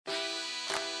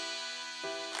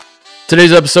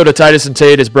Today's episode of Titus and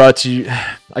Tate is brought to you.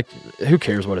 Who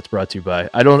cares what it's brought to you by?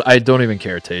 I don't even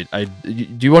care, Tate.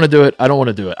 Do you want to do it? I don't want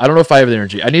to do it. I don't know if I have the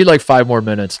energy. I need like 5 more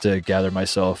minutes to gather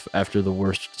myself after the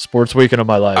worst sports weekend of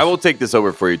my life. I will take this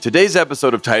over for you. Today's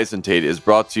episode of Titus and Tate is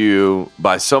brought to you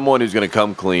by someone who's going to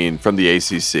come clean from the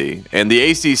ACC. And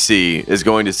the ACC is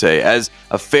going to say, as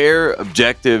a fair,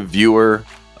 objective viewer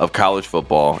of college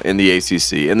football in the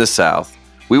ACC, in the South,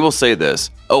 we will say this.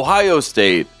 Ohio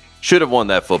State should have won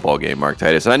that football game, Mark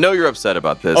Titus. And I know you're upset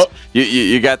about this. Oh.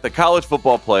 You got the college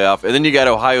football playoff, and then you got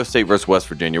Ohio State versus West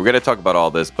Virginia. We're going to talk about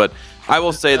all this, but I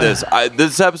will say this.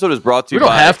 This episode is brought to you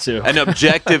by an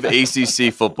objective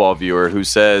ACC football viewer who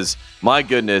says, my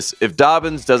goodness, if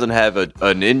Dobbins doesn't have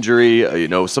an injury,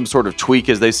 some sort of tweak,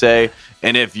 as they say,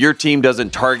 and if your team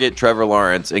doesn't target Trevor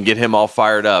Lawrence and get him all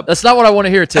fired up. That's not what I want to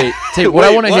hear, Tate. What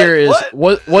I want to hear is,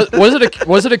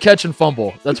 was it a catch and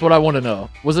fumble? That's what I want to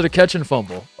know. Was it a catch and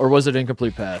fumble, or was it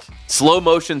incomplete pass? Slow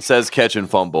motion says catch and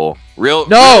fumble.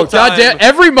 No, goddamn,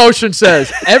 every motion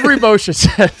says.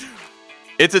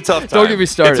 It's a tough time. Don't get me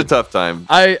started. It's a tough time.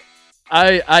 I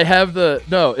have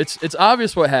it's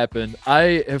obvious what happened.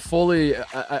 I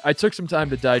took some time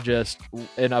to digest,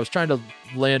 and I was trying to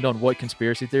land on what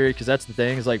conspiracy theory, because that's the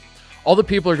thing, is like all the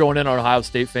people are going in on Ohio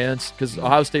State fans, because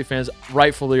Ohio State fans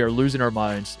rightfully are losing our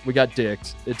minds. We got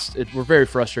dicked. We're very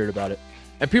frustrated about it.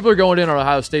 And people are going in on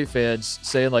Ohio State fans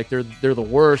saying like they're the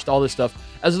worst, all this stuff,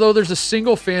 as though there's a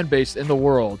single fan base in the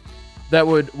world that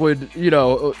would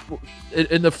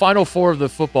in the Final Four of the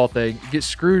football thing get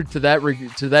screwed to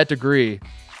that degree,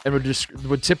 and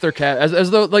would tip their cap as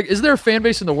though, like, is there a fan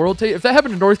base in the world? If that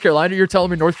happened in North Carolina, you're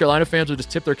telling me North Carolina fans would just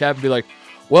tip their cap and be like,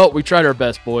 well, we tried our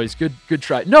best, boys. Good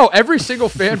try. No, every single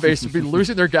fan base would be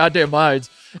losing their goddamn minds.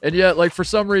 And yet, like, for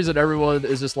some reason, everyone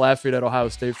is just laughing at Ohio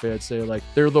State fans, saying, like,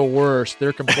 they're the worst.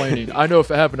 They're complaining. I know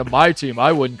if it happened to my team,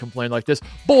 I wouldn't complain like this.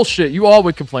 Bullshit. You all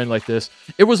would complain like this.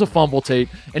 It was a fumble, Tate.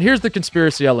 And here's the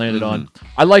conspiracy I landed on.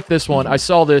 I like this one. I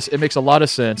saw this. It makes a lot of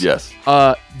sense. Yes.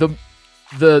 The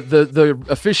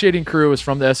officiating crew is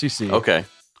from the SEC. Okay.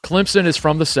 Clemson is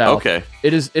from the South. Okay.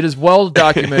 It is well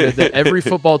documented that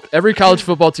every college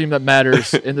football team that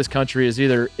matters in this country is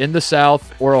either in the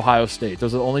South or Ohio State.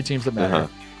 Those are the only teams that matter.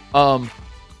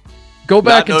 Go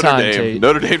back in time, Tate.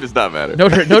 Notre Dame does not matter.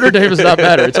 Notre Dame does not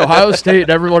matter. It's Ohio State and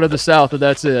everyone in the South, and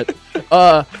that's it.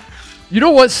 You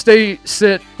know what state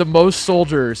sent the most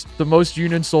soldiers, the most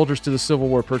Union soldiers to the Civil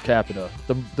War per capita?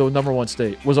 The number one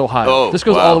state was Ohio. Oh, this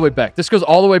goes all the way back. This goes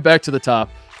all the way back to the top,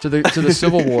 to the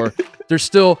Civil War. There's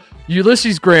still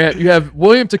Ulysses Grant. You have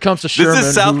William Tecumseh Sherman. This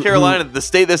is South Carolina, the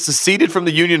state that seceded from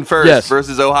the Union first,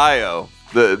 versus Ohio.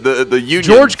 The Union.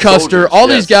 George Custer,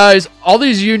 soldiers, these guys, all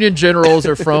these Union generals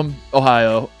are from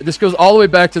Ohio. This goes all the way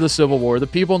back to the Civil War. The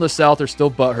people in the South are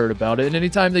still butthurt about it, and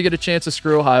anytime they get a chance to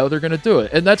screw Ohio, they're going to do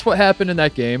it. And that's what happened in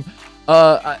that game.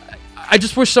 I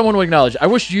just wish someone would acknowledge. I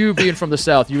wish you, being from the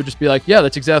South, you would just be like, yeah,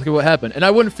 that's exactly what happened. And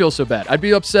I wouldn't feel so bad. I'd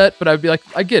be upset, but I'd be like,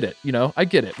 I get it. I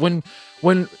get it. When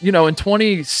in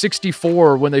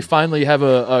 2064, when they finally have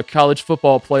a college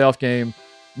football playoff game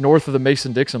north of the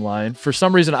Mason-Dixon line, for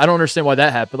some reason, I don't understand why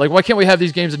that happened. Like, why can't we have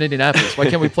these games in Indianapolis? Why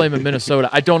can't we play them in Minnesota?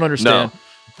 I don't understand. No.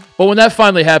 But when that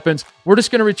finally happens, we're just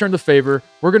going to return the favor.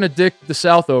 We're going to dick the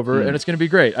South over, and it's going to be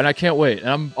great. And I can't wait.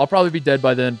 And I'll probably be dead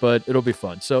by then, but it'll be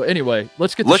fun. So anyway,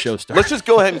 let's get the show started. Let's just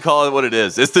go ahead and call it what it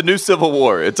is. It's the new Civil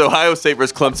War. It's Ohio State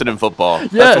versus Clemson in football.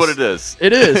 Yes, that's what it is.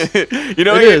 It is.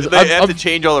 They have to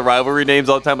change all the rivalry names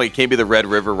all the time. Like, it can't be the Red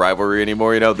River rivalry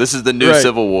anymore. This is the new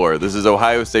Civil War. This is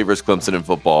Ohio State versus Clemson in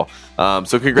football.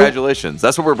 So congratulations.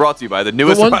 That's what we're brought to you by, the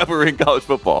newest rivalry in college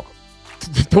football.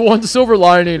 The one silver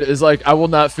lining is, like, I will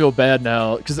not feel bad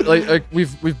now, because like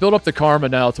we've built up the karma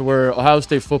now to where Ohio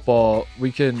State football,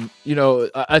 we can,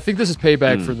 I think this is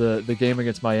payback for the game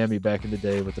against Miami back in the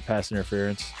day with the pass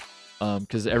interference,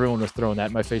 because everyone was throwing that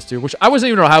in my face too, which I wasn't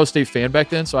even an Ohio State fan back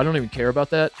then, so I don't even care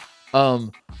about that.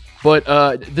 But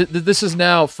this is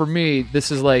now, for me,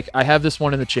 this is like, I have this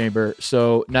one in the chamber.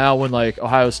 So now when, like,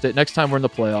 Ohio State, next time we're in the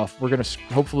playoff, we're going to,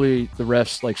 hopefully the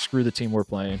refs, like, screw the team we're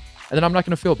playing. And then I'm not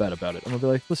going to feel bad about it. I'm going to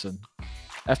be like, listen,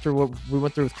 after what we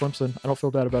went through with Clemson, I don't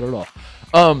feel bad about it at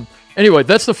all. Anyway,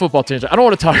 that's the football tangent. I don't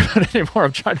want to talk about it anymore.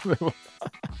 I'm trying to move on.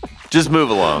 Just move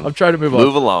along. I'm trying to move on.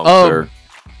 Move along, sir.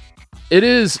 It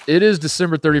is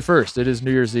December 31st. It is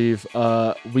New Year's Eve.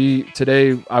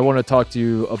 Today I want to talk to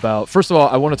you about, first of all,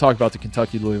 I want to talk about the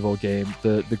Kentucky-Louisville game,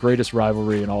 the greatest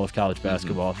rivalry in all of college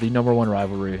basketball, the number one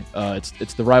rivalry.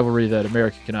 It's the rivalry that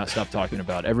America cannot stop talking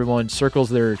about. Everyone circles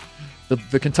the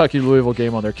Kentucky-Louisville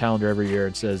game on their calendar every year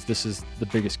and says this is the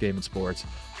biggest game in sports.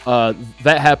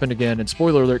 That happened again, and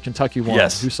spoiler alert, Kentucky won.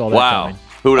 Yes. Who saw that coming?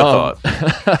 Who would have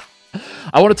thought?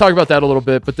 I want to talk about that a little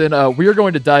bit, but then we are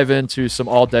going to dive into some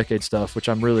all-decade stuff, which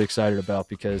I'm really excited about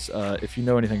because if you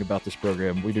know anything about this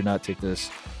program, we do not take this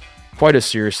quite as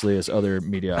seriously as other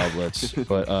media outlets,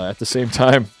 but at the same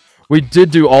time, we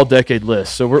did do all-decade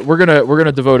lists, so we're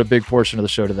gonna devote a big portion of the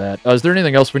show to that. Is there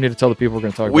anything else we need to tell the people we're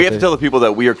going to talk about? We have to tell the people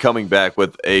that we are coming back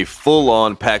with a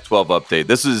full-on Pac-12 update.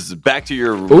 This is back to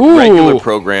your regular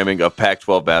programming of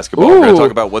Pac-12 basketball. We're going to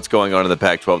talk about what's going on in the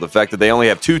Pac-12, the fact that they only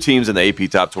have 2 teams in the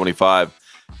AP Top 25,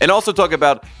 and also talk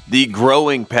about the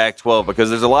growing Pac-12 because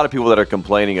there's a lot of people that are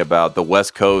complaining about the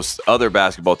West Coast other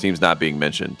basketball teams not being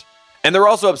mentioned. And they're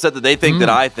also upset that they think that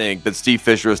I think that Steve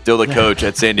Fisher is still the coach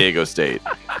at San Diego State.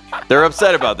 They're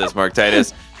upset about this, Mark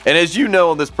Titus. And as you know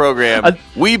on this program,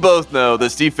 we both know that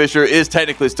Steve Fisher is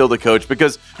technically still the coach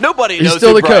because nobody knows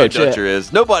who Brian Dutcher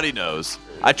is. Nobody knows.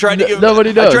 I tried to give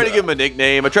him a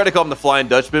nickname. I tried to call him the Flying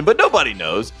Dutchman, but nobody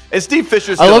knows. And Steve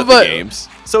Fisher's still at the games,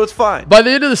 so it's fine. By the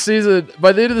end of the season,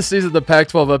 the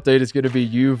Pac-12 update is going to be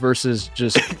you versus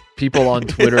just people on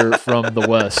Twitter from the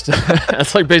West.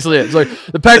 That's like basically it. It's like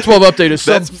the Pac-12 update is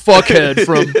some fuckhead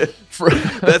from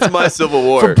that's my Civil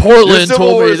War. From Portland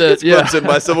told me that. Yeah,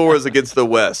 my Civil War is against the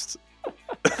West.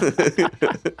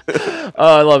 Oh,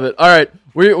 I love it. All right,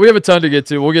 we have a ton to get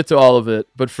to. We'll get to all of it,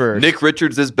 but first, Nick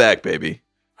Richards is back, baby.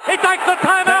 He takes the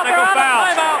timeout. They're out of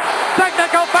timeout.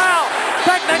 Technical foul.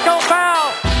 Technical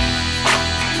foul.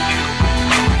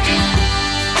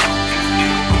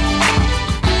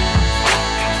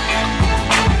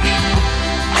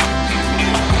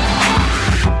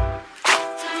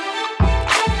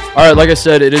 All right, like I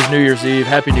said, it is New Year's Eve.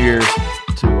 Happy New Year's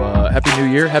to Happy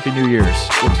New Year. Happy New Year's.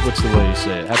 What's the way you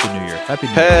say it? Happy New Year. Happy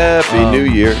New Year. Happy New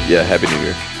Year. Yeah, Happy New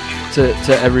Year.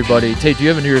 To everybody. Tate, do you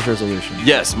have a New Year's resolution?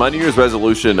 Yes, my New Year's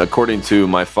resolution, according to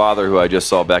my father, who I just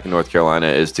saw back in North Carolina,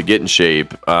 is to get in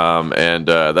shape, and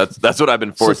that's what I've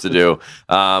been forced to do.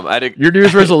 Your New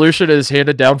Year's resolution is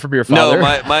handed down from your father?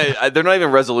 No, they're not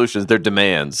even resolutions; they're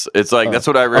demands. It's like that's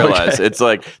what I realized. Okay. It's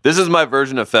like this is my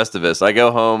version of Festivus. I go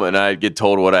home and I get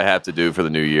told what I have to do for the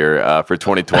new year for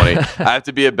 2020. I have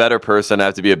to be a better person. I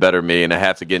have to be a better me, and I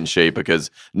have to get in shape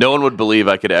because no one would believe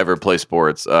I could ever play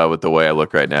sports with the way I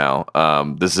look right now.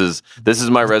 This is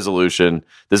my resolution.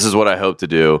 This is what I hope to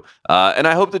do, and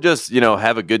I hope to just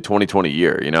have a good 2020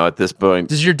 year. At this point,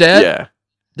 does your dad?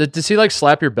 Yeah. Does he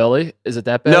slap your belly? Is it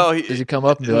that bad? No. Does he come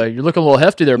up and be like, "You're looking a little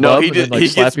hefty there, no, bub"? he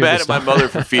gets mad at my mother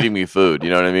for feeding me food.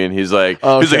 You know what I mean? He's like,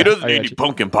 he doesn't eat any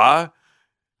pumpkin pie.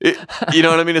 You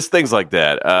know what I mean? It's things like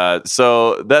that.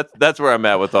 So that's where I'm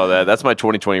at with all that. That's my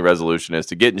 2020 resolution is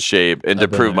to get in shape and to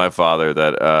prove my father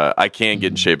that I can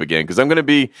get in shape again. Because I'm going to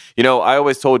be, I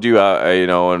always told you,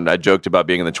 and I joked about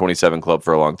being in the 27 club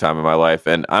for a long time in my life,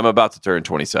 and I'm about to turn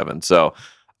 27. So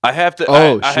I have to.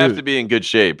 I have to be in good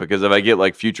shape because if I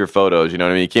get future photos, you know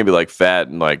what I mean. You can't be fat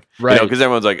and right. Because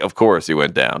everyone's like, of course he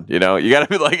went down. You got to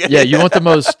be like, yeah. You want the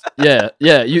most. Yeah.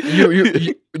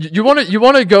 You want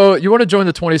to join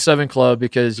the 27 club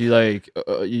because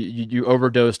you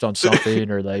overdosed on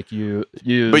something or But you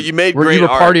made great. You were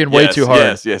partying way too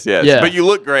hard. Yes. Yeah. But you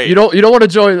look great. You don't want to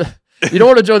join. You don't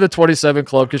want to join the 27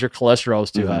 club because your cholesterol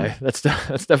is too high. That's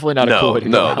definitely not a cool way to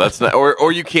go. No, that's not.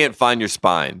 Or you can't find your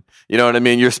spine. You know what I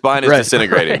mean? Your spine is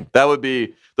disintegrating.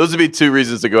 Right. Those would be 2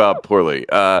 reasons to go out poorly.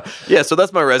 So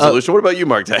that's my resolution. What about you,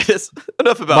 Mark Titus?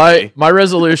 Enough about me. My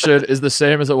resolution is the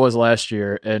same as it was last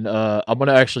year, and I'm going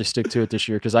to actually stick to it this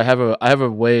year because I have a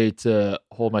way to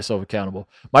hold myself accountable.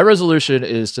 My resolution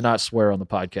is to not swear on the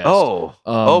podcast.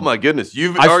 Oh my goodness!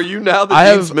 Are you now the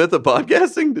Dean Smith of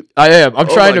podcasting? I am. I'm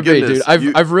trying to be, dude.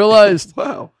 I've realized.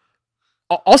 Wow.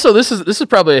 Also, this is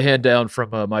probably a hand down from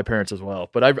my parents as well,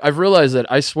 but I've realized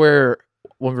that I swear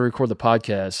when we record the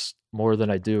podcast more than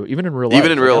I do, even in real life.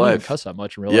 Even in real life, I don't even cuss that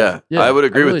much in real life. Yeah, I would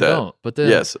agree with that. Don't. But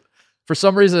then, for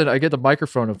some reason, I get the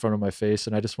microphone in front of my face,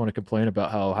 and I just want to complain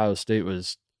about how Ohio State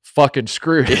was fucking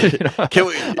screwed. Can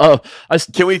we? I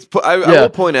will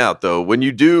point out though, when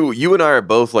you and I are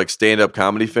both stand-up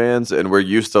comedy fans, and we're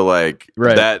used to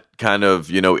that kind of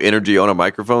energy on a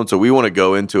microphone, so we want to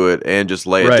go into it and just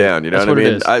lay it down. You know what I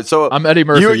mean? So I'm Eddie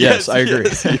Murphy. Yes, I agree.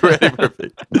 You're Eddie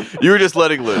Murphy. You were just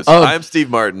letting loose. I'm Steve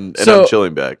Martin, and I'm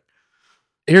chilling back.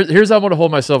 Here's how I want to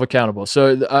hold myself accountable.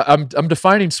 So I'm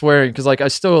defining swearing because I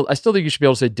still think you should be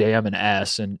able to say damn and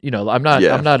ass, and I'm not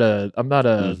a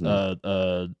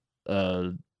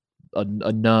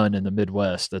nun in the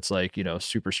Midwest that's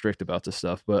super strict about this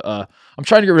stuff. But I'm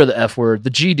trying to get rid of the F word,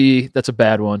 the GD. That's a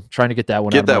bad one. Trying to get that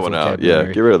one. Get that one out.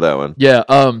 Yeah, get rid of that one. Yeah.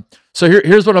 So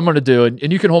here's what I'm going to do,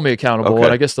 and you can hold me accountable,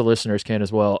 and I guess the listeners can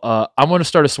as well. I'm going to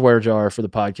start a swear jar for the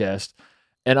podcast,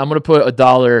 and I'm going to put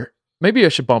 $1. Maybe I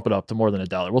should bump it up to more than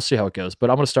 $1. We'll see how it goes,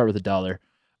 but I'm going to start with $1.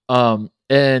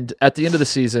 And at the end of the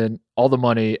season, all the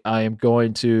money, I am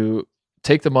going to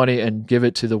take the money and give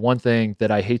it to the one thing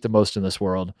that I hate the most in this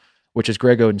world, which is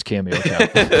Greg Oden's Cameo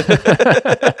account.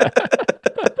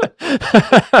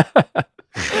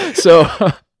 So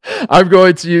I'm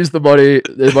going to use the money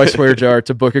in my swear jar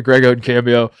to book a Greg Oden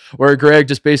cameo where Greg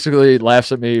just basically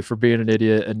laughs at me for being an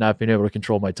idiot and not being able to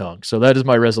control my tongue. So that is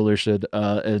my resolution.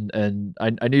 And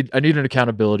I need an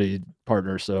accountability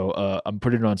partner. So I'm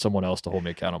putting it on someone else to hold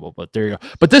me accountable. But there you go.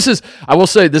 But I will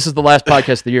say this is the last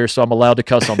podcast of the year, so I'm allowed to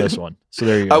cuss on this one. So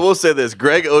there you go. I will say this: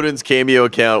 Greg Oden's Cameo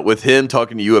account with him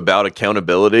talking to you about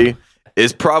accountability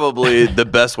is probably the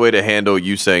best way to handle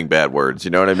you saying bad words.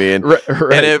 You know what I mean? Right.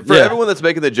 And for everyone that's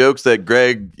making the jokes that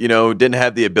Greg, didn't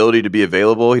have the ability to be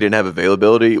available, he didn't have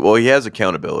availability. Well, he has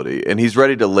accountability, and he's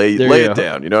ready to lay it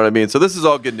down. You know what I mean? So this is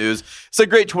all good news. It's a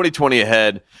great 2020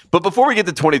 ahead. But before we get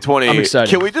to 2020, I'm excited.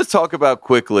 Can we just talk about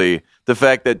quickly the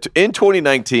fact that in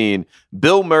 2019,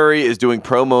 Bill Murray is doing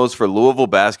promos for Louisville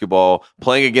basketball,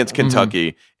 playing against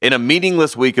Kentucky in a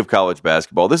meaningless week of college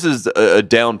basketball. This is a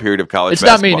down period of college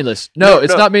basketball. It's not meaningless. No,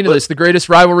 it's not meaningless. The greatest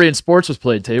rivalry in sports was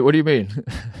played, Tate. What do you mean?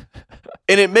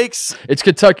 And it makes... It's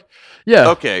Kentucky. Yeah.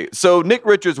 Okay, so Nick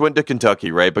Richards went to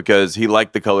Kentucky, right, because he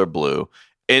liked the color blue.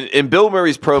 And in Bill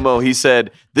Murray's promo, he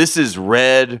said, this is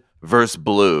red versus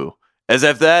blue. As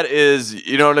if that is,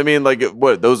 you know what I mean? Like,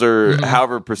 what? Those are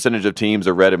however percentage of teams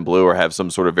are red and blue or have some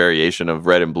sort of variation of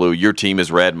red and blue. Your team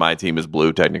is red, my team is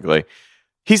blue, technically.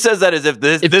 He says that as if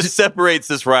this separates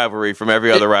this rivalry from every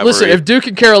other rivalry. Listen, if Duke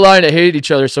and Carolina hate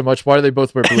each other so much, why do they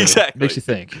both wear blue? Exactly. Makes you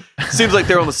think. Seems like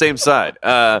they're on the same side.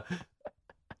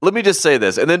 Let me just say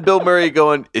this. And then Bill Murray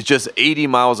going, it's just 80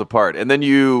 miles apart. And then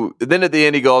at the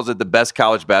end, he goes at the best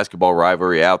college basketball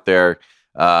rivalry out there.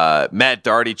 Matt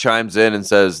Darty chimes in and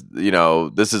says,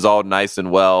 this is all nice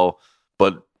and well,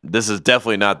 but this is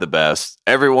definitely not the best.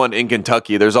 Everyone in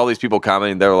Kentucky, there's all these people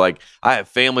commenting. They're like, I have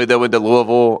family that went to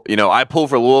Louisville. I pull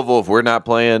for Louisville if we're not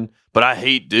playing, but I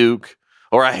hate Duke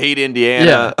or I hate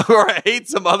Indiana or I hate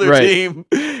some other team.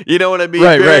 You know what I mean?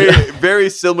 Very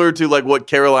similar to like what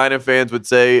Carolina fans would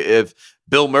say if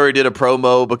Bill Murray did a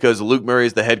promo because Luke Murray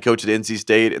is the head coach at NC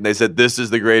State and they said, this is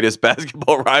the greatest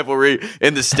basketball rivalry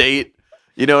in the state.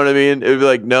 You know what I mean? It would be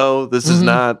like, no, this is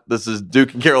not. This is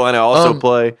Duke and Carolina also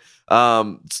play.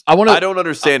 I don't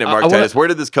understand it, Mark Titus. Where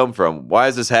did this come from? Why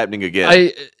is this happening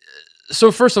again?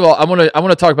 So first of all, I want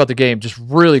to talk about the game just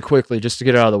really quickly, just to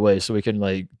get it out of the way, so we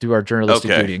can do our journalistic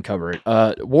duty and cover it.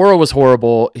 Worrell was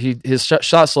horrible. His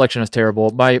shot selection is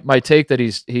terrible. My take that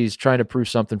he's trying to prove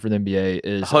something for the NBA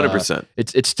is 100%.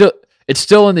 It's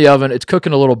still in the oven. It's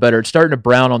cooking a little better. It's starting to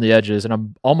brown on the edges, and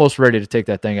I'm almost ready to take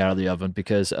that thing out of the oven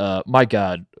because, my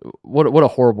God, what a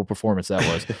horrible performance that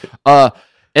was.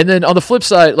 And then on the flip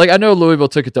side, I know Louisville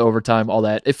took it to overtime, all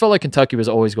that. It felt like Kentucky was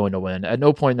always going to win. At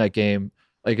no point in that game,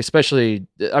 especially,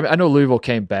 I know Louisville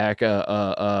came back.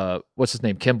 What's his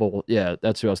name? Kimball. Yeah,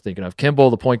 that's who I was thinking of. Kimball,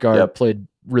 the point guard, played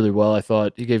really well. I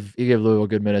thought he gave Louisville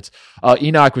good minutes.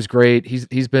 Enoch was great.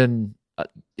 He's been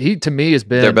to me has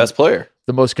been their best player.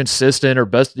 The most consistent or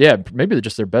best, maybe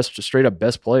just their best, straight up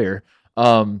best player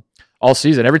all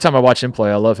season. Every time I watch him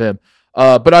play, I love him.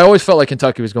 But I always felt like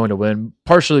Kentucky was going to win,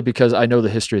 partially because I know the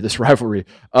history of this rivalry.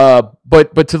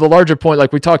 But to the larger point,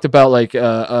 like we talked about,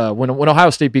 when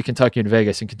Ohio State beat Kentucky in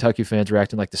Vegas and Kentucky fans were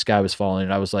acting like the sky was falling,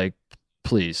 and I was like,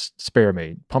 please spare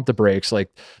me, pump the brakes.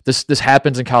 Like this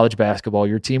happens in college basketball.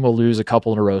 Your team will lose a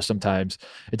couple in a row sometimes.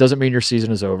 It doesn't mean your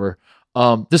season is over.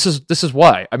 This is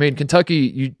why. I mean,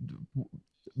 Kentucky,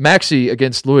 Maxey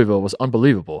against Louisville was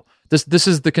unbelievable. This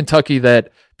is the Kentucky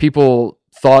that people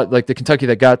thought, like the Kentucky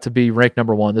that got to be ranked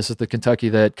number one. This is the Kentucky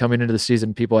that coming into the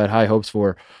season people had high hopes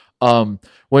for.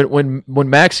 When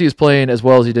Maxey is playing as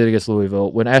well as he did against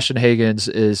Louisville, when Ashton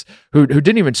Hagans is who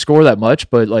didn't even score that much,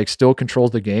 but still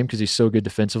controls the game because he's so good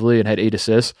defensively and had 8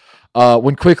 assists.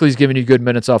 When Quickly's giving you good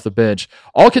minutes off the bench,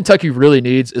 all Kentucky really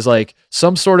needs is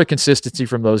some sort of consistency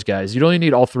from those guys. You don't even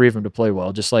need all 3 of them to play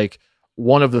well, just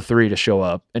one of the 3 to show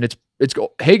up. And it's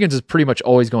Hagans is pretty much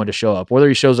always going to show up, whether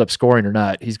he shows up scoring or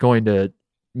not. He's going to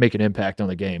make an impact on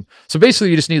the game. So basically,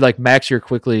 you just need Maxey or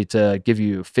Quickly to give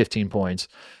you 15 points.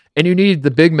 And you need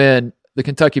the big men, the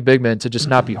Kentucky big men, to just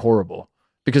not be horrible,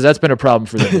 because that's been a problem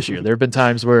for them this year. There have been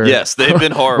times where they've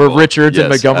been horrible, where Richards and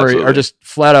Montgomery are just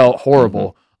flat out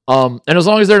horrible. And as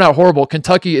long as they're not horrible,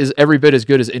 Kentucky is every bit as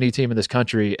good as any team in this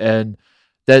country, and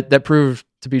that proved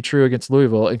to be true against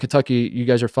Louisville. And Kentucky, you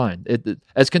guys are fine.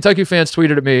 As Kentucky fans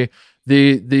tweeted at me,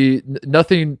 the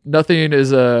nothing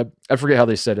is I forget how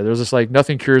they said it. There was this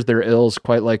nothing cures their ills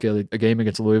quite like a game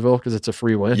against Louisville because it's a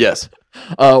free win. Yes.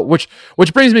 Which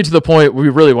brings me to the point we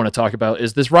really want to talk about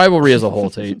is this rivalry as a whole,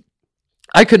 Tate.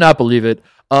 I could not believe it.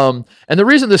 And the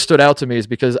reason this stood out to me is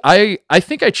because I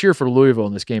think I cheer for Louisville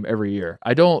in this game every year.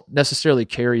 I don't necessarily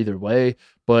care either way,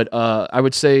 but I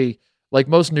would say, like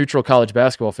most neutral college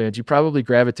basketball fans, you probably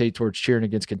gravitate towards cheering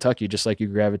against Kentucky just like you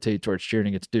gravitate towards cheering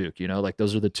against Duke. You know, like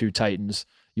those are the two titans.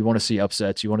 You want to see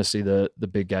upsets. You want to see the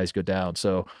big guys go down.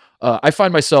 So I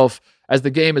find myself, as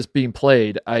the game is being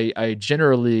played, I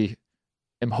generally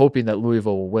am hoping that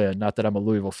Louisville will win. Not that I'm a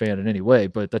Louisville fan in any way,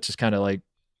 but that's just kind of like,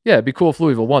 yeah, it'd be cool if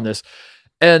Louisville won this.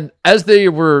 And as they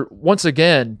were once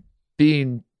again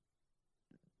being,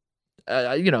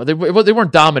 they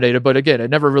weren't dominated, but again, it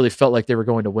never really felt like they were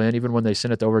going to win. Even when they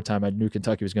sent it to overtime, I knew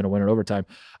Kentucky was going to win in overtime.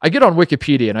 I get on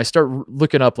Wikipedia and I start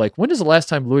looking up, like, when is the last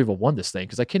time Louisville won this thing?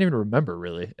 Because I can't even remember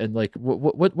really. And like,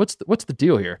 what's the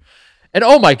deal here? And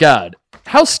oh my God,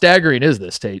 how staggering is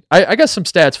this, Tate? I got some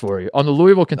stats for you on the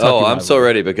Louisville-Kentucky. Oh, I'm so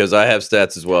ready because I have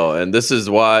stats as well, and this is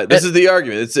why is the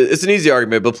argument. It's an easy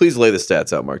argument, but please lay the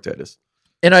stats out, Mark Titus.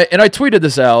 And I tweeted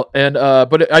this out, and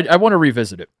but I want to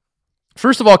revisit it.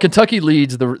 First of all, Kentucky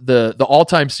leads the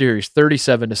all-time series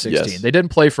 37-16. Yes. They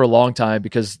didn't play for a long time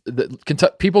because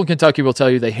people in Kentucky will tell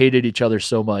you they hated each other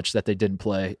so much that they didn't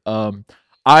play.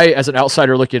 I, as an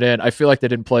outsider looking in, I feel like they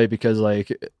didn't play because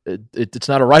like it's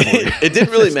not a rivalry. It didn't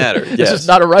really matter. It's just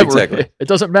not a rivalry. Exactly. It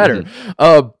doesn't matter.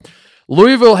 Mm-hmm.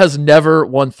 Louisville has never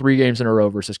won 3 games in a row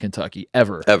versus Kentucky,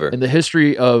 ever. In the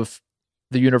history of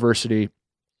the university,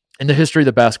 in the history of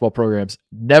the basketball programs,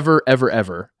 never, ever,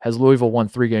 ever has Louisville won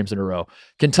 3 games in a row.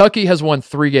 Kentucky has won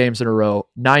 3 games in a row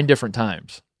 9 different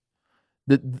times.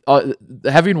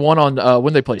 Having won on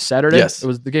when they play Saturday, yes.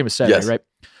 The game is Saturday, right?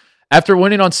 After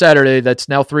winning on Saturday, that's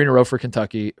now 3 in a row for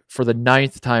Kentucky for the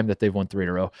 9th time that they've won 3 in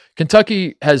a row.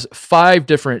 Kentucky has 5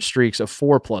 different streaks of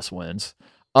 4+ wins.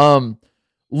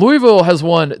 Louisville has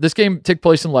won. This game took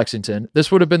place in Lexington.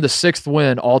 This would have been the 6th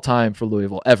win all time for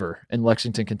Louisville ever in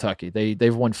Lexington, Kentucky.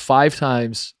 They've won 5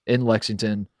 times in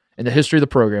Lexington in the history of the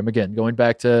program. Again, going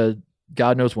back to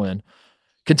God knows when.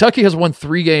 Kentucky has won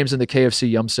 3 games in the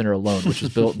KFC Yum Center alone, which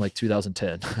was built in like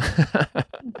 2010.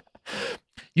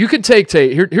 You can take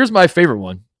here's my favorite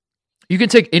one. You can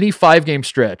take any 5-game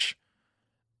stretch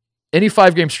in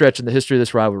the history of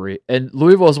this rivalry, and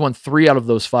Louisville has won 3 out of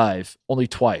those 5 only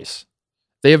twice.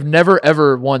 They have never,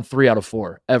 ever won 3 out of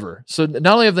 4, ever. So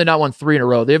not only have they not won 3 in a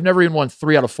row, they have never even won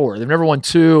 3 out of 4. They've never won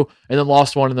 2 and then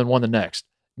lost 1 and then won the next.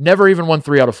 Never even won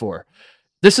 3 out of 4.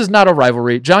 This is not a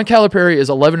rivalry. John Calipari is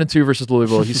 11-2 versus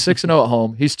Louisville. He's 6-0 at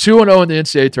home. He's 2-0 in the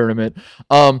NCAA tournament.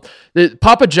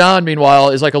 Papa John,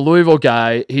 meanwhile, is like a Louisville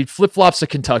guy. He flip-flops to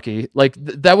Kentucky. Like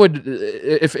that would,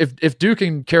 if Duke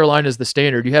and Carolina is the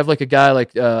standard, you have like a guy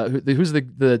like who's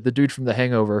the dude from The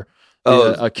Hangover,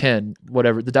 Ken,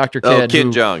 whatever, the Dr. Ken. Oh,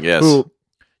 Ken Jeong,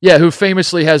 yes. Who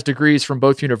famously has degrees from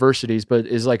both universities, but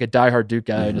is like a diehard Duke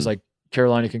guy and is like,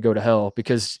 Carolina can go to hell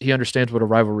because he understands what a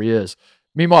rivalry is.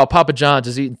 Meanwhile, Papa John's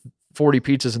is eating 40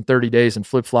 pizzas in 30 days and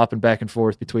flip-flopping back and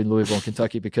forth between Louisville and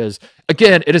Kentucky because,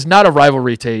 again, it is not a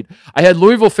rivalry, Tate. I had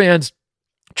Louisville fans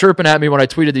chirping at me when I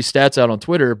tweeted these stats out on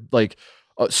Twitter, like,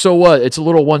 so what? It's a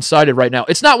little one-sided right now.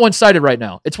 It's not one-sided right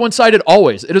now. It's one-sided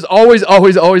always. It has always,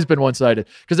 always, always been one-sided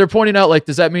because they're pointing out, like,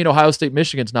 does that mean Ohio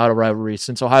State-Michigan's not a rivalry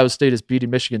since Ohio State is beating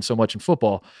Michigan so much in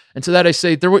football? And to that I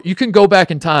say, you can go back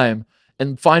in time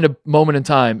and find a moment in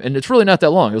time, and it's really not that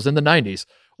long. It was in the 90s.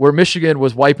 Where Michigan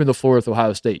was wiping the floor with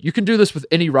Ohio State. You can do this with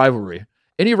any rivalry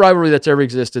that's ever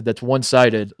existed that's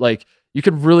one-sided. Like, you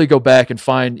can really go back and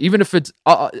find, even if it's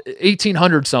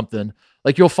 1800 something,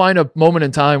 like you'll find a moment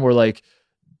in time where like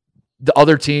the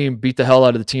other team beat the hell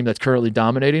out of the team that's currently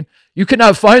dominating. You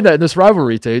cannot find that in this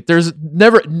rivalry, Tate. There's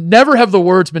never have the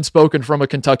words been spoken from a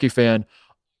Kentucky fan,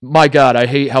 my God, I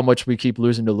hate how much we keep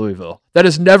losing to Louisville. That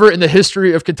is never in the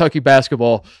history of Kentucky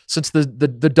basketball since the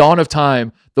dawn of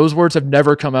time. Those words have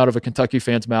never come out of a Kentucky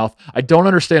fan's mouth. I don't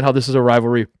understand how this is a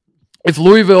rivalry. If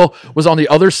Louisville was on the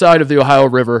other side of the Ohio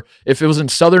River, if it was in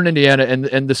southern Indiana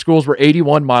and the schools were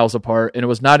 81 miles apart and it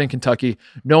was not in Kentucky,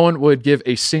 no one would give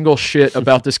a single shit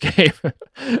about this game.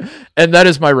 And that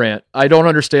is my rant. I don't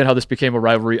understand how this became a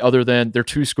rivalry other than they're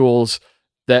 2 schools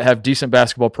that have decent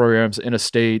basketball programs in a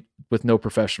state with no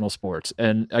professional sports.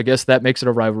 And I guess that makes it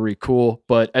a rivalry. Cool.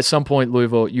 But at some point,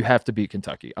 Louisville, you have to beat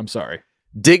Kentucky. I'm sorry.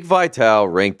 Dick Vitale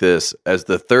ranked this as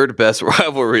the 3rd best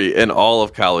rivalry in all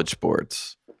of college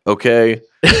sports. Okay?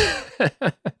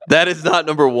 That is not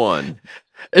number 1.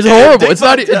 It's horrible. It's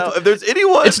not. If there's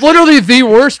anyone, it's literally the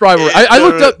worst rivalry. I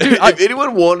looked up. Dude, if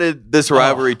anyone wanted this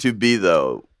rivalry to be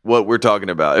what we're talking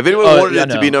about, if anyone wanted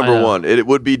it to be number 1, it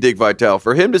would be Dick Vitale.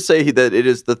 For him to say that it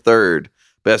is the 3rd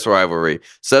best rivalry.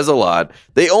 Says a lot.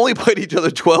 They only played each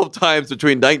other 12 times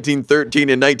between 1913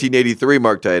 and 1983,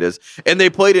 Mark Titus. And they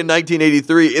played in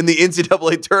 1983 in the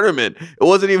NCAA tournament. It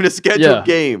wasn't even a scheduled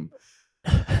game.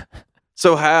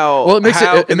 So how? Well, it makes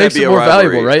it makes it more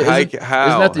valuable, right? Isn't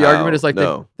that the argument? Is like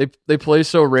no. they play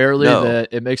so rarely that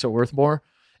it makes it worth more.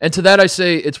 And to that, I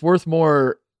say it's worth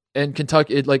more. And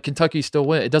Kentucky, Kentucky still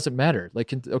win. It doesn't matter.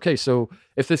 Okay, so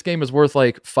if this game is worth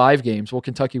like 5 games, well,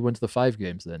 Kentucky wins the 5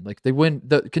 games. Then they win.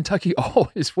 Kentucky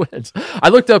always wins. I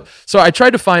looked up. So I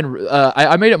tried to find.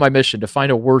 I made it my mission to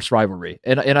find a worse rivalry,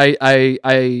 and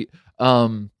I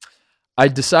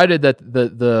decided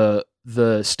that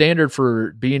the standard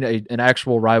for being an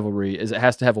actual rivalry is it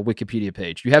has to have a Wikipedia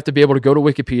page. You have to be able to go to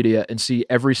Wikipedia and see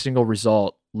every single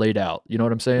result laid out. You know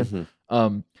what I'm saying?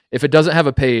 Mm-hmm. If it doesn't have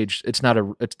a page,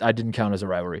 I didn't count as a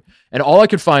rivalry. And all I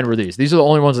could find were these. These are the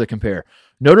only ones that compare.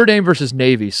 Notre Dame versus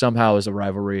Navy somehow is a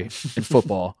rivalry in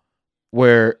football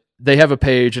where they have a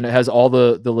page and it has all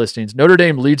the listings. Notre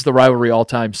Dame leads the rivalry all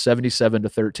time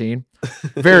 77-13.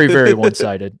 Very, very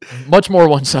one-sided. Much more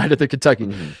one-sided than Kentucky.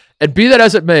 Mm-hmm. And be that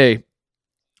as it may,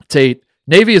 Tate,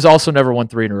 Navy has also never won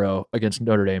 3 in a row against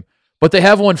Notre Dame. But they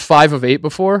have won 5 of 8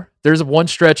 before. There's one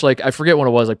stretch, I forget when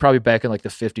it was, probably back in the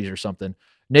 50s or something.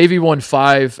 Navy won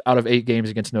 5 out of 8 games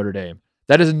against Notre Dame.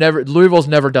 Louisville's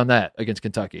never done that against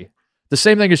Kentucky. The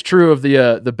same thing is true of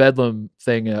the Bedlam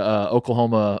thing,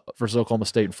 Oklahoma versus Oklahoma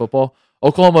State in football.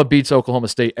 Oklahoma beats Oklahoma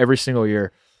State every single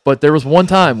year. But there was a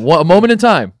moment in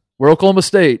time where Oklahoma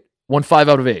State won 5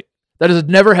 out of 8. That has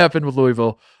never happened with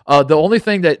Louisville. The only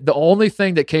thing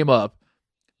that came up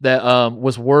that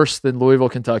was worse than Louisville,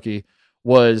 Kentucky,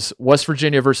 was West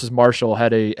Virginia versus Marshall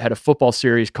had a football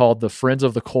series called the Friends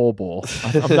of the Coal Bowl.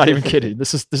 I'm not even kidding.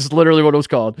 This is literally what it was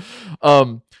called.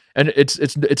 And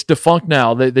it's defunct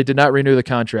now. They did not renew the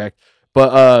contract.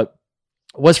 But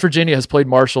West Virginia has played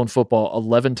Marshall in football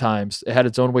 11 times. It had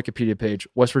its own Wikipedia page.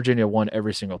 West Virginia won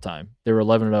every single time. They were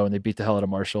 11-0 and they beat the hell out of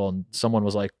Marshall. And someone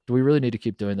was like, "Do we really need to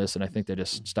keep doing this?" And I think they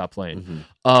just stopped playing.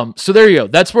 Mm-hmm. So there you go.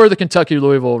 That's where the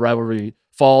Kentucky-Louisville rivalry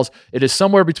falls. It is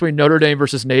somewhere between Notre Dame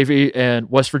versus Navy and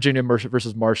West Virginia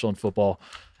versus Marshall in football.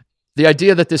 The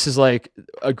idea that this is like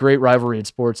a great rivalry in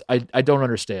sports, I don't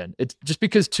understand. It's just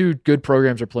because 2 good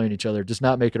programs are playing each other does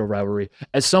not make it a rivalry.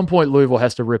 At some point, Louisville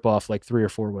has to rip off 3 or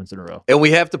 4 wins in a row. And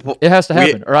we have to it has to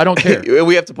happen, or I don't care. And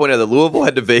we have to point out that Louisville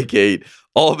had to vacate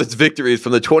all of its victories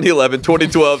from the 2011,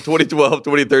 2012,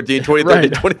 2013, 2013, right.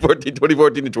 2014,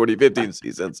 2014, and 2015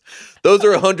 seasons. Those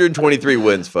are 123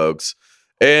 wins, folks.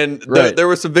 And there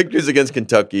were some victories against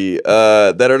Kentucky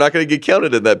that are not going to get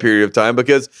counted in that period of time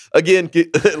because, again,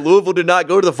 Louisville did not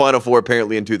go to the Final Four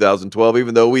apparently in 2012,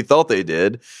 even though we thought they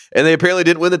did. And they apparently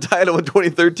didn't win the title in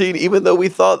 2013, even though we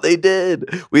thought they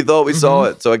did. We thought we saw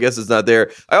it. So I guess it's not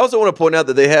there. I also want to point out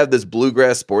that they have this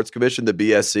Bluegrass Sports Commission, the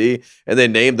BSC, and they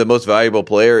named the most valuable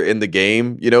player in the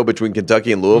game, between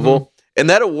Kentucky and Louisville. Mm-hmm. And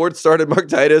that award started, Mark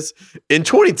Titus, in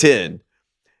 2010.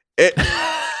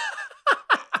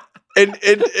 And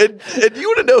you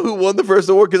want to know who won the first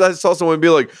award? Because I saw someone be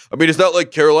like, it's not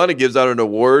like Carolina gives out an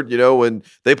award, when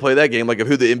they play that game, of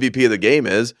who the MVP of the game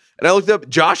is. And I looked up,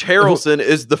 Josh Harrelson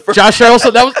is the first. Josh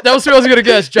Harrelson, that was who I was going to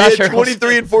guess. Josh Harrelson.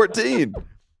 23 and 14.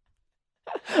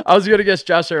 I was going to guess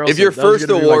Josh Harrelson. If your first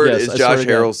award is Josh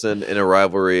Harrelson in a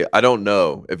rivalry, I don't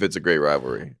know if it's a great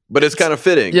rivalry. But it's kind of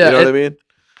fitting. Yeah, you know what I mean?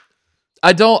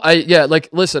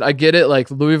 Listen, I get it.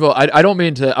 Louisville, I don't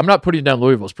mean to, I'm not putting down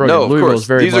Louisville's program. No, Louisville is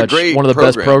very much one of the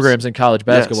best programs in college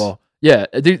basketball. Yes.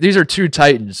 Yeah, these are 2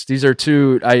 titans. These are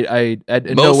 2,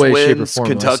 in no way, shape, or form.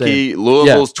 Kentucky,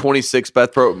 Louisville's 26th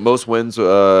best most wins,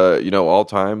 all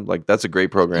time. That's a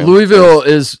great program. Louisville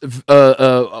is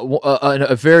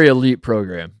a very elite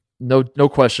program. No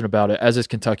question about it, as is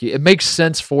Kentucky. It makes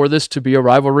sense for this to be a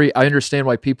rivalry. I understand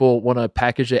why people want to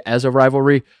package it as a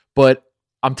rivalry, but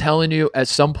I'm telling you, at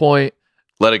some point,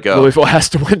 let it go. Louisville has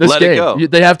to win this game. Let it go.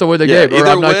 They have to win the game.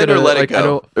 Either win or let it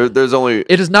go. There's only.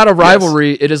 It is not a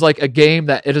rivalry. Yes. It is a game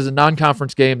it is a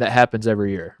non-conference game that happens every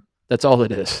year. That's all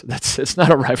it is. It's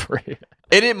not a rivalry.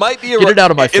 And it might be Get it out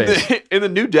of my face. In the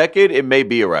new decade, it may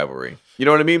be a rivalry. You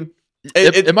know what I mean?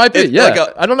 It might be. Yeah.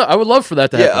 I don't know. I would love for that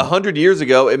to happen. 100 years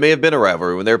ago, it may have been a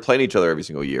rivalry when they were playing each other every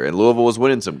single year, and Louisville was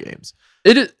winning some games.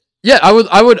 It is. Yeah, I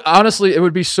would honestly, it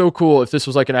would be so cool if this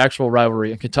was an actual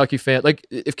rivalry and Kentucky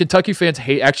if Kentucky fans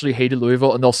actually hated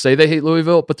Louisville and they'll say they hate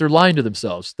Louisville, but they're lying to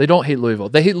themselves. They don't hate Louisville.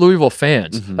 They hate Louisville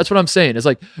fans. Mm-hmm. That's what I'm saying. It's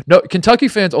no, Kentucky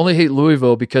fans only hate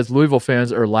Louisville because Louisville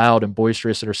fans are loud and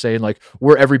boisterous and are saying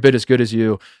we're every bit as good as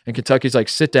you. And Kentucky's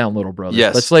sit down, little brother.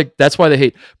 Yes. That's why they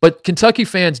hate. But Kentucky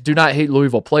fans do not hate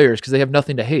Louisville players because they have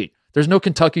nothing to hate. There's no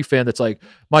Kentucky fan that's like,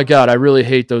 my God, I really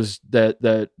hate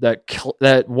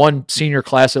that one senior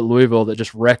class at Louisville that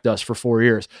just wrecked us for 4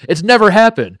 years. It's never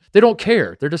happened. They don't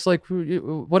care. They're just like,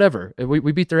 whatever.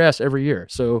 We beat their ass every year.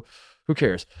 So who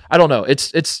cares? I don't know. It's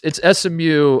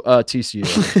SMU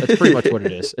TCU. That's pretty much what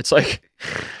it is. It's like,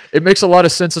 it makes a lot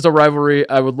of sense as a rivalry.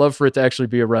 I would love for it to actually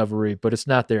be a rivalry, but it's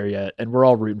not there yet. And we're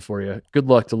all rooting for you. Good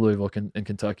luck to Louisville and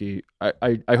Kentucky.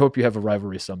 I hope you have a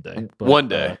rivalry someday. But, one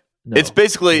day. No. It's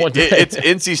basically it's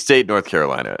NC State, North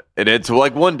Carolina, and it's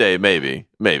like one day, maybe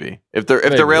if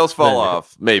the rails fall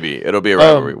off, maybe it'll be a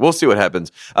rivalry. We'll see what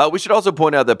happens. We should also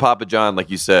point out that Papa John, like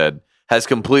you said, has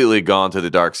completely gone to the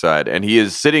dark side, and he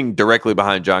is sitting directly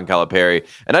behind John Calipari.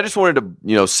 And I just wanted to,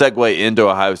 segue into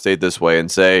Ohio State this way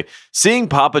and say, seeing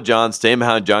Papa John stand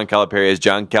behind John Calipari as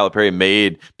John Calipari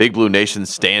made Big Blue Nation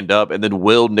stand up and then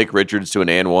willed Nick Richards to an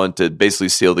and one to basically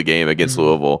seal the game against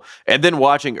Louisville, and then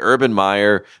watching Urban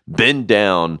Meyer bend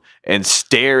down and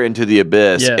stare into the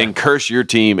abyss and curse your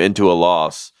team into a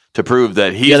loss to prove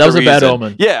that he's that was the a bad reason.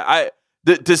 omen. Yeah,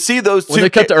 to see those two when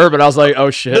they cut to Urban, I was like, oh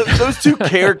shit. Those two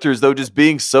characters, though, just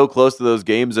being so close to those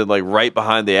games and like right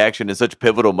behind the action in such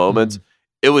pivotal moments,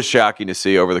 it was shocking to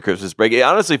see over the Christmas break. It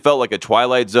honestly felt like a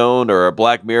Twilight Zone or a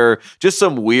Black Mirror, just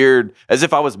some weird, as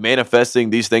if I was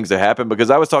manifesting these things to happen, because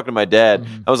I was talking to my dad.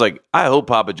 I was like, I hope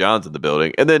Papa John's in the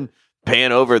building. And then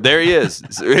pan over, there he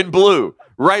is in blue,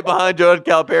 right behind John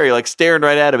Calipari, like staring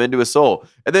right at him into his soul.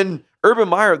 And then Urban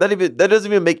Meyer, that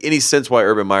doesn't even make any sense why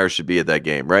Urban Meyer should be at that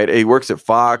game, right? He works at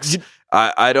Fox.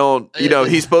 I don't,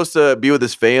 he's supposed to be with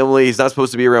his family. He's not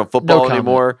supposed to be around football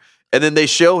anymore. And then they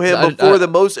show him before the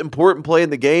most important play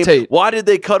in the game. Tate, why did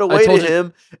they cut away to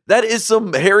him? That is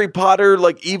some Harry Potter,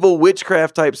 like evil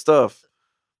witchcraft type stuff.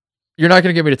 You're not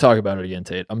going to get me to talk about it again,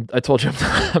 Tate. I told you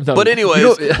I'm done. But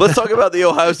anyways, let's talk about the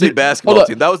Ohio State basketball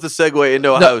team. That was the segue into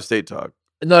Ohio State talk.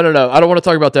 No. I don't want to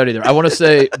talk about that either. I want to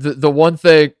say the one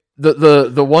thing.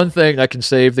 The one thing that can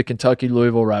save the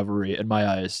Kentucky-Louisville rivalry in my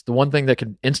eyes, the one thing that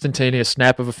can instantaneous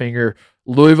snap of a finger,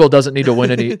 Louisville doesn't need to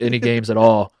win any games at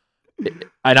all,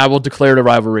 and I will declare the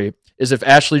rivalry, is if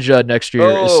Ashley Judd next year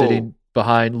is sitting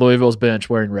behind Louisville's bench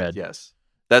wearing red. Yes,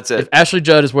 that's it. If Ashley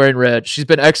Judd is wearing red, she's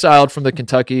been exiled from the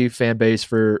Kentucky fan base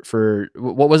for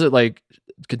what was it, like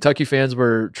Kentucky fans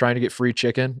were trying to get free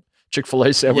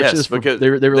Chick-fil-A sandwiches. Yes, because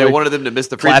they wanted them to miss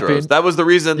the free throws. That was the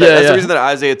reason. That's the reason that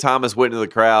Isaiah Thomas went into the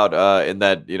crowd in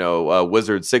that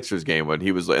Wizards Sixers game when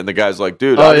he was, and the guy's like,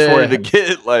 "Dude, I just wanted to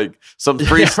get like some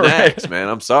free snacks, man.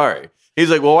 I'm sorry." He's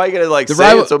like, "Well, why you gotta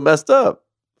say it so messed up?"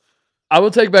 I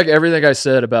will take back everything I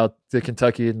said about the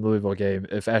Kentucky and Louisville game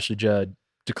if Ashley Judd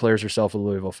declares herself a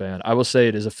Louisville fan. I will say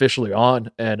it is officially on,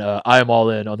 and I am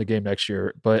all in on the game next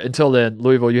year. But until then,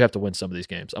 Louisville, you have to win some of these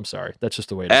games. I'm sorry. That's just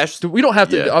the way it is. We don't have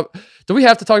to. Do we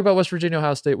have to talk about West Virginia,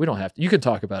 Ohio State? We don't have to. You can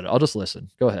talk about it. I'll just listen.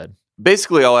 Go ahead.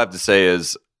 Basically, all I have to say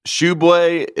is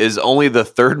Shoeblay is only the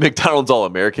third McDonald's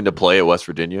All-American to play at West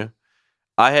Virginia.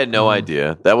 I had no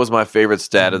idea. That was my favorite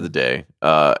stat of the day.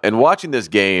 And watching this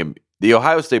game, the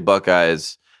Ohio State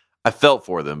Buckeyes, I felt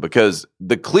for them because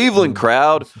the Cleveland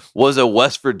crowd was a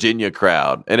West Virginia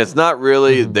crowd, and it's not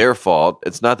really their fault.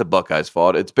 It's not the Buckeyes'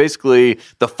 fault. It's basically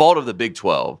the fault of the Big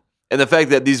 12. And the fact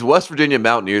that these West Virginia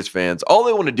Mountaineers fans, all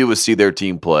they want to do is see their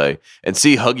team play and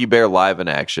see Huggy Bear live in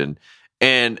action.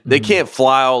 And they can't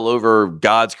fly all over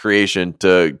God's creation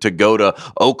to go to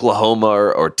Oklahoma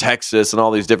or Texas and all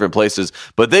these different places,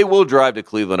 but they will drive to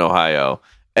Cleveland, Ohio.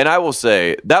 And I will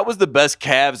say that was the best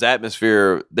Cavs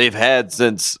atmosphere they've had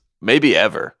since maybe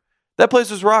ever. That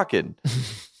place was rocking.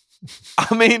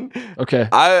 I mean, okay.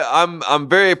 I'm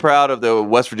very proud of the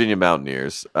West Virginia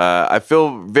Mountaineers. I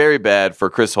feel very bad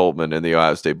for Chris Holtmann and the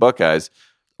Ohio State Buckeyes.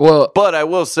 Well, but I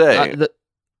will say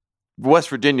West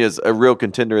Virginia is a real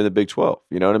contender in the Big 12.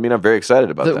 You know what I mean? I'm very excited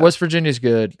about that. West Virginia's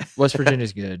good. West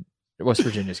Virginia's good. West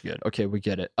Virginia's good. Okay, we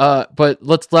get it. But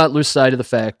let's not lose sight of the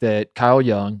fact that Kyle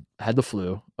Young had the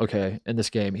flu. Okay, in this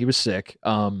game, he was sick.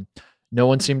 No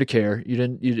one seemed to care.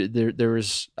 There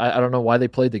was. I don't know why they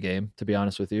played the game, to be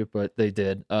honest with you, but they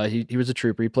did. He was a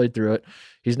trooper. He played through it.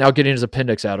 He's now getting his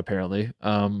appendix out, apparently.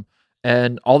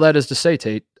 And all that is to say,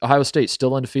 Tate, Ohio State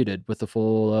still undefeated with the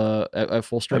full at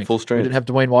full strength. At full strength. We didn't have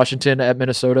Dwayne Washington at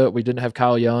Minnesota. We didn't have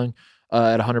Kyle Young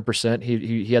at 100%.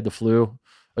 He had the flu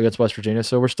against West Virginia,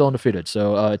 so we're still undefeated.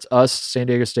 So it's us, San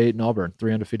Diego State, and Auburn.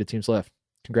 3 undefeated teams left.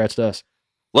 Congrats to us.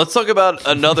 Let's talk about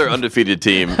another undefeated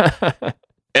team.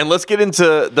 And let's get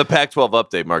into the Pac-12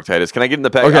 update, Mark Titus. Can I get in the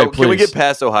Pac? Okay, can we get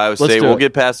past Ohio State? We'll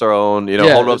get past our own,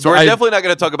 hold up. So we're definitely not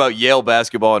going to talk about Yale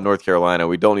basketball in North Carolina.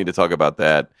 We don't need to talk about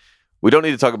that. We don't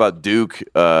need to talk about Duke,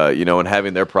 and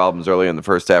having their problems early in the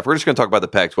first half. We're just going to talk about the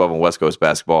Pac-12 and West Coast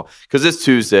basketball because it's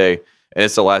Tuesday, and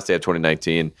it's the last day of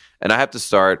 2019. And I have to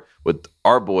start with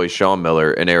our boy Sean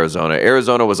Miller in Arizona.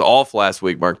 Arizona was off last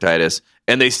week, Mark Titus,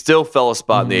 and they still fell a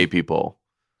spot in the AP poll.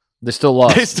 They still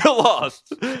lost. They still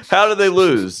lost. How did they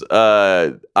lose?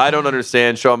 I don't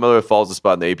understand. Sean Miller falls a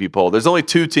spot in the AP poll. There's only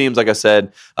 2 teams, like I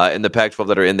said, in the Pac-12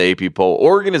 that are in the AP poll.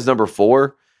 Oregon is number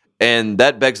 4, and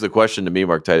that begs the question to me,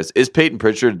 Mark Titus. Is Peyton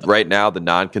Pritchard right now the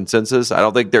non-consensus? I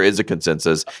don't think there is a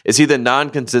consensus. Is he the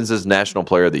non-consensus National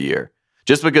Player of the Year?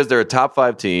 Just because they're a top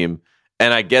 5 team,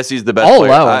 and I guess he's the best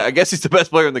player. I guess he's the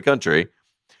best player in the country.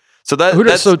 So that's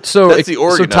the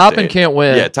Oregon. So Toppin update. Can't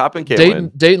win. Yeah, Toppin can't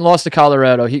win. Dayton lost to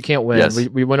Colorado. He can't win. Yes.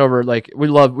 We went over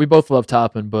we both love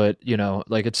Toppin, but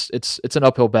it's an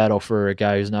uphill battle for a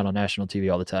guy who's not on national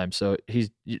TV all the time. So he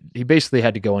basically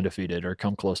had to go undefeated or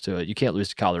come close to it. You can't lose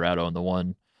to Colorado in the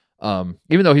one.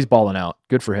 Even though he's balling out,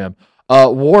 good for him.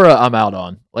 Wara, I'm out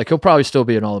on. He'll probably still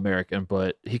be an All-American,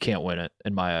 but he can't win it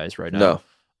in my eyes right now.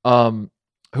 No.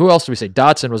 Who else did we say?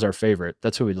 Dotson was our favorite.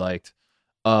 That's who we liked.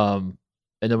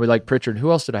 And then we like Pritchard. Who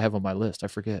else did I have on my list? I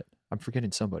forget. I'm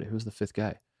forgetting somebody. Who's the 5th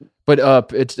guy? But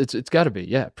it's got to be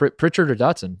Pritchard or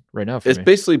Dotson right now. It's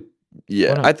basically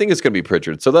I think it's going to be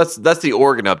Pritchard. So that's the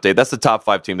Oregon update. That's the top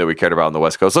 5 team that we cared about on the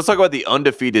West Coast. Let's talk about the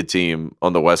undefeated team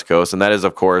on the West Coast, and that is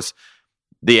of course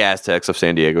the Aztecs of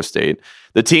San Diego State,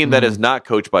 the team that is not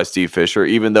coached by Steve Fisher,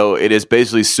 even though it is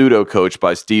basically pseudo coached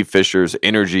by Steve Fisher's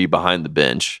energy behind the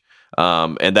bench.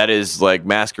 And that is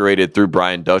masqueraded through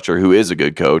Brian Dutcher, who is a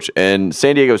good coach. And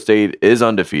San Diego State is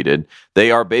undefeated.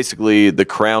 They are basically the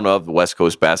crown of West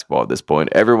Coast basketball at this point.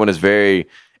 Everyone is very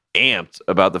amped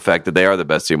about the fact that they are the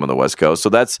best team on the West Coast. So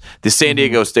that's the San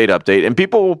Diego State update. And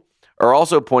people are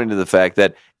also pointing to the fact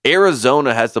that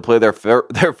Arizona has to play their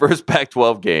first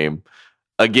Pac-12 game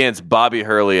against Bobby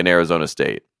Hurley and Arizona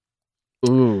State.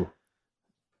 Ooh.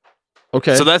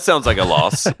 Okay. So that sounds like a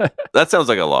loss.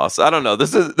 I don't know.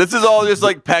 This is all just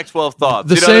Pac-12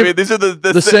 thoughts. What I mean? These are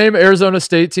the same Arizona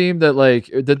State team that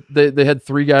they had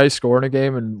 3 guys score in a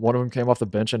game and one of them came off the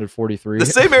bench and had 43. The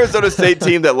same Arizona State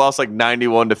team that lost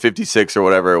 91-56 or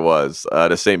whatever it was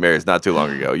to St. Mary's not too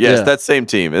long ago. Yes, that same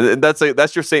team, and that's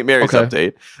your St. Mary's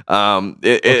update.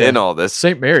 In all this,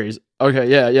 St. Mary's.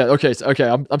 Okay, yeah. Okay,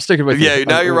 I'm sticking with you. Yeah,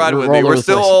 now you're riding with me. We're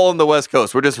still all on the West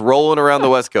Coast. We're just rolling around the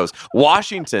West Coast.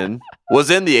 Washington was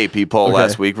in the AP poll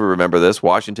last week. We remember this.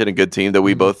 Washington, a good team that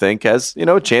we both think has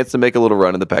a chance to make a little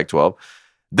run in the Pac-12.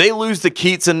 They lose to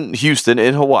Keats and Houston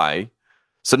in Hawaii,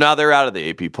 so now they're out of the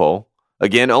AP poll.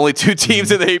 Again, only 2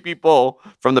 teams in the AP poll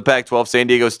from the Pac-12. San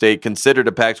Diego State considered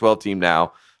a Pac-12 team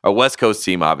now, a West Coast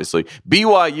team, obviously.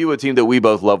 BYU, a team that we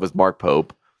both love with Mark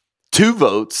Pope. 2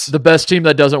 votes. The best team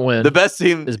that doesn't win. The best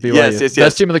team is BYU. Yes.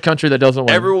 Best team in the country that doesn't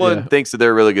win. Everyone thinks that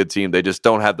they're a really good team. They just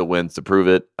don't have the wins to prove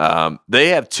it. They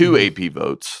have 2 AP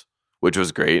votes, which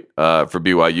was great for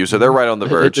BYU. So they're right on the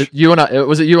verge. You and I.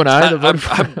 Was it you and I? I'm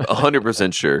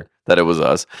 100% sure that it was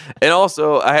us. And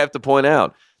also, I have to point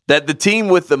out that the team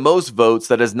with the most votes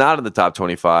that is not in the top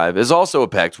 25 is also a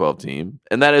Pac-12 team,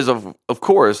 and that is of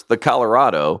course the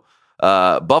Colorado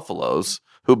Buffaloes,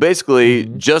 who basically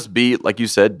just beat, like you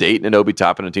said, Dayton and Obi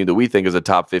Toppin, a team that we think is a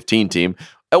top 15 team.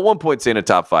 At one point saying a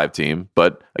top 5 team,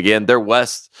 but again, they're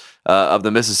west of the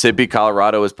Mississippi.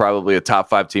 Colorado is probably a top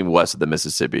 5 team west of the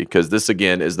Mississippi, because this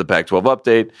again is the Pac-12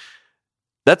 update.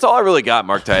 That's all I really got,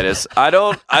 Mark Titus. I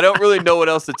don't really know what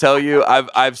else to tell you.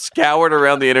 I've scoured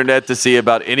around the internet to see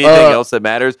about anything else that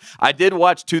matters. I did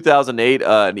watch 2008,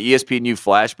 an ESPNU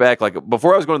flashback.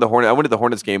 Before I was going to the Hornets, I went to the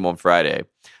Hornets game on Friday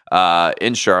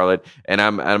in Charlotte, and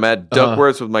I'm at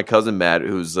Duckworth with my cousin Matt,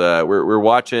 who's we're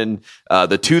watching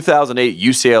the 2008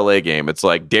 UCLA game. It's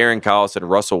Darren Collison,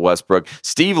 Russell Westbrook,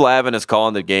 Steve Lavin is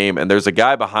calling the game, and there's a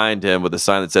guy behind him with a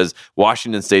sign that says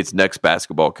Washington State's next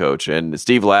basketball coach. And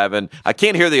Steve Lavin, I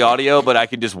can't hear the audio, but I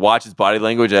can just watch his body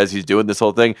language as he's doing this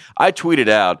whole thing. I tweeted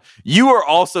out, "You are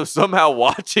also somehow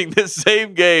watching this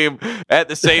same game at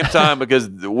the same time," because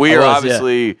we are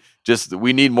obviously. Just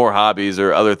we need more hobbies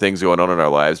or other things going on in our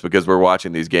lives because we're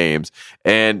watching these games.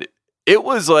 And it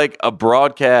was like a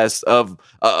broadcast of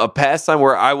a pastime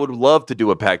where I would love to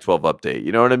do a Pac-12 update.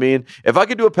 You know what I mean? If I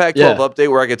could do a Pac-12 update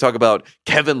where I could talk about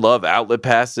Kevin Love outlet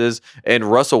passes and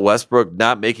Russell Westbrook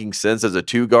not making sense as a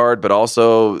 2-guard, but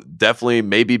also definitely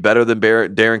maybe better than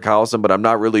Darren Collison, but I'm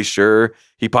not really sure.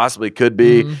 He possibly could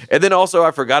be. And then also I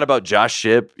forgot about Josh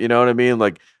Shipp. You know what I mean?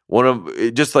 One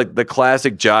of just the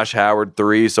classic Josh Howard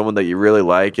 3, someone that you really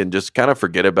like and just kind of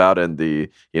forget about in the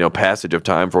passage of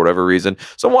time for whatever reason.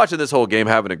 So I'm watching this whole game,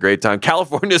 having a great time.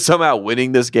 California somehow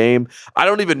winning this game. I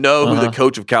don't even know who the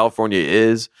coach of California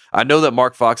is. I know that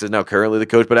Mark Fox is now currently the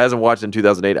coach, but I hasn't watched in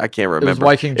 2008. I can't remember. It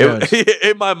was Wyking Jones.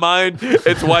 In my mind,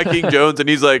 it's Wyking Jones, and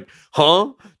he's like,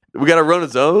 huh? We got to run a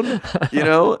zone, you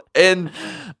know? And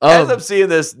as I'm seeing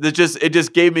this, it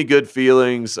just gave me good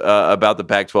feelings about the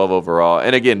Pac-12 overall.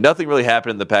 And again, nothing really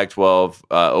happened in the Pac-12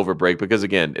 over break because,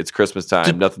 again, it's Christmas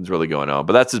time. Nothing's really going on.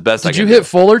 But that's as best I can do. Did you hit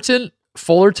Fullerton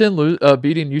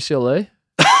beating UCLA?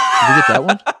 Did you get that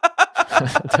one?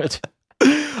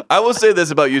 I will say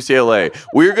this about UCLA.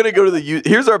 We're going to go to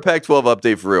here's our Pac-12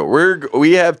 update for real.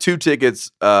 We have 2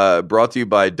 tickets brought to you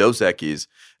by Dos Equis,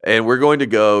 and we're going to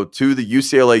go to the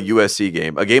UCLA USC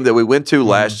game, a game that we went to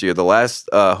last year, the last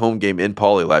home game in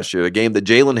Pauley last year, a game that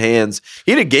Jalen Hands,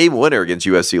 he had a game winner against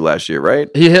USC last year, right?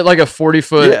 He hit like a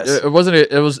 40-foot. Yes.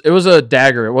 It was a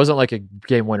dagger. It wasn't like a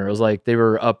game winner. It was like they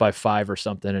were up by 5 or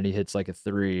something, and he hits like a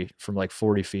 3 from like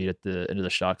 40 feet at the end of the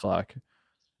shot clock.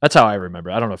 That's how I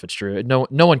remember. I don't know if it's true. No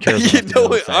one cares.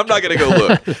 I'm not going to go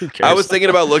look. I was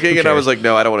thinking about looking, and I was like,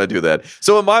 no, I don't want to do that.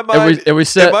 So in my mind, it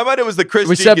was the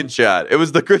Chris Jenkins shot. It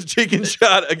was the Chris Jenkins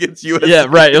shot against USC. Yeah,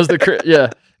 right. It was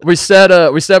We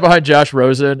sat behind Josh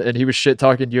Rosen, and he was shit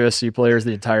talking USC players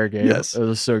the entire game. Yes, it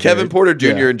was so Kevin great. Porter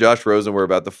Jr. and Josh Rosen were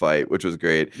about to fight, which was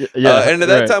great. Yeah, and at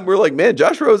that time, we were like, man,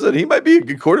 Josh Rosen, he might be a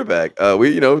good quarterback.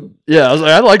 Yeah, I was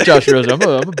like, I like Josh Rosen. I'm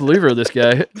a believer of this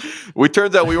guy.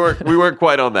 Turns out we weren't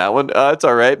quite on that one. It's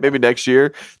all right. Maybe next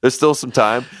year. There's still some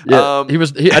time. Yeah,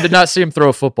 I did not see him throw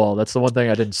a football. That's the one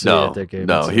thing I didn't see at that game.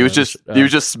 No, he was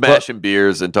just smashing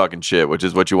beers and talking shit, which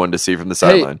is what you wanted to see from the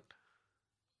sideline.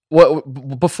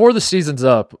 Before the season's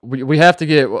up, we have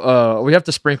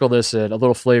to sprinkle this in a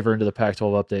little flavor into the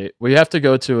Pac-12 update. We have to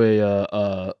go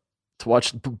to to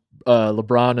watch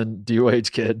LeBron and D Wade's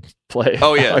kid play.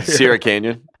 Oh yeah, Sierra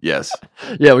Canyon. Yes.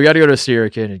 Yeah, we got to go to a Sierra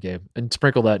Canyon game and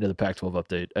sprinkle that into the Pac-12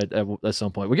 update at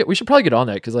some point. We should probably get on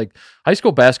that because like high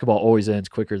school basketball always ends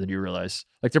quicker than you realize.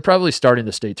 Like they're probably starting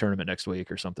the state tournament next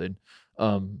week or something.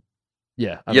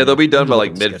 Yeah, they'll be done by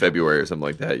like mid-February or something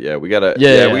like that. Yeah, we gotta be on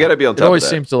top of that. It always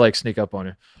seems to like sneak up on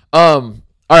you. All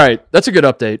right, that's a good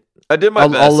update. I did my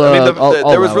best.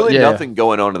 There was really nothing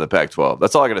going on in the Pac-12.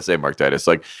 That's all I gotta say, Mark Titus.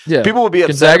 Like, people would be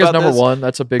upset Gonzaga's about number one.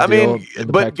 That's a big deal.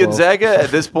 But Gonzaga at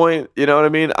this point, you know what I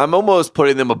mean? I'm almost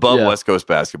putting them above West Coast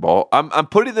basketball. I'm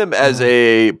putting them as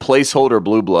a placeholder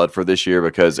blue blood for this year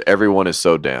because everyone is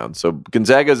so down. So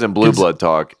Gonzaga's in blue blood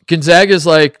talk. Gonzaga's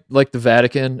like the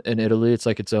Vatican in Italy. It's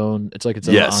like its own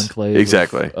enclave.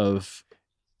 Exactly.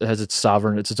 It has its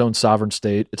own sovereign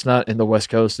state. It's not in the West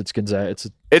Coast. It's Gonzaga. It's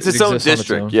its own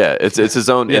district. Yeah, it's its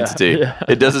own entity. Yeah.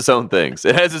 It does its own things.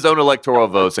 It has its own electoral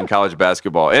votes in college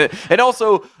basketball. And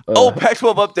also,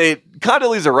 Pac-12 update.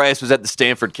 Condoleezza Rice was at the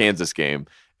Stanford-Kansas game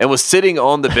and was sitting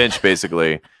on the bench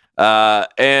basically.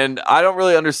 And I don't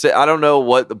really understand. I don't know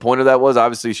what the point of that was.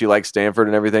 Obviously, she likes Stanford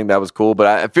and everything. That was cool.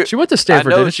 But she went to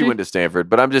Stanford. I know didn't she went to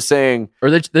Stanford. But I'm just saying. Are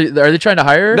they trying to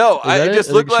hire her? No, it just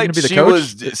looked like she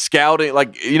was scouting.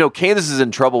 Like Kansas is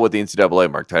in trouble with the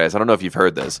NCAA. Mark Titus. I don't know if you've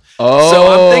heard this. Oh, so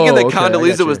I'm thinking that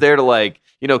Condoleezza was there to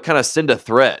kind of send a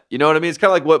threat. You know what I mean? It's kind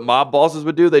of like what mob bosses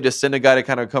would do. They just send a guy to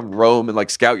kind of come roam and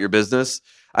like scout your business.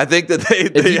 I think that they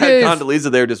had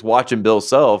Condoleezza there just watching Bill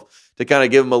Self to kind of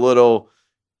give him a little.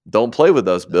 Don't play with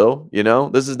us, Bill. You know,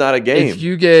 this is not a game. If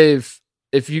you gave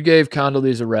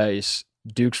Condoleezza Rice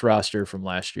Duke's roster from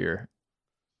last year,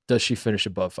 does she finish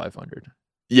above 500?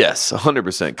 Yes,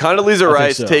 100%. Condoleezza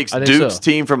Rice takes Duke's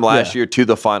team from last year to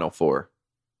the Final Four.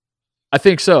 I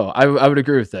think so. I would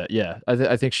agree with that. Yeah,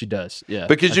 I think she does. Yeah,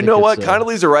 because you know what?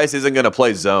 Condoleezza Rice isn't going to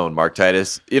play zone, Mark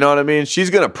Titus. You know what I mean?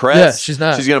 She's going to press. Yeah, she's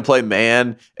not. She's going to play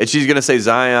man, and she's going to say,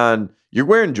 Zion, you're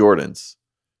wearing Jordans.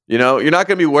 You know, you're not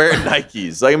going to be wearing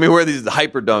Nikes. Like, wearing these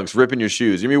hyper dunks, ripping your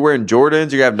shoes. You're going to be wearing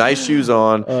Jordans. You're going to have nice shoes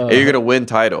on, and you're going to win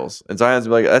titles. And Zion's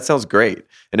going to be like, that sounds great.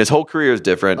 And his whole career is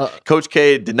different. Coach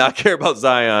K did not care about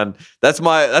Zion. That's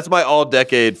my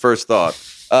all-decade first thought.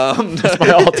 That's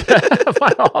my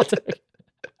all-decade.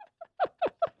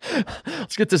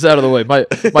 Let's get this out of the way. My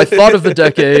thought of the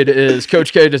decade is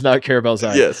Coach K does not care about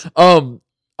Zion. Yes.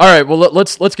 All right, well,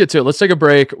 let's get to it. Let's take a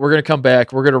break. We're going to come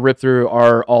back. We're going to rip through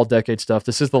our all-decade stuff.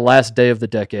 This is the last day of the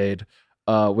decade.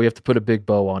 We have to put a big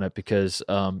bow on it because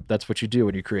that's what you do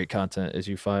when you create content is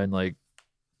you find like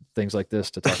things like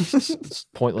this to talk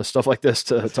pointless stuff like this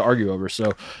to argue over.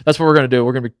 So that's what we're going to do.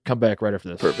 We're going to come back right after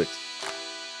this. Perfect.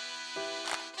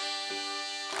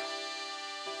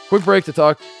 Quick break to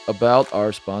talk about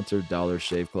our sponsor, Dollar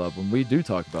Shave Club. When we do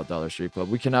talk about Dollar Shave Club,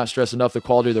 we cannot stress enough the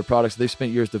quality of their products. They've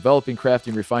spent years developing,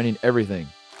 crafting, refining everything.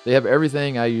 They have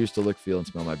everything I use to look, feel, and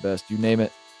smell my best. You name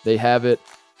it, they have it.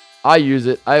 I use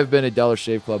it. I have been a Dollar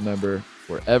Shave Club member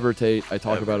forever, Tate. I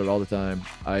talk about it all the time.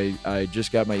 I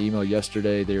just got my email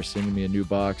yesterday. They are sending me a new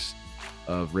box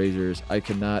of razors. I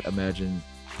cannot imagine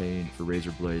paying for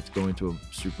razor blades, going to a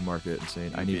supermarket and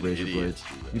saying, I need razor blades.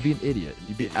 You'd be an idiot.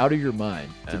 You'd be out of your mind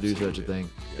to do such a thing.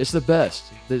 It's the best.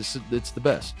 It's the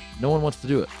best. No one wants to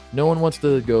do it. No one wants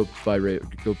to go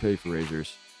pay for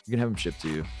razors. You can have them shipped to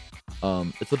you.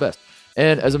 It's the best.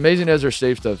 And as amazing as their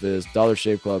shave stuff is, Dollar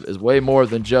Shave Club is way more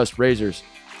than just razors.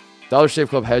 Dollar Shave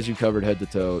Club has you covered head to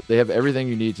toe. They have everything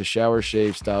you need to shower,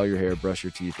 shave, style your hair, brush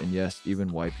your teeth, and yes,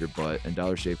 even wipe your butt. And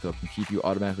Dollar Shave Club can keep you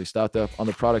automatically stocked up on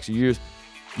the products you use.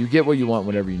 You get what you want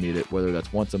whenever you need it, whether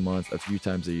that's once a month, a few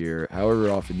times a year, however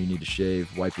often you need to shave,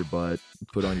 wipe your butt,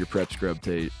 put on your prep scrub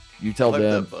tape. You tell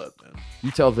them,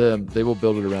 they will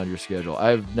build it around your schedule.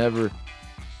 I never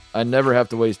have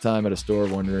to waste time at a store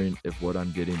wondering if what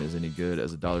I'm getting is any good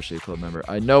as a Dollar Shave Club member.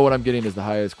 I know what I'm getting is the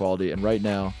highest quality, and right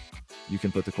now, you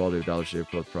can put the quality of Dollar Shave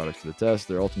Club products to the test.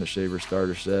 Their Ultimate Shaver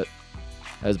Starter Set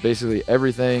has basically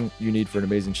everything you need for an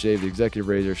amazing shave. The Executive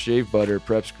Razor, Shave Butter,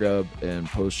 Prep Scrub, and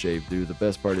Post Shave Dew. The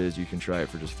best part is you can try it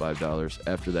for just $5.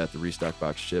 After that, the Restock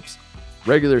Box ships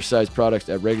regular size products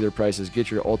at regular prices.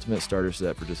 Get your Ultimate Starter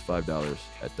Set for just $5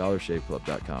 at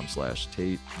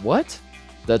dollarshaveclub.com/Tate. What?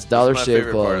 That's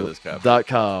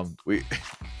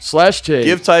dollarshaveclub.com/Tate.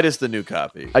 Give Titus the new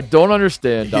copy. I don't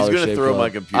understand. He's going to throw my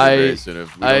computer very soon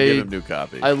if we don't give him a new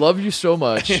copy. I love you so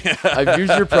much. I've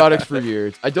used your products for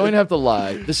years. I don't even have to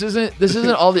lie. This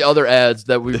isn't all the other ads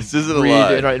that we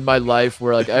read in my life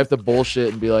where like I have to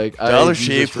bullshit and be like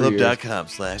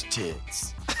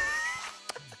dollarshaveclub.com/tits.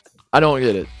 I don't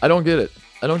get it.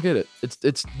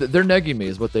 It's they're negging me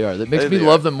is what they are. That makes me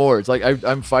love them more. It's like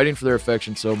I'm fighting for their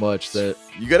affection so much that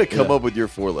you got to come up with your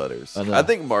 4 letters. I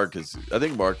think Mark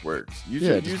works.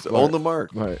 Use Own the Mark.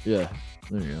 Right. Yeah.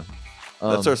 There you go.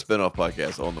 That's our spinoff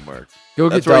podcast, Own the Mark.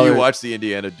 That's where you watch the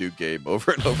Indiana Duke game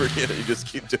over and over again, and you just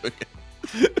keep doing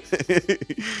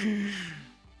it.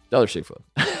 Dollar Shave Club.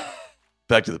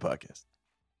 Back to the podcast.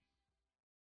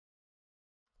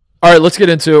 All right, let's get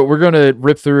into it. We're going to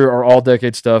rip through our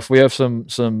all-decade stuff. We have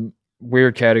some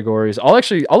weird categories. I'll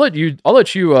let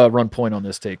you run point on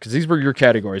this take because these were your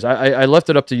categories. I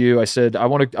left it up to you. I said I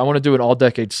want to do an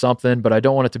all-decade something, but I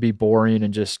don't want it to be boring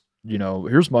and just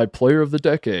here's my player of the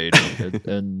decade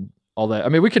and all that. I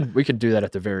mean, we can do that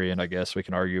at the very end. I guess we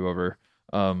can argue over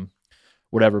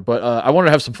whatever. But I wanted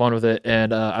to have some fun with it,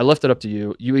 and I left it up to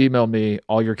you. You emailed me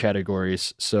all your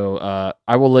categories, so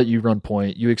I will let you run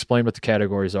point. You explain what the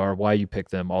categories are, why you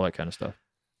picked them, all that kind of stuff.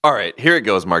 All right, here it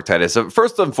goes, Mark Titus. So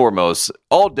first and foremost,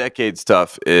 all decade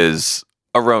stuff is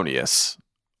erroneous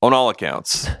on all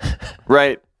accounts,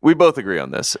 right? We both agree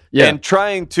on this. Yeah. And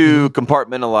trying to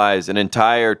compartmentalize an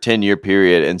entire 10-year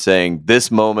period and saying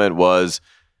this moment was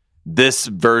this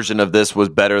version of this was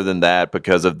better than that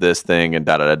because of this thing and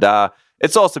da-da-da-da.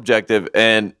 It's all subjective,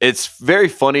 and it's very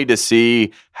funny to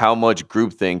see how much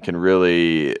groupthink can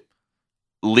really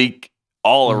leak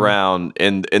all around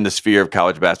in the sphere of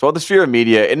college basketball, the sphere of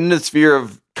media, and in the sphere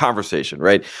of conversation,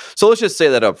 right? So let's just say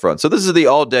that up front. So this is the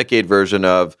all-decade version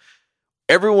of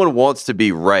everyone wants to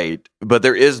be right, but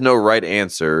there is no right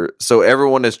answer, so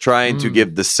everyone is trying to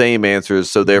give the same answers,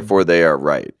 so therefore they are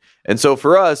right. And so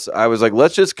for us, I was like,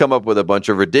 let's just come up with a bunch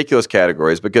of ridiculous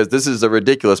categories because this is a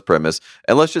ridiculous premise,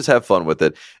 and let's just have fun with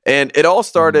it. And it all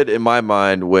started in my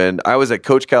mind when I was at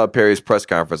Coach Calipari's press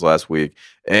conference last week,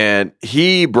 and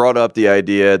he brought up the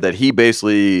idea that he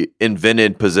basically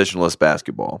invented positionless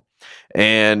basketball.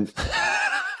 And,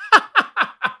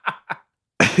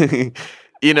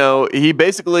 he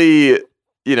basically...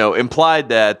 implied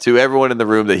that to everyone in the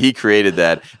room that he created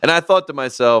that. And I thought to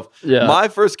myself, my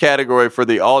first category for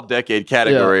the all-decade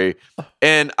category,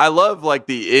 and I love like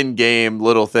the in-game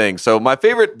little thing. So my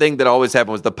favorite thing that always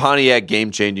happened was the Pontiac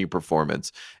game-changing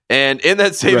performance. And in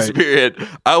that same spirit,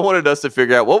 I wanted us to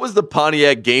figure out what was the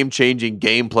Pontiac game-changing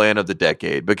game plan of the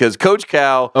decade. Because Coach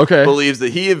Cal believes that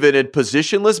he invented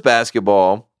positionless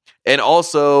basketball, and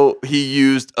also he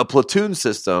used a platoon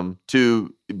system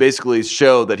to basically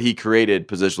show that he created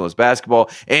positionless basketball,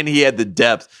 and he had the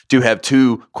depth to have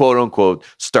 2 quote unquote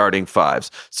starting 5s.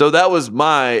 So that was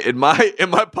in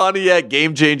my Pontiac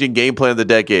game-changing game plan of the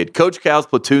decade. Coach Cal's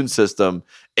platoon system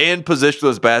and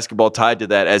positionless basketball tied to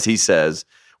that, as he says,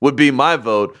 would be my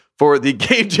vote for the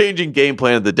game-changing game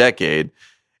plan of the decade.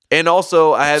 And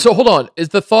also, So hold on. Is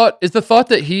the thought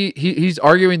that he's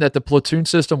arguing that the platoon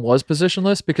system was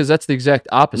positionless? Because that's the exact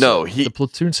opposite. No, the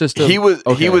platoon system. He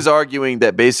was arguing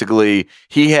that basically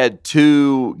he had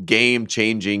 2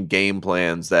 game-changing game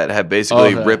plans that have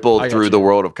basically rippled through the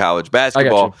world of college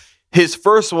basketball. His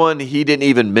first one he didn't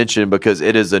even mention because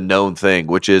it is a known thing,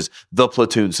 which is the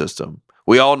platoon system,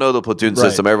 We all know the platoon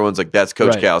system. Everyone's like, that's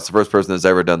Coach Cal. It's the first person that's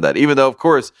ever done that. Even though, of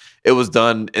course, it was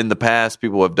done in the past.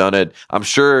 People have done it. I'm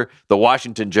sure the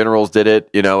Washington Generals did it,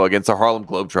 against the Harlem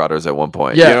Globetrotters at one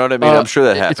point. Yeah, you know what I mean? I'm sure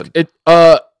that happened.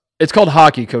 It's called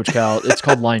hockey, Coach Cal. It's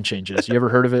called line changes. You ever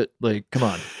heard of it? Like, come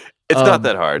on. It's not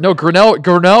that hard. No,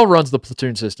 Grinnell runs the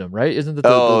platoon system, right? Isn't it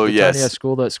the tiny ass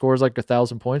school that scores like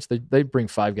 1,000 points? They bring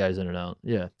 5 guys in and out.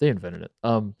 Yeah, they invented it.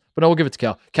 But no, we'll give it to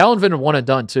Cal. Cal invented one and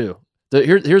done too.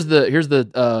 Here's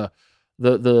the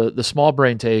small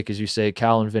brain take is you say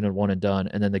Cal invented one and done,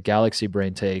 and then the galaxy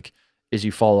brain take is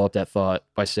you follow up that thought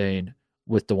by saying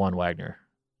with DeJuan Wagner.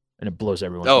 And it blows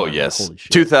everyone's mind. Oh, yes. Holy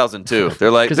shit. 2002. They're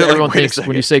like, because everyone thinks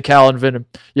when you say Cal invented,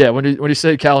 when you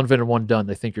say Cal invented one done,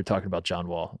 they think you're talking about John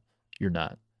Wall. You're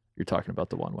not. You're talking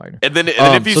about DeJuan Wagner. And then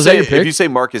if you say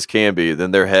Marcus Camby, then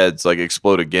their heads like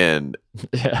explode again.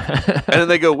 Yeah. And then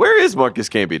they go, where is Marcus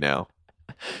Camby now?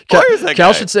 Where is that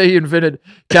Cal guy? should say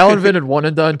Cal invented one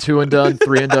and done, 2 and done,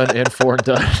 3 and done, and 4 and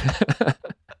done.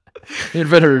 He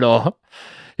invented it all.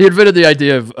 He invented the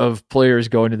idea of players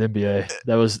going to the NBA.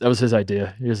 That was his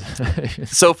idea.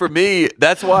 So for me,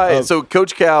 that's why. So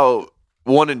Coach Cal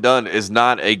one and done is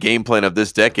not a game plan of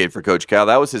this decade for Coach Cal.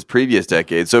 That was his previous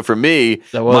decade. So for me,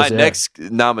 next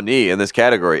nominee in this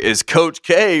category is Coach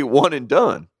K one and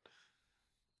done.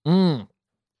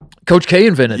 Coach K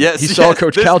invented. Yes, he saw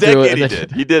Coach Cal do it.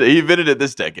 And he did. He invented it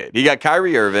this decade. He got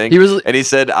Kyrie Irving. And he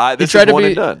said, "This is one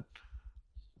and done."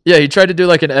 Yeah, he tried to do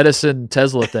like an Edison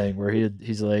Tesla thing where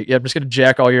he's like, yeah, I'm just gonna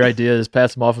jack all your ideas,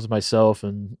 pass them off as myself,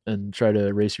 and try to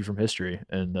erase you from history.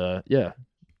 And yeah,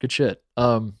 good shit.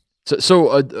 So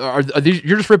are these,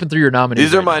 you're just ripping through your nominees?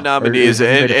 These are my nominees,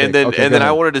 and then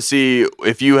I wanted to see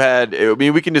if you had. I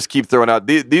mean, we can just keep throwing out.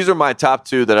 These are my top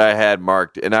 2 that I had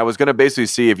marked, and I was going to basically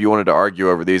see if you wanted to argue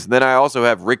over these. And then I also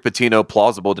have Rick Pitino,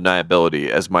 plausible deniability,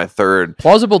 as my third.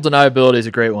 Plausible deniability is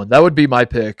a great one. That would be my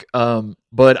pick.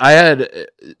 But I had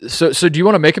so do you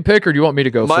want to make a pick or do you want me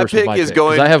to go first? My pick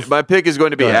is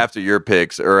going to be after your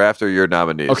picks or after your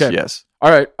nominees. Okay. Yes.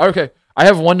 All right. Okay. I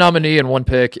have one nominee and one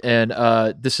pick, and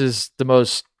this is the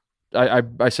most.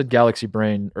 I said Galaxy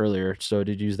Brain earlier, so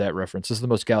to use that reference, this is the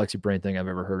most Galaxy Brain thing I've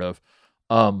ever heard of.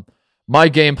 My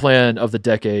game plan of the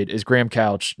decade is Graham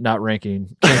Couch not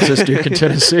ranking Kansas, Duke, and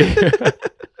Tennessee.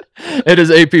 It is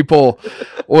AP poll.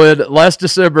 When last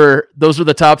December, those were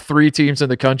the top 3 teams in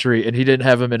the country, and he didn't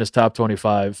have them in his top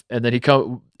 25. And then he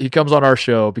comes on our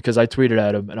show because I tweeted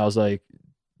at him, and I was like,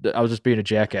 I was just being a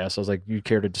jackass. I was like, you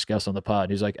care to discuss on the pod?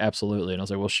 And he's like, absolutely. And I was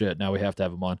like, well, shit, now we have to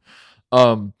have him on.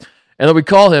 And then we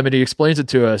call him and he explains it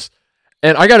to us.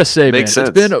 And I got to say, man,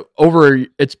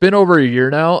 it's been over a year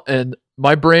now. And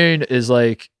my brain is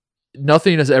like,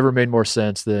 nothing has ever made more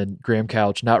sense than Graham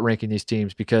Couch not ranking these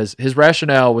teams, because his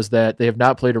rationale was that they have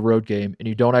not played a road game and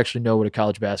you don't actually know what a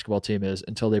college basketball team is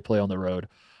until they play on the road.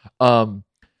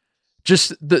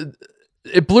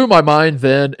 It blew my mind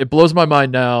then. It blows my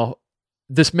mind now.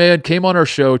 This man came on our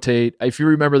show, Tate. If you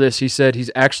remember this, he said he's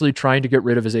actually trying to get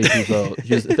rid of his AP vote.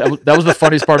 That was the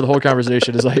funniest part of the whole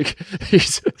conversation. Is like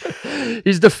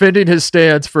he's defending his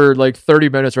stance for like 30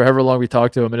 minutes or however long we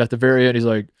talked to him, and at the very end, he's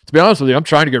like, "To be honest with you, I'm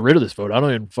trying to get rid of this vote. I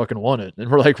don't even fucking want it."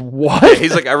 And we're like, "What?"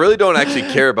 He's like, "I really don't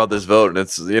actually care about this vote, and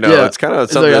it's it's kind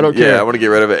of something. Like, I don't care. I want to get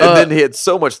rid of it." And then he had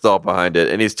so much thought behind it,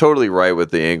 and he's totally right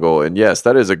with the angle. And yes,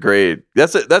 that is a great.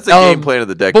 That's a game plan of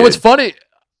the decade. But what's funny?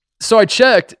 So I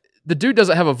checked. The dude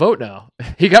doesn't have a vote now.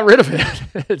 He got rid of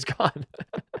it. It's gone.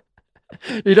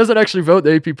 He doesn't actually vote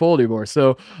the AP poll anymore.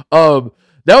 So that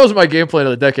was my game plan of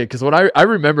the decade. Because when I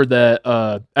remembered that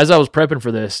as I was prepping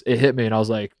for this, it hit me, and I was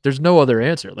like, "There's no other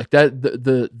answer." Like that,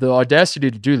 the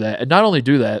audacity to do that, and not only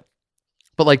do that,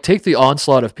 but like take the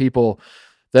onslaught of people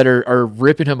that are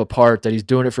ripping him apart. That he's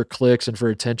doing it for clicks and for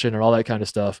attention and all that kind of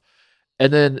stuff.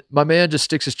 And then my man just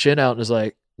sticks his chin out and is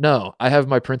like, "No, I have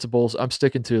my principles. I'm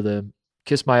sticking to them.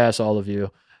 Kiss my ass, all of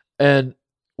you." And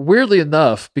weirdly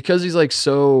enough, because he's like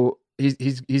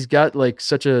he's got like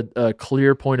such a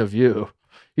clear point of view,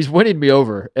 he's winning me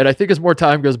over. And I think as more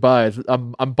time goes by,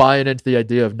 I'm buying into the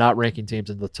idea of not ranking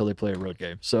teams until they play a road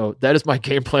game. So that is my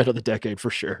game plan of the decade for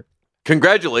sure.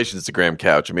 Congratulations to Graham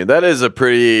Couch. I mean, that is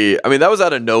that was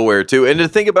out of nowhere too. And to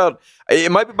think about,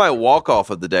 it might be my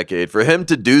walk-off of the decade for him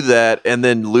to do that and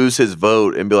then lose his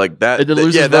vote and be like, that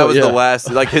was the last,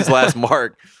 like his last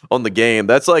mark on the game.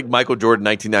 That's like Michael Jordan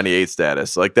 1998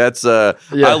 status. Like that's, I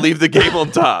leave the game on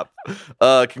top.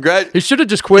 He should have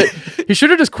just quit. He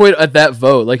should have just quit at that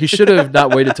vote. Like he should have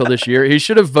not waited till this year. He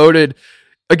should have voted.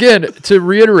 Again, to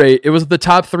reiterate, it was the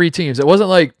top 3 teams. It wasn't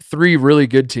like 3 really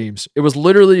good teams. It was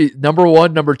literally number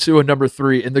 1, number 2, and number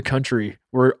 3 in the country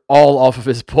were all off of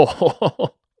his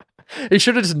poll. He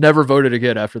should have just never voted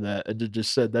again after that and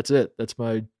just said, "That's it. That's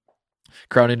my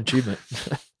crowning achievement."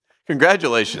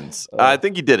 Congratulations. I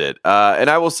think you did it. And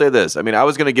I will say this. I mean, I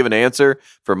was going to give an answer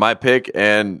for my pick,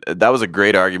 and that was a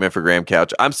great argument for Graham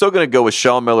Couch. I'm still going to go with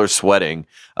Sean Miller sweating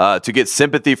to get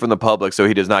sympathy from the public so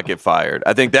he does not get fired.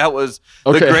 I think that was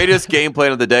the greatest game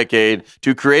plan of the decade,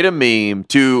 to create a meme,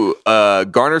 to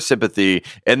garner sympathy,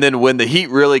 and then when the heat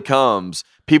really comes,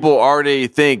 people already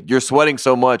think you're sweating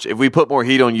so much. If we put more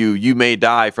heat on you, you may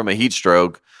die from a heat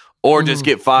stroke or just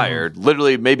get fired,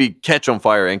 literally maybe catch on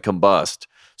fire and combust.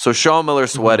 So Sean Miller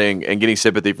sweating and getting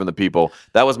sympathy from the people,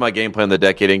 that was my game plan of the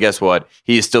decade. And guess what?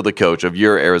 He is still the coach of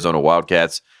your Arizona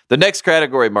Wildcats. The next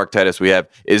category, Mark Titus, we have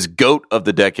is GOAT of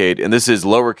the decade. And this is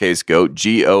lowercase GOAT,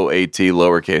 G-O-A-T,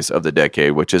 lowercase of the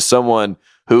decade, which is someone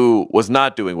who was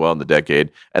not doing well in the decade.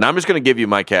 And I'm just going to give you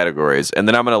my categories, and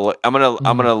then I'm going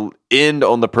to end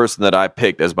on the person that I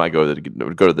picked as my go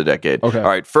to the decade. Okay. All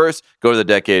right, first, go to the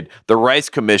decade. The Rice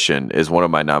Commission is one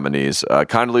of my nominees.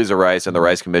 Condoleezza Rice and the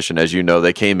Rice Commission, as you know,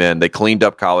 they came in, they cleaned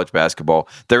up college basketball.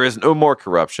 There is no more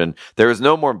corruption. There is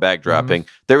no more backdropping.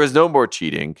 There is no more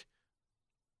cheating.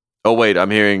 Oh, wait,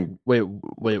 I'm hearing... Wait,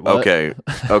 what?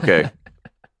 Okay.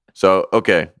 So,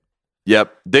 okay.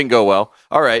 Yep, didn't go well.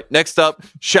 All right, next up,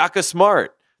 Shaka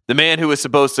Smart, the man who was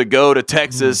supposed to go to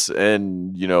Texas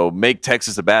and, make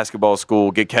Texas a basketball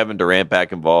school, get Kevin Durant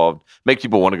back involved, make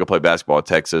people want to go play basketball at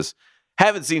Texas.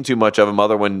 Haven't seen too much of him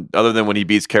other than when he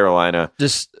beats Carolina.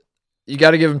 Just, you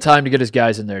got to give him time to get his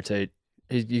guys in there, Tate.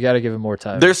 You got to give him more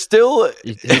time. There's still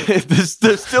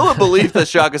there's still a belief that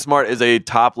Shaka Smart is a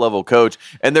top level coach,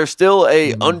 and there's still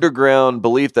a underground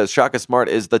belief that Shaka Smart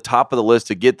is the top of the list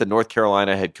to get the North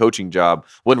Carolina head coaching job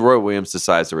when Roy Williams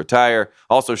decides to retire.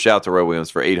 Also, shout out to Roy Williams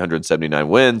for 879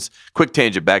 wins. Quick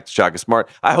tangent back to Shaka Smart.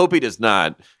 I hope he does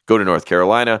not go to North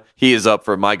Carolina. He is up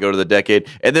for my go to the decade,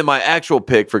 and then my actual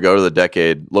pick for go to the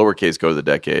decade, lowercase go to the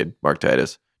decade, Mark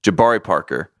Titus, Jabari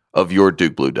Parker of your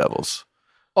Duke Blue Devils.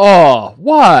 Oh,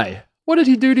 why? What did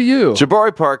he do to you?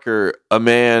 Jabari Parker, a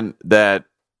man that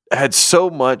had so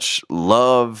much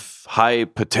love,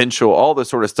 hype, potential, all this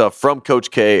sort of stuff from Coach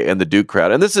K and the Duke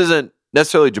crowd. And this isn't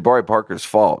necessarily Jabari Parker's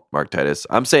fault, Mark Titus.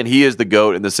 I'm saying he is the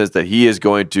GOAT in the sense that he is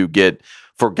going to get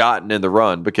forgotten in the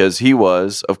run because he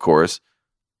was, of course,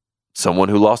 someone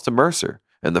who lost to Mercer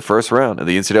in the first round of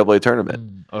the NCAA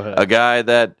tournament. A guy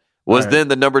that was then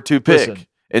the number 2 pick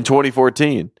in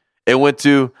 2014 and went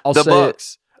to the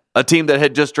Bucks. A team that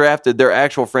had just drafted their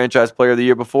actual franchise player the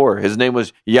year before. His name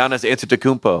was Giannis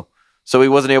Antetokounmpo. So he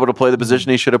wasn't able to play the position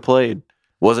he should have played.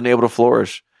 Wasn't able to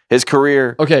flourish. His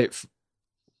career. Okay,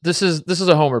 this is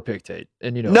a homer pick, Tate,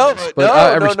 and No.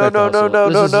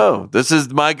 This is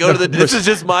my go to the. This is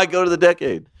just my go to the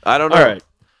decade. I don't know. All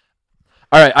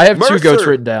right. I have Mercer. 2 goats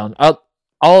written down.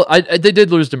 They did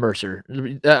lose to Mercer.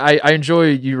 I enjoy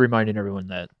you reminding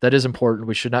everyone that is important.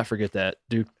 We should not forget that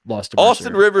Duke lost to Mercer.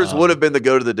 Austin Rivers would have been the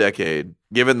go to the decade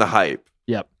given the hype.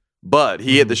 Yep. But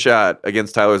he hit the shot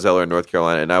against Tyler Zeller in North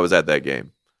Carolina, and I was at that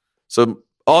game. So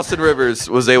Austin Rivers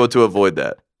was able to avoid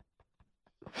that.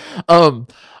 All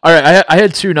right. I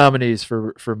had 2 nominees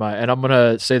for my, and I'm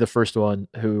gonna say the first one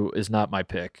who is not my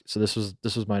pick. So this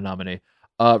was my nominee.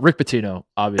 Rick Pitino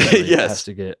obviously has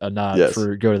to get a nod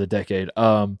for go to the decade.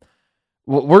 We're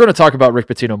going to talk about Rick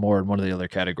Pitino more in one of the other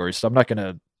categories, so I'm not going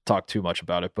to talk too much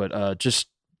about it. But just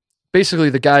basically,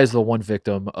 the guy is the one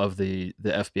victim of the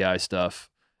FBI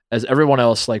stuff. As everyone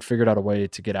else figured out a way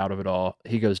to get out of it all,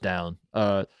 he goes down.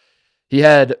 He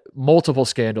had multiple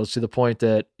scandals to the point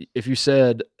that if you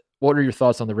said, "What are your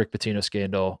thoughts on the Rick Pitino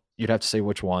scandal?" you'd have to say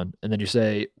which one, and then you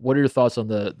say, "What are your thoughts on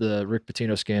the Rick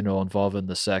Pitino scandal involving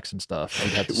the sex and stuff?"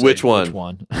 You'd have to say which one?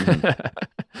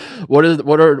 Mm-hmm. What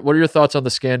are your thoughts on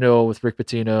the scandal with Rick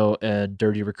Pitino and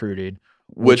dirty recruiting?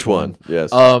 Which one?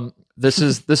 Yes. This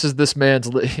is this man's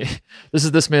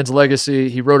legacy.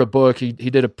 He wrote a book. He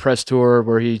did a press tour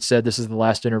where he said this is the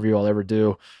last interview I'll ever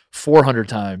do 400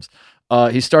 times.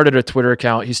 He started a Twitter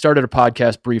account. He started a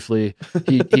podcast briefly.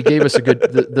 He gave us a good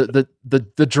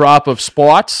the drop of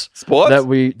sports that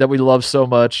we love so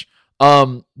much.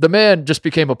 The man just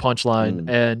became a punchline,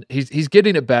 and he's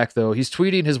getting it back though. He's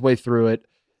tweeting his way through it.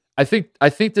 I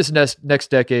think this next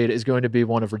decade is going to be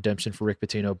one of redemption for Rick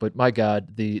Pitino. But my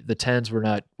God, the 10s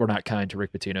were not kind to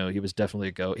Rick Pitino. He was definitely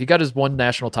a GOAT. He got his one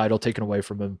national title taken away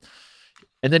from him.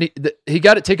 And then he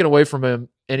got it taken away from him,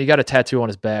 and he got a tattoo on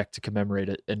his back to commemorate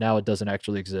it, and now it doesn't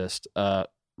actually exist.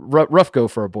 Rough go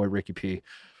for our boy Ricky P.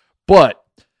 But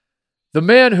the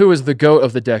man who is the GOAT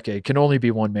of the decade can only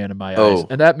be one man in my eyes,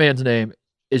 and that man's name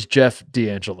is Jeff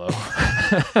D'Angelo.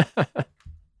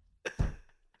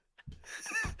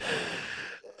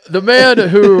 The man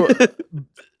who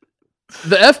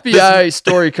the FBI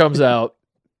story comes out,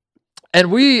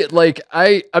 and we like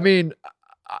I mean.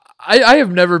 I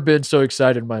have never been so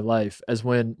excited in my life as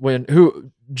when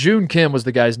June Kim was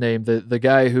the guy's name, the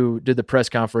guy who did the press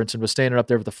conference and was standing up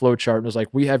there with the flow chart and was like,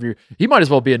 he might as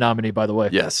well be a nominee, by the way.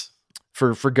 Yes.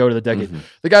 For Go to the Decade.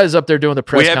 The guy is up there doing the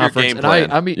press conference. And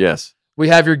I mean, yes. We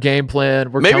have your game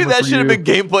plan. Maybe that should have been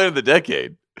game plan of the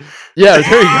decade. Yeah,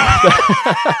 there you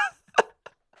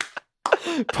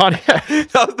go. Pontiac.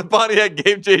 That was the Pontiac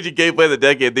game-changing game plan of the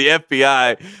decade. The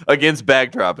FBI against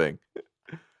bag dropping.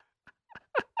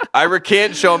 I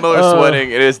recant Sean Miller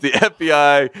sweating. It is the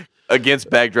FBI against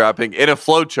bag dropping in a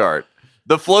flow chart.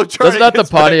 The flow chart. That's not the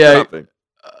Pontiac.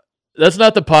 That's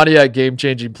not the Pontiac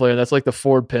game-changing plan. That's like the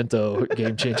Ford Pinto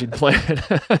game-changing plan.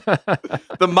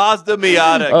 The Mazda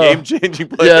Miata game-changing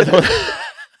plan. Yeah,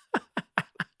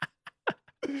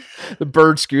 the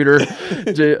bird scooter.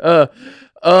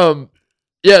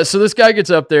 Yeah, so this guy gets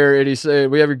up there and he's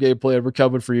saying, we have your game plan. We're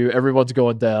coming for you. Everyone's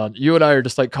going down. You and I are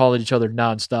just like calling each other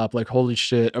nonstop. Like, holy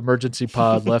shit, emergency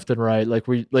pod left and right. Like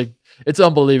it's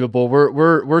unbelievable.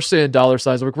 We're seeing dollar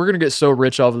signs. Like, we're going to get so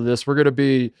rich off of this. We're going to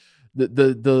be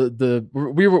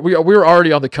we were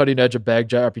already on the cutting edge of bag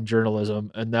dropping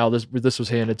journalism. And now this was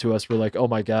handed to us. We're like, oh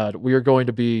my God, we are going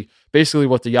to be basically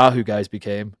what the Yahoo guys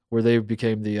became, where they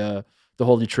became the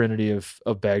holy trinity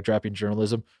of bag dropping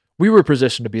journalism. We were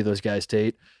positioned to be those guys,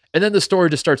 Tate. And then the story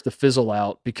just starts to fizzle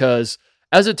out because,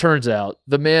 as it turns out,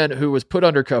 the man who was put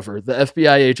undercover, the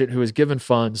FBI agent who was given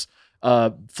funds,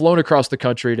 flown across the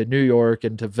country to New York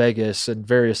and to Vegas and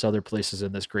various other places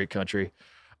in this great country.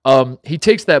 He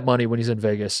takes that money when he's in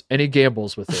Vegas and he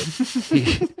gambles with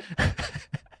it.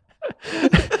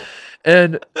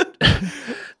 And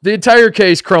the entire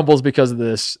case crumbles because of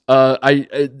this.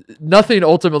 Nothing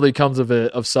ultimately comes of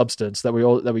it of substance that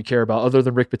we care about, other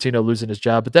than Rick Pitino losing his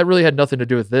job. But that really had nothing to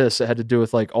do with this. It had to do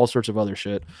with like all sorts of other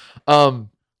shit.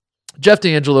 Jeff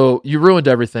D'Angelo, you ruined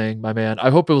everything, my man.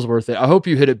 I hope it was worth it. I hope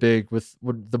you hit it big with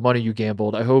the money you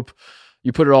gambled. I hope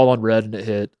you put it all on red and it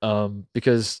hit.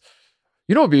 Because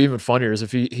you know what would be even funnier is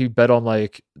if he bet on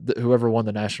like whoever won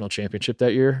the national championship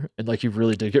that year, and like he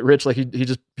really did get rich. Like he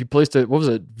placed it. What was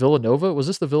it? Villanova? Was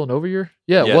this the Villanova year?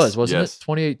 Yeah, it was, wasn't it?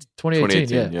 2018.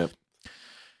 Yeah. Yep.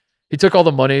 He took all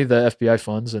the money, the FBI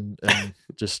funds, and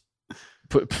just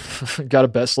got a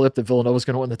bet slip that Villanova was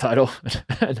going to win the title,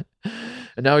 and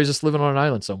now he's just living on an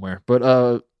island somewhere.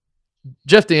 But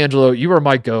Jeff D'Angelo, you are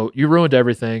my GOAT. You ruined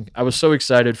everything. I was so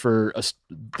excited for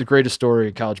the greatest story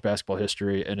in college basketball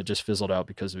history, and it just fizzled out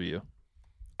because of you.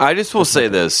 I just will say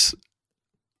this.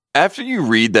 After you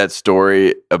read that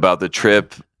story about the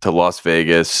trip to Las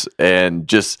Vegas, and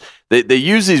just they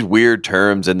use these weird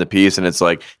terms in the piece, and it's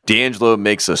like D'Angelo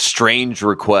makes a strange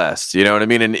request. You know what I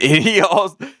mean? And he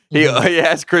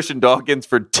asked Christian Dawkins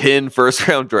for 10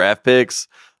 first-round draft picks.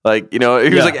 Like, you know,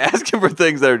 he was like asking for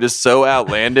things that are just so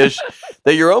outlandish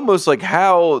that you're almost like,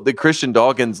 how did Christian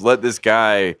Dawkins let this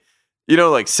guy, you know,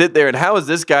 like sit there, and how is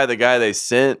this guy the guy they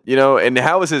sent, you know, and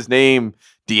how is his name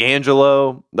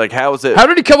D'Angelo? Like, how is it? How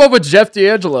did he come up with Jeff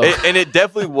D'Angelo? And it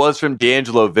definitely was from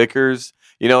D'Angelo Vickers.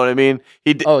 You know what I mean?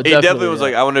 He definitely was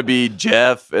like, I want to be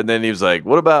Jeff. And then he was like,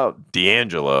 what about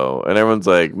D'Angelo? And everyone's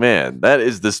like, man, that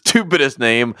is the stupidest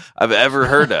name I've ever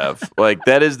heard of. Like,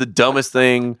 that is the dumbest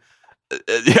thing.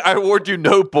 I award you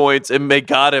no points, and may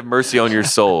God have mercy on your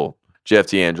soul, Jeff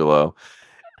D'Angelo.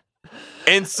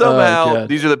 And somehow,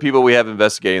 these are the people we have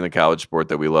investigating the college sport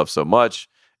that we love so much.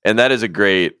 And that is a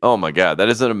great, oh my God, that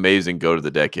is an amazing go to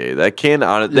the decade. That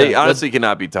they honestly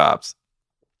cannot be tops.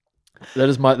 That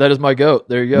is my GOAT.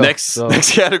 There you go. Next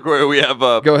category we have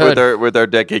go ahead. with our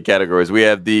decade categories. We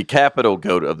have the capital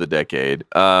GOAT of the decade.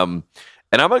 And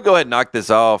I'm going to go ahead and knock this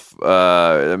off.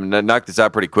 Knock this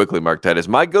out pretty quickly, Mark Titus.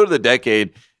 My go to the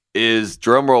decade is,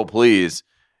 drumroll please,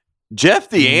 Jeff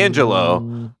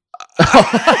D'Angelo.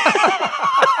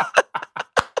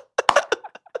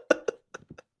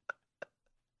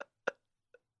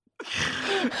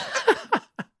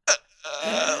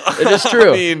 It is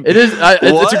true. I mean, it is.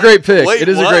 It's a great pick. It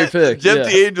is a great pick. Jeff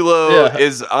D'Angelo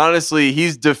is honestly,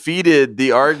 he's defeated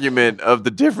the argument of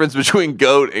the difference between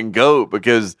GOAT and GOAT,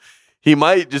 because he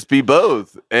might just be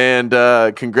both. And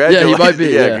congratulations. Yeah, he might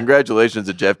be. Congratulations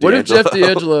to Jeff D'Angelo. What if Jeff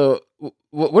D'Angelo?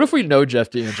 What if we know Jeff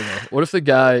D'Angelo? What if the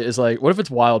guy is like? What if it's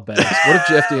Wild Bags? What if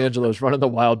Jeff D'Angelo is running the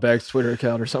Wild Bags Twitter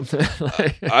account or something?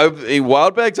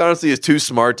 Wild Bags honestly is too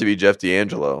smart to be Jeff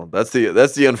D'Angelo. That's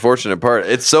the unfortunate part.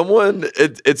 It's someone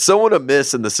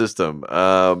amiss in the system,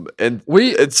 and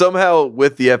it's somehow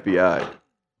with the FBI.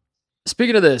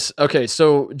 Speaking of this, okay,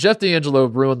 so Jeff D'Angelo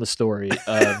ruined the story,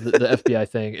 the FBI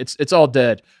thing. It's all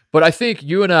dead. But I think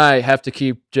you and I have to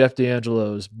keep Jeff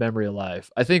D'Angelo's memory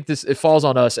alive. I think it falls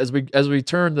on us as we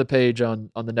turn the page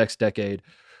on the next decade.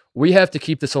 We have to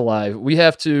keep this alive. We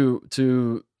have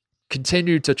to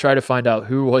continue to try to find out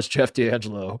who was Jeff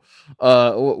D'Angelo.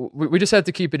 We just have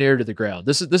to keep an ear to the ground.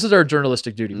 This is our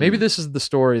journalistic duty. Maybe this is the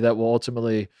story that will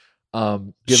ultimately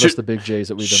give us the big J's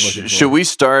that we've been looking for. Should we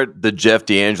start the Jeff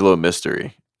D'Angelo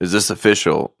mystery? Is this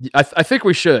official? I think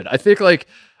we should. I think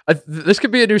this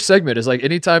could be a new segment. Is like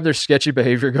anytime there's sketchy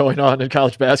behavior going on in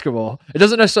college basketball, it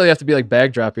doesn't necessarily have to be like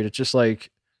bag dropping. It's just like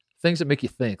things that make you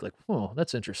think like, oh,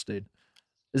 that's interesting.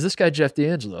 Is this guy Jeff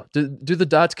D'Angelo? Do the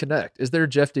dots connect? Is there a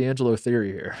Jeff D'Angelo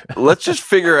theory here? Let's just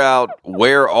figure out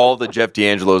where all the Jeff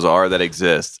D'Angelos are that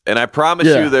exist. And I promise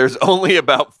you there's only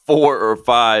about 4 or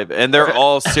 5, and they're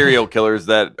all serial killers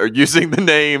that are using the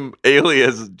name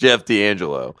alias Jeff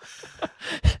D'Angelo.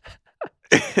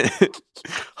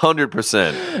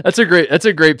 100%. That's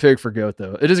a great pick for GOAT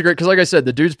though. It is great because, like I said,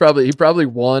 the dude's he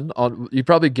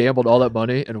probably gambled all that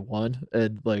money and won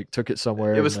and like took it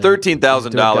somewhere. It was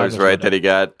 $13,000, right? That he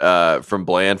got from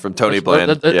Tony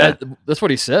Bland. That's what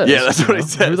he said. Yeah, that's what he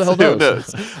said. Who the hell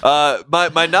knows?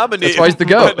 My nominee. That's why he's the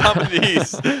GOAT.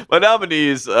 My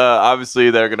nominees,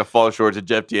 obviously, they're going to fall short to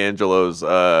Jeff D'Angelo's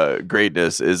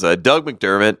greatness. Is Doug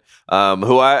McDermott,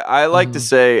 who I like to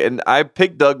say, and I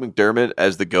picked Doug McDermott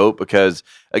as the GOAT because,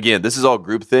 again, this is all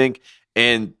groupthink,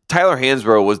 and Tyler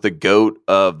Hansbrough was the GOAT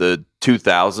of the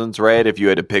 2000s, right? If you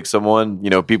had to pick someone,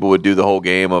 people would do the whole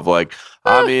game of like,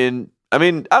 I mean, I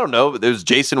don't know. There's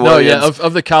Jason Williams.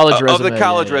 Of the college resume. Of the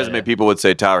college resume, people would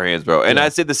say Tyler Hansbrough. And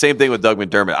I'd say the same thing with Doug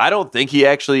McDermott. I don't think he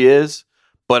actually is,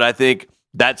 but I think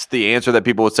that's the answer that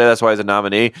people would say. That's why he's a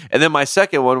nominee. And then my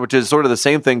second one, which is sort of the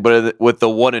same thing, but with the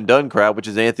one and done crowd, which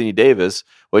is Anthony Davis,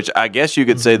 which I guess you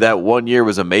could say that 1 year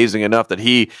was amazing enough that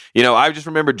he, I just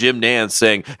remember Jim Nantz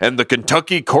saying, and the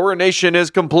Kentucky coronation is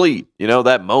complete.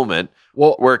 That moment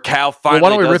where Cal finally why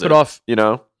don't we rip it off?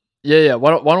 Yeah.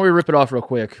 Why don't we rip it off real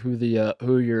quick? Who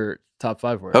your top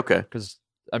 5 were? Okay. Because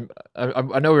I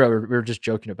know we were just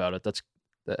joking about it.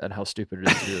 And how stupid it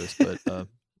is to do this, but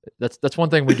that's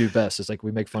one thing we do best is like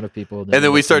we make fun of people and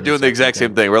then we start doing the exact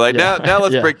same thing. We're like, now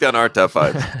let's break down our top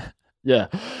 5. Yeah.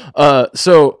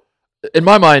 So in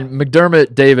my mind,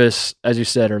 McDermott, Davis, as you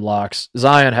said, are locks.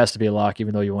 Zion has to be a lock,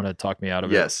 even though you want to talk me out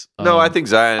of it. Yes. No, I think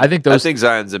Zion. I think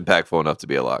Zion's impactful enough to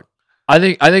be a lock. I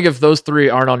think if those 3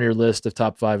 aren't on your list of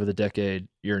top 5 of the decade,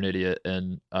 you're an idiot,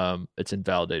 and it's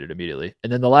invalidated immediately.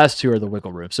 And then the last 2 are the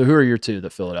wiggle room. So who are your 2 that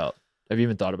fill it out? Have you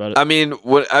even thought about it? I mean,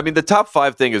 the top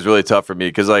 5 thing is really tough for me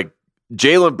because like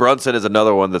Jalen Brunson is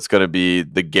another one that's going to be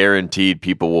the guaranteed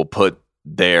people will put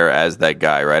there as that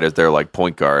guy, right? As their like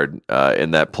point guard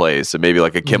in that place. And maybe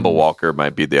like a Kemba Walker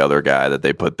might be the other guy that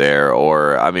they put there.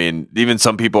 Or I mean, even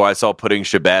some people I saw putting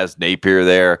Shabazz Napier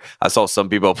there. I saw some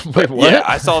people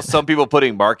I saw some people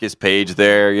putting Marcus Page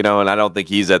there, and I don't think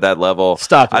he's at that level.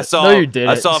 Stop it. I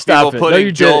saw people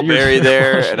putting Joel Berry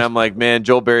there, and I'm like, man,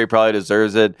 Joel Berry probably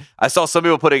deserves it. I saw some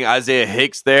people putting Isaiah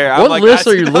Hicks there. What list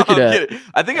are you looking at?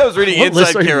 I think I was reading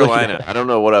Inside Carolina. I don't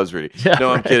know what I was reading. Yeah, no,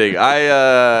 I'm kidding.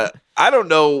 I don't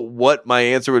know what my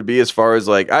answer would be as far as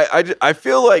like I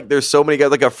feel like there's so many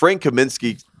guys like a Frank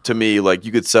Kaminsky to me, like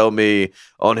you could sell me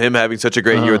on him having such a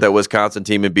great year with that Wisconsin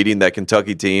team and beating that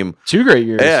Kentucky team. 2 great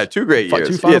years. Yeah, 2 great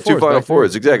years. 2 Final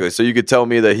Fours, exactly. So you could tell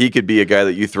me that he could be a guy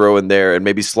that you throw in there and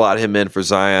maybe slot him in for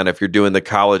Zion if you're doing the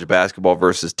college basketball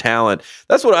versus talent.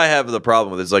 That's what I have the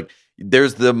problem with is like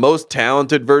there's the most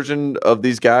talented version of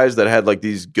these guys that had like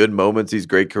these good moments, these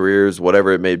great careers,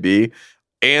 whatever it may be.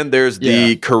 And there's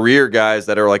the career guys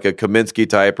that are like a Kaminsky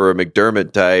type or a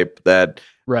McDermott type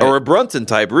or a Brunson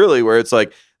type, really, where it's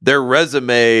like their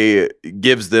resume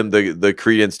gives them the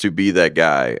credence to be that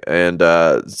guy. And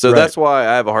that's why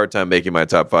I have a hard time making my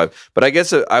top 5. But I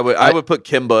guess I would put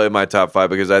Kemba in my top 5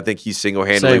 because I think he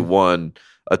single-handedly won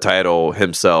a title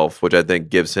himself, which I think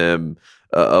gives him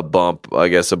a bump, I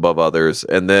guess, above others.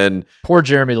 And then poor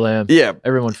Jeremy Lamb. Yeah,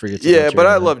 everyone forgets. Yeah, but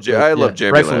I love Jeremy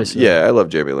Lamb. So. Yeah, I love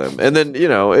Jeremy Lamb. And then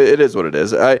it is what it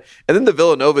is. And then the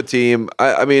Villanova team.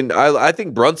 I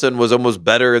think Brunson was almost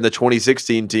better in the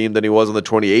 2016 team than he was on the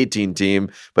 2018 team.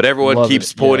 But everyone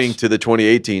keeps pointing to the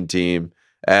 2018 team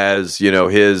as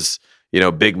his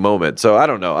big moment. So I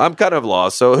don't know. I'm kind of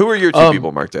lost. So who are your 2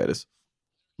 people, Mark Titus?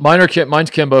 Mine's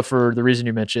Kemba for the reason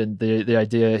you mentioned. The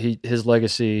idea his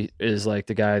legacy is like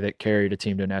the guy that carried a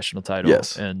team to a national title.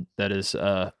 Yes. And that is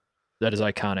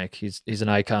iconic. He's an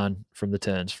icon from the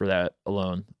 10s for that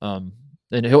alone.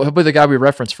 And he'll be the guy we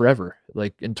reference forever.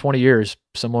 Like in 20 years,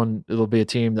 it'll be a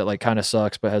team that like kind of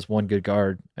sucks but has one good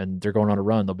guard, and they're going on a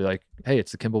run. They'll be like, hey,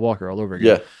 it's the Kemba Walker all over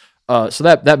again. Yeah. So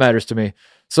that matters to me.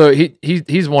 So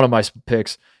he's one of my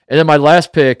picks. And then my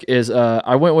last pick is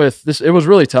I went with this. It was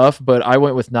really tough, but I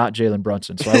went with not Jalen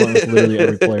Brunson. So I went with literally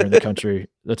every player in the country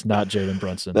that's not Jalen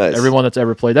Brunson. Nice. Everyone that's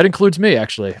ever played. That includes me,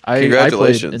 actually. I played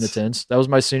Congratulations. in the 10s. That was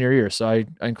my senior year, so I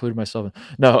included myself in.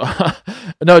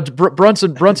 No,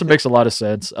 Brunson makes a lot of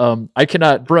sense. I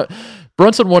cannot.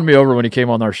 Brunson won me over when he came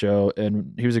on our show,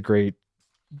 and he was a great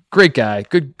guy,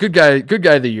 good guy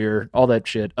of the year, all that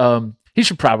shit. He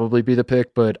should probably be the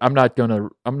pick, but I'm not going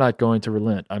to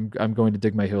relent. I'm going to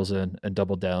dig my heels in and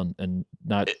double down and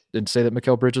say that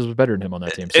Mikal Bridges was better than him on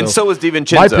that team. And so was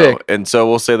DiVincenzo, and so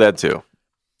we'll say that too.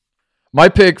 My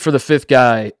pick for the fifth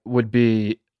guy would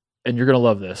be, and you're going to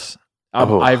love this.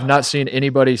 I've not seen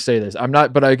anybody say this.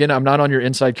 But again, I'm not on your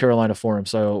Inside Carolina forum,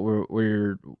 so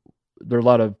there are a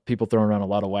lot of people throwing around a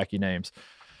lot of wacky names.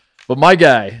 But my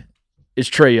guy is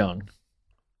Trae Young.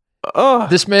 Oh,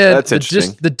 this man, that's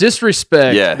interesting. The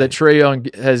disrespect that Trae Young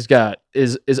has got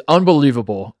is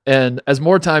unbelievable. And as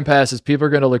more time passes, people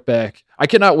are going to look back. I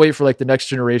cannot wait for like the next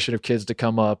generation of kids to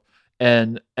come up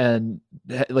and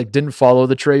like didn't follow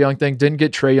the Trae Young thing, didn't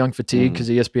get Trae Young fatigue because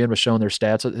ESPN was showing his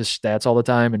stats all the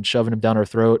time and shoving him down our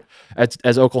throat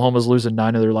as Oklahoma's losing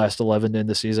 9 of their last 11 in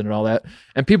the season and all that.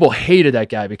 And people hated that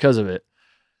guy because of it.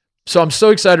 So I'm so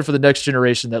excited for the next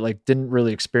generation that like didn't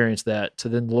really experience that to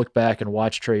then look back and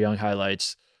watch Trae Young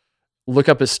highlights, look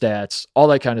up his stats, all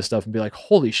that kind of stuff, and be like,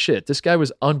 holy shit, this guy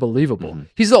was unbelievable.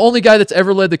 He's the only guy that's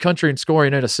ever led the country in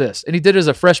scoring and assists. And he did it as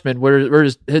a freshman where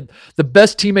the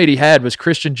best teammate he had was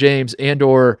Christian James and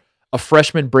or a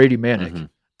freshman Brady Manick.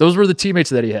 Those were the teammates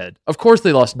that he had. Of course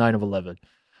they lost 9 of 11.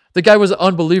 The guy was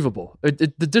unbelievable.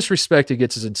 The disrespect he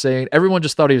gets is insane. Everyone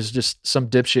just thought he was just some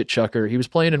dipshit chucker. He was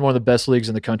playing in one of the best leagues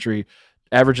in the country,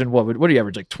 averaging what did he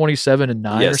average, like 27 and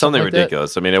 9? Yeah, or something like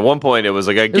ridiculous. That? I mean, at one point it was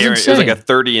like it was like a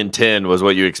 30 and 10 was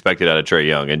what you expected out of Trae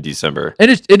Young in December.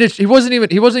 And he wasn't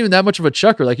even that much of a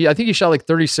chucker. Like I think he shot like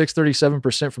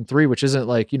 37% from 3, which isn't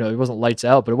like, it wasn't lights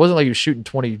out, but it wasn't like he was shooting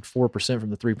 24% from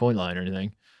the 3-point line or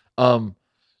anything.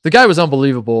 The guy was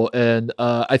unbelievable, and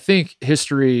I think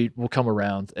history will come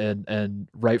around and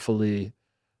rightfully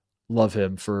love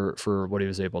him for what he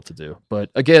was able to do.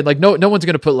 But again, like no one's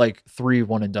going to put like 3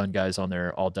 one and done guys on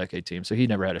their all decade team, so he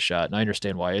never had a shot, and I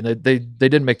understand why. And they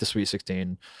didn't make the Sweet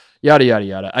 16, yada yada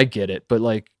yada. I get it, but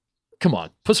like, come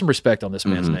on, put some respect on this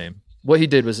man's name. What he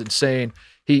did was insane.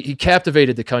 He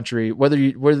captivated the country. Whether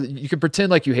you can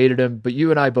pretend like you hated him, but you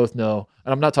and I both know,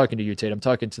 and I'm not talking to you, Tate, I'm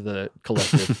talking to the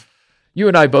collective. You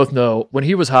and I both know when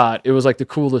he was hot, it was like the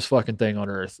coolest fucking thing on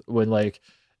earth. When like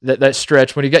that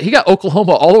stretch when he got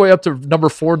Oklahoma all the way up to number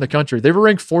 4 in the country. They were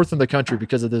ranked 4th in the country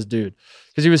because of this dude,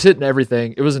 because he was hitting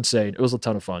everything. It was insane. It was a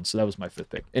ton of fun. So that was my 5th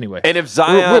pick. Anyway, and if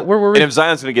Zion, if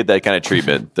Zion's going to get that kind of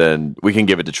treatment, then we can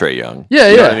give it to Trae Young. Yeah,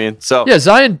 you know what I mean? So yeah,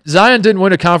 Zion didn't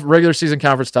win a regular season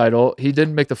conference title. He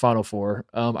didn't make the Final Four.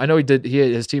 I know he did.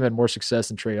 His team had more success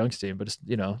than Trae Young's team, but it's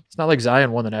not like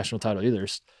Zion won the national title either.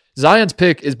 Zion's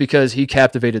pick is because he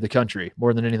captivated the country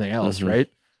more than anything else,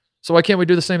 right? So why can't we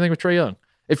do the same thing with Trae Young?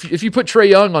 If you put Trae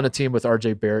Young on a team with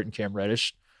RJ Barrett and Cam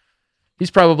Reddish,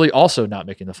 he's probably also not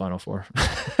making the Final Four.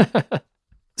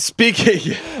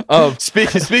 Speaking of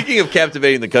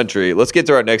captivating the country, let's get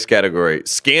to our next category: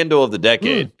 Scandal of the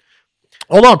Decade.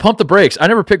 Hold on, pump the brakes. I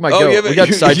never picked my goat. We got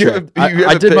sidetracked.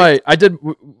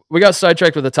 We got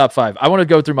sidetracked with the top 5. I want to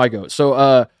go through my goat.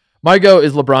 So my goat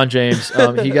is LeBron James.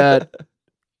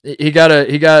 He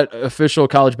got official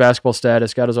college basketball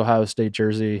status, got his Ohio State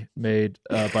jersey made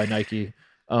by Nike.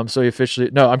 So he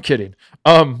officially, no, I'm kidding.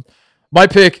 My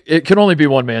pick, it can only be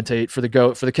one man, Tate, for the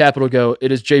GOAT, for the capital GOAT.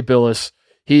 It is Jay Bilas.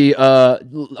 I'm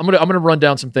gonna run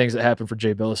down some things that happened for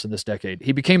Jay Bilas in this decade.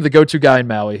 He became the go-to guy in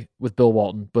Maui with Bill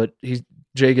Walton, but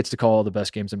Jay gets to call all the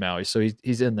best games in Maui, so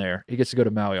he's in there. He gets to go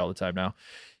to Maui all the time now.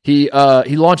 He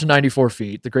launched 94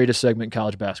 feet, the greatest segment in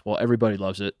college basketball. Everybody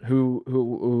loves it.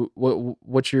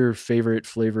 What's your favorite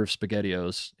flavor of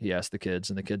SpaghettiOs? He asked the kids,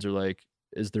 and the kids are like,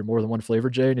 is there more than one flavor,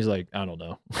 Jay? And he's like, I don't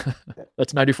know.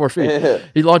 That's 94 feet.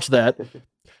 He launched that.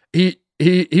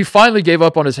 He finally gave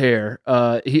up on his hair.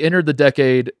 He entered the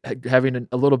decade having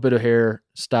a little bit of hair,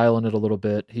 styling it a little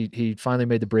bit. He finally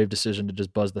made the brave decision to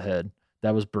just buzz the head.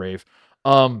 That was brave.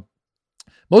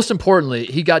 Most importantly,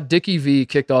 he got Dickie V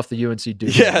kicked off the UNC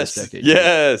Duke.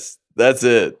 Yes, that's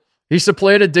it. He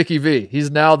supplanted Dickie V.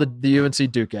 He's now the UNC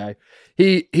Duke guy.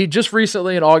 He just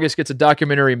recently in August gets a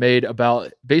documentary made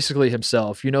about basically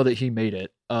himself. You know that he made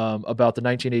it about the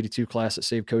 1982 class that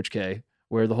saved Coach K,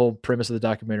 where the whole premise of the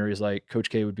documentary is like Coach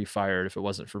K would be fired if it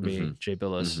wasn't for me, Jay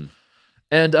Billis.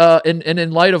 And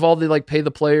in light of all the like pay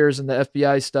the players and the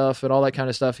FBI stuff and all that kind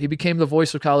of stuff, he became the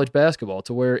voice of college basketball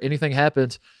to where anything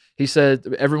happens, he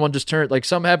said everyone just turned, like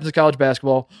something happens in college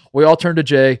basketball, we all turn to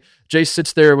Jay. Jay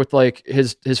sits there with like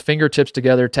his fingertips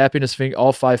together, tapping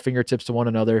all 5 fingertips to one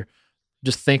another,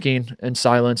 just thinking in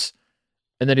silence.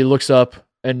 And then he looks up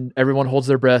and everyone holds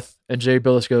their breath and Jay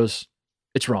Billis goes,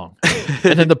 "It's wrong."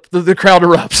 And then the crowd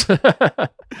erupts.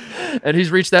 And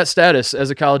he's reached that status as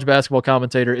a college basketball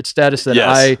commentator. It's status that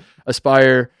I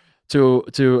aspire to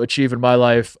achieve in my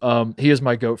life. He is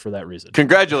my GOAT for that reason.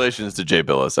 Congratulations to Jay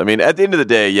Billis. I mean, at the end of the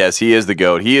day, yes, he is the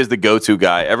GOAT. He is the go-to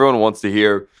guy. Everyone wants to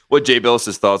hear what Jay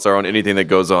Billis's thoughts are on anything that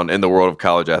goes on in the world of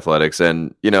college athletics.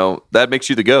 And, that makes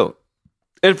you the GOAT.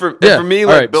 And for me,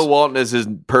 like Bill Walton is his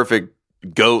perfect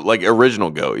GOAT, like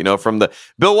original GOAT, from the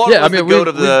Bill Walton was the GOAT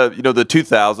of the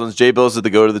 2000s. Jay Billis is the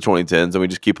GOAT of the 2010s, and we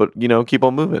just keep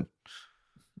on moving.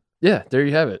 Yeah, there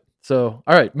you have it. So,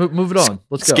 all right, moving on.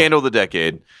 Let's go. Scandal of the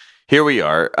decade. Here we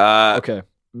are. Okay.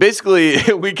 Basically,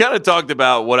 we kind of talked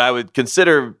about what I would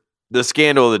consider the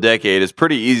scandal of the decade. Is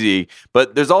pretty easy,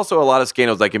 but there's also a lot of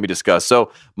scandals that can be discussed.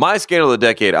 So my scandal of the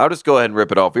decade, I'll just go ahead and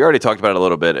rip it off. We already talked about it a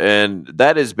little bit, and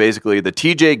that is basically the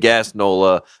TJ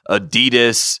Gassnola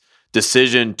Adidas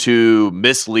decision to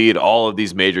mislead all of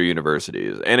these major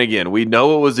universities. And again, we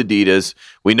know it was Adidas.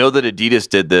 We know that Adidas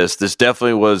did this. This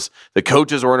definitely was, the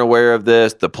coaches weren't aware of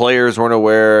this. The players weren't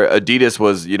aware. Adidas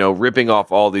was, ripping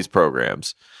off all these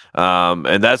programs.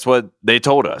 And that's what they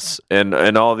told us in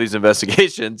all of these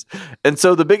investigations. And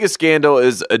so the biggest scandal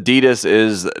is Adidas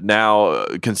is now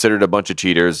considered a bunch of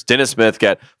cheaters. Dennis Smith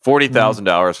got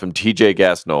 $40,000 from TJ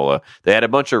Gassnola. They had a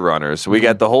bunch of runners. So we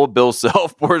got the whole Bill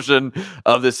Self portion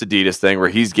of this Adidas thing where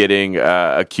he's getting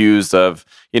accused of,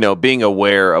 being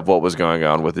aware of what was going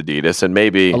on with Adidas and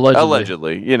maybe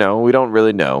allegedly, we don't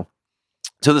really know.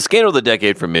 So the scandal of the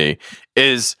decade for me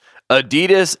is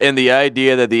Adidas and the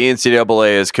idea that the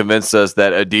NCAA has convinced us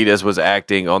that Adidas was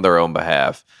acting on their own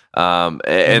behalf.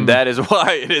 And that is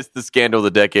why it is the scandal of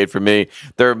the decade for me.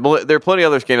 There are plenty of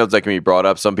other scandals that can be brought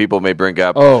up. Some people may bring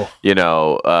up,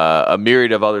 a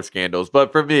myriad of other scandals.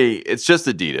 But for me, it's just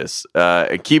Adidas.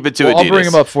 Keep it to Adidas. I'll bring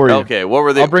them up for you. Okay, what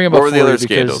were the other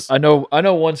scandals? I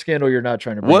know one scandal you're not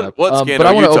trying to bring up. What scandal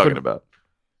are you talking about?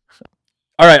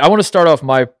 All right, I want to start off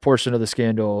my portion of the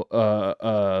scandal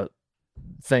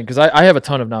thing because I have a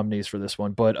ton of nominees for this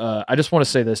one, but I just want to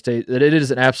say this, that it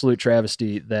is an absolute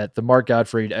travesty that the Mark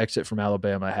Gottfried exit from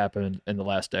Alabama happened in the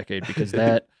last decade because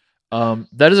that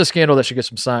is a scandal that should get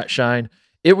some shine.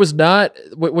 It was not.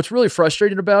 What's really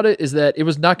frustrating about it is that it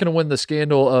was not going to win the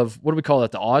scandal of, what do we call it?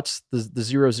 The aughts, the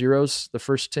 00s, the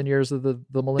first 10 years of the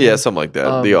millennium. Yeah, something like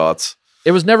that. The aughts.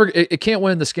 It was never. It can't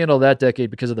win the scandal of that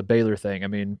decade because of the Baylor thing. I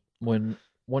mean, when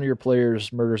one of your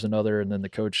players murders another, and then the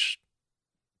coach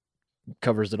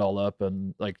covers it all up,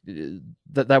 and like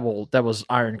that was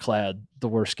ironclad the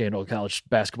worst scandal of college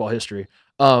basketball history.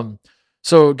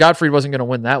 So Gottfried wasn't going to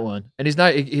win that one, and he's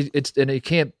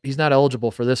not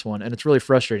eligible for this one, and it's really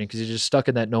frustrating because he's just stuck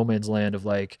in that no man's land of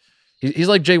like he's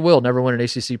like Jay Will, never won an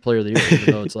ACC Player of the Year,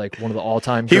 even though it's like one of the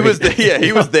all-time. He was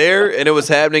there, and it was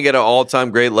happening at an all-time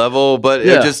great level, but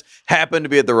it just happened to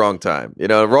be at the wrong time.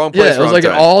 Wrong place. Yeah, it was like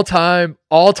an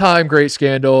all-time great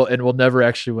scandal, and will never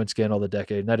actually win scandal of the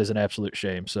decade, and that is an absolute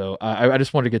shame. So I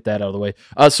just wanted to get that out of the way.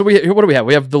 So what do we have?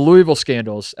 We have the Louisville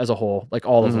scandals as a whole, like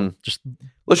all of them.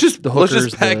 Let's just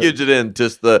package it in.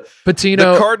 Just the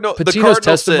Pitino, Cardinal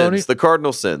testimony. The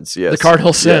Cardinal sins. Yes, the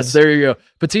Cardinal sins. Yes. There you go.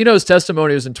 Pitino's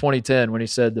testimony was in 2010 when he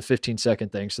said the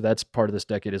 15-second thing. So that's part of this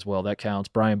decade as well. That counts.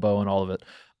 Brian Bowen, all of it.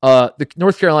 The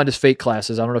North Carolina's fake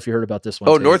classes. I don't know if you heard about this one.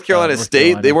 Oh, North Carolina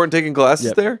State. They weren't taking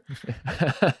classes there.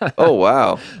 Oh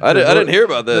wow, I didn't hear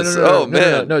about this.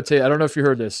 Man, no. I don't know if you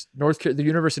heard this. The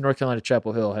University of North Carolina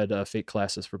Chapel Hill had fake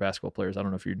classes for basketball players. I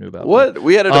don't know if you knew about what. That.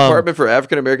 We had a department for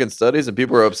African American studies, and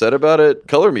people were upset about it.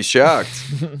 Color me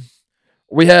shocked.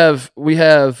 we have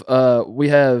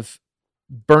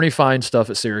Bernie Fine stuff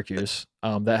at Syracuse.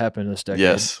 That happened in this decade.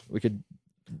 Yes,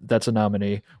 that's a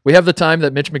nominee. We have the time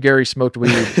that Mitch McGary smoked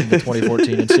weed in the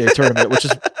 2014 NCAA tournament, which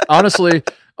is honestly,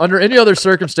 under any other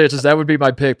circumstances, that would be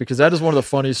my pick because that is one of the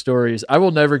funniest stories. I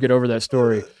will never get over that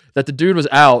story. That the dude was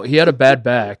out. He had a bad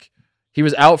back. He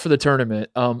was out for the tournament.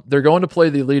 They're going to play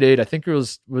the Elite Eight. I think it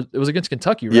was against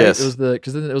Kentucky, right? Yes. It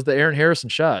was the Aaron Harrison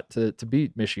shot to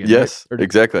beat Michigan. Yes, right?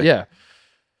 Exactly. Yeah.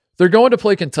 They're going to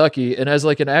play Kentucky, and as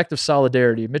like an act of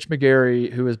solidarity, Mitch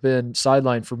McGary, who has been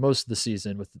sidelined for most of the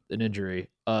season with an injury,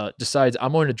 decides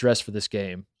I'm going to dress for this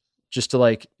game, just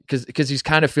to because he's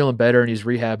kind of feeling better and he's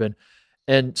rehabbing,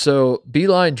 and so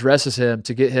Beeline dresses him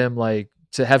to get him like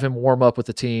to have him warm up with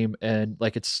the team, and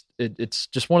like it's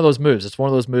just one of those moves. It's one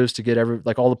of those moves to get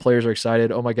all the players are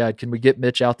excited. Oh my God, can we get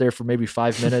Mitch out there for maybe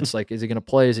 5 minutes? Like, is he going to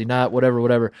play? Is he not?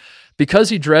 Whatever. Because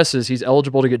he dresses, he's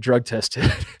eligible to get drug tested,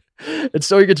 and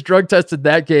so he gets drug tested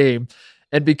that game.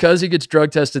 And because he gets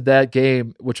drug tested that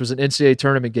game, which was an NCAA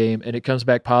tournament game, and it comes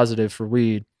back positive for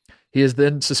weed, he is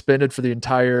then suspended for the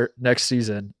entire next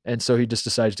season, and so he just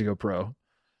decides to go pro.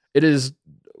 It is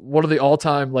one of the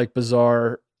all-time like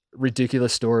bizarre,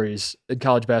 ridiculous stories in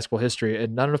college basketball history,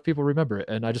 and not enough people remember it.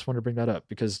 And I just wanted to bring that up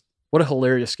because what a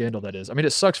hilarious scandal that is. I mean,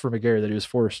 it sucks for McGarry that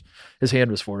his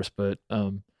hand was forced, but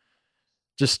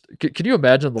just can you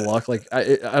imagine the luck? Like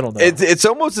I don't know. It's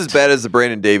almost as bad as the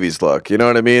Brandon Davies luck. You know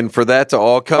what I mean? For that to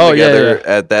all come together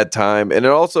at that time, and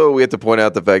it also we have to point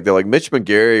out the fact that like Mitch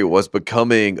McGarry was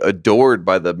becoming adored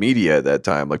by the media at that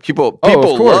time. Like people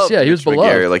of course, loved he was Mitch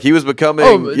beloved. McGarry. Like he was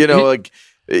becoming,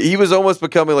 he was almost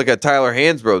becoming like a Tyler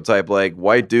Hansbrough type, like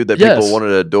white dude that people wanted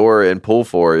to adore and pull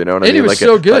for. You know what I mean? He was like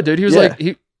so good, dude. He was like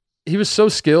he was so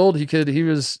skilled. He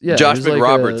was Josh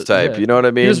McRoberts type. You know what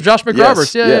I mean? He was Josh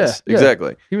McRoberts. Yes,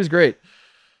 exactly. He was great.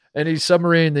 And he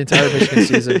submarined the entire Michigan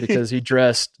season because he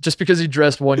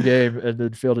dressed one game and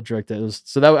then failed to direct it.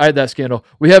 So I had that scandal.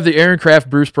 We have the Aaron Kraft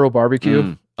Bruce Pearl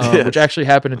barbecue, which actually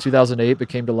happened in 2008, but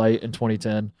came to light in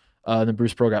 2010. And then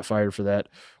Bruce Pearl got fired for that.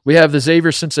 We have the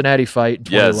Xavier Cincinnati fight in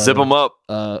 2011.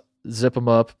 Yeah, zip them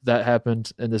up. That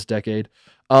happened in this decade.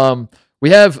 We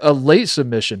have a late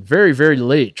submission, very, very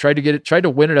late. Tried to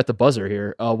win it at the buzzer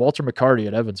here. Walter McCarty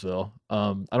at Evansville.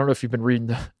 I don't know if you've been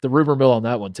reading the rumor mill on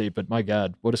that one, Tate, but my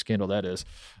God, what a scandal that is.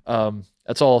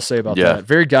 That's all I'll say about that.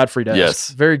 Very Godfrey-esque.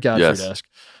 Yes. Very Godfrey-esque.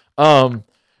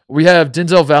 We have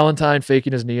Denzel Valentine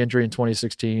faking his knee injury in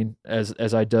 2016,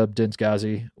 as I dubbed Dins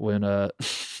Ghazi when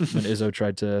Izzo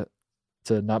tried to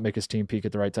not make his team peak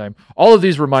at the right time. All of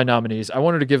these were my nominees. I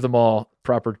wanted to give them all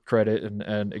proper credit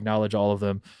and acknowledge all of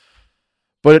them.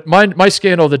 But my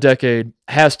scandal of the decade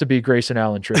has to be Grayson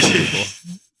Allen tripping people.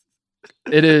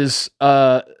 It is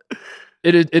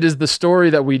the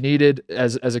story that we needed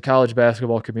as a college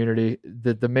basketball community.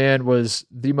 The man was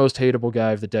the most hateable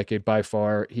guy of the decade by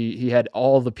far. He had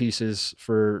all the pieces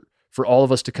for all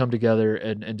of us to come together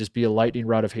and just be a lightning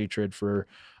rod of hatred for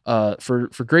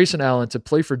Grayson Allen to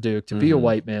play for Duke, to be a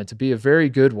white man, to be a very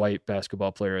good white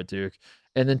basketball player at Duke,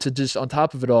 and then to just on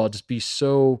top of it all just be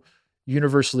so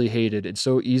universally hated and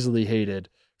so easily hated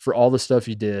for all the stuff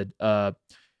he did. In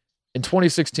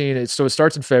 2016, it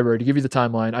starts in February. To give you the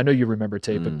timeline, I know you remember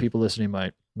tape, but people listening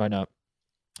might not.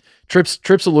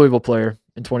 Trips a Louisville player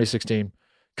in 2016. A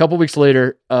couple weeks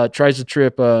later, tries to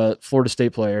trip a Florida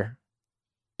State player,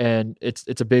 and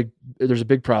there's a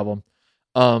big problem.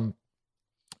 Everyone's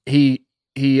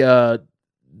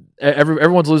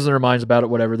losing their minds about it.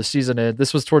 Whatever. The season ends.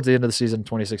 This was towards the end of the season in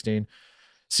 2016.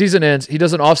 Season ends. He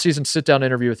does an off-season sit-down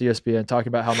interview with ESPN talking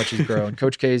about how much he's grown.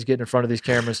 Coach K is getting in front of these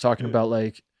cameras talking about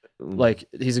like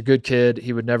he's a good kid.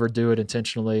 He would never do it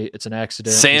intentionally. It's an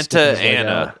accident. Santa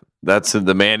Ana. That's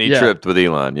the man he tripped with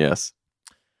Elon. Yes.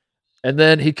 And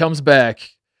then he comes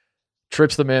back,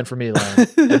 trips the man from Elon,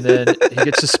 and then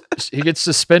he gets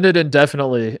suspended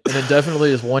indefinitely. And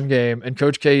indefinitely is one game. And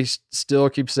Coach K still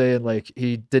keeps saying like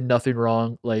he did nothing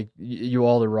wrong. Like you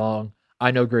all are wrong.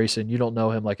 I know Grayson. You don't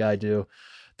know him like I do.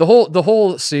 The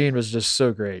whole scene was just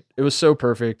so great. It was so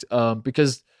perfect.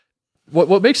 Because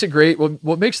what makes it great,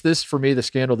 what makes this for me the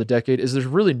scandal of the decade is there's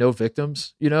really no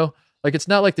victims. You know, like it's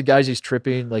not like the guys he's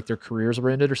tripping like their careers were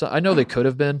ended or something. I know they could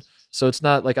have been. So it's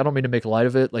not like I don't mean to make light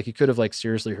of it. Like he could have like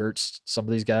seriously hurt some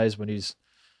of these guys when he's,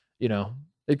 you know,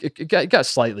 it got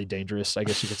slightly dangerous. I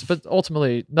guess you could say, but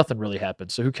ultimately nothing really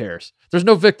happened. So who cares? There's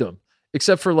no victim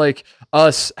except for like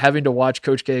us having to watch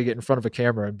Coach K get in front of a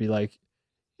camera and be like,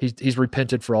 he's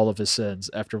repented for all of his sins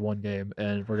after one game,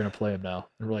 and we're gonna play him now.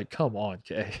 And we're like, come on,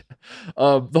 K.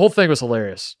 The whole thing was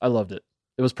hilarious. I loved it.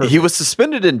 It was perfect. He was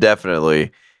suspended indefinitely.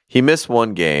 He missed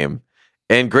one game.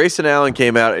 And Grayson Allen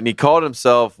came out and he called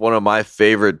himself one of my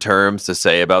favorite terms to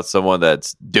say about someone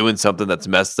that's doing something that's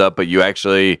messed up, but you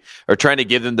actually are trying to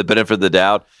give them the benefit of the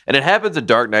doubt. And it happens in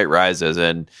Dark Knight Rises.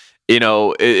 And, you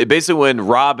know, it basically when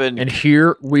Robin... And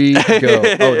here we go.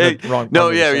 Oh, wrong. No,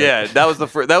 yeah. That was the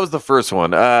first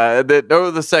one.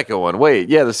 The second one. Wait,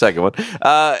 yeah, the second one.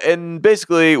 And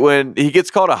basically when he gets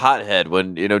called a hothead,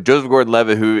 when, you know, Joseph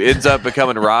Gordon-Levitt, who ends up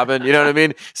becoming Robin, you know what I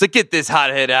mean? It's like, get this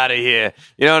hothead out of here.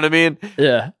 You know what I mean?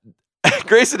 Yeah.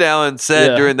 Grayson Allen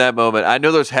said during that moment, I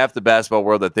know there's half the basketball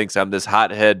world that thinks I'm this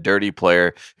hothead, dirty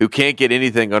player who can't get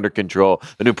anything under control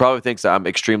and who probably thinks I'm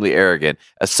extremely arrogant,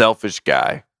 a selfish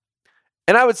guy.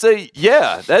 And I would say,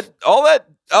 yeah,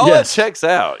 all Yes. that checks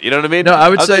out. You know what I mean? No, I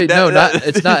would was say like,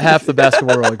 it's not half the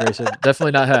basketball world, Grayson.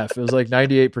 Definitely not half. It was like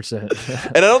 98%.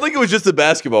 And I don't think it was just the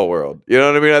basketball world. You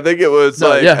know what I mean? I think it was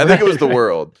I think it was the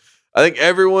world. I think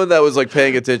everyone that was like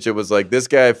paying attention was like, this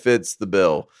guy fits the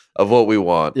bill of what we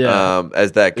want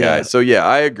as that guy. Yeah. So yeah,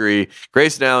 I agree.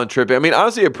 Grayson Allen tripping. I mean,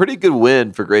 honestly, a pretty good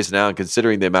win for Grayson Allen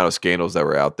considering the amount of scandals that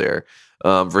were out there.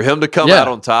 For him to come out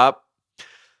on top,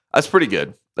 that's pretty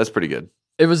good. That's pretty good.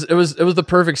 It was the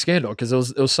perfect scandal because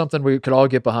it was something we could all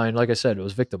get behind. Like I said, it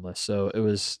was victimless, so it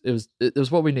was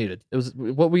what we needed. It was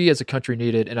what we as a country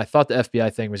needed, and I thought the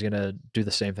FBI thing was going to do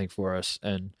the same thing for us.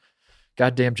 And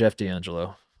goddamn Jeff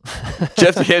D'Angelo.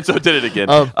 Jeff D'Angelo did it again.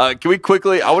 Can we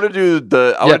quickly? I want to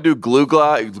do glue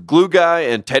guy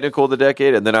and technical of the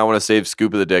decade, and then I want to save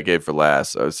scoop of the decade for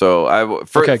last. First I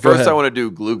want to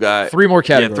do glue guy. 3 more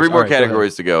categories. Yeah, 3 more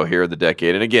categories to go here in the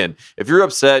decade. And again, if you're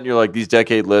upset and you're like these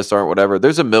decade lists aren't whatever,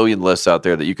 there's a million lists out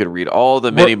there that you can read all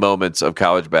the many moments of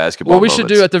college basketball. What we should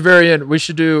do at the very end, we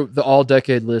should do the all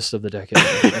decade list of the decade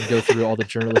and go through all the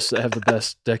journalists that have the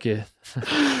best decade.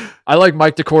 I like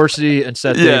Mike DeCourcy and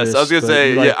Seth Davis. Yes, I was gonna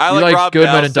say, I like Rob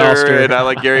Goodman and Doster, and I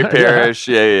like Gary Parrish.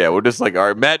 yeah. We're just like, all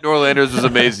right. Matt Norlanders was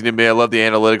amazing to me. I love the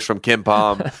analytics from Kim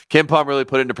Palm. Kim Palm really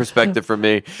put it into perspective for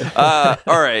me. All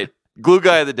right, glue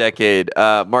guy of the decade,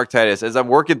 Mark Titus. As I'm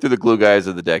working through the glue guys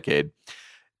of the decade,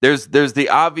 there's the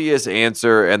obvious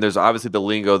answer, and there's obviously the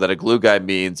lingo that a glue guy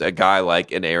means a guy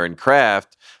like an Aaron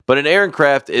Kraft. But an Aaron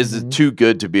Kraft is too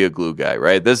good to be a glue guy,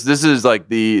 right? This is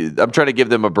like I'm trying to give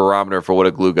them a barometer for what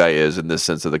a glue guy is in this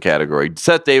sense of the category.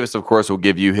 Seth Davis, of course, will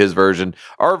give you his version.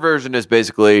 Our version is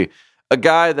basically a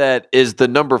guy that is the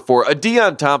number 4, a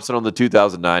Deion Thompson on the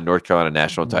 2009 North Carolina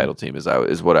national title team is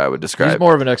what I would describe. He's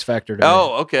more of an X factor.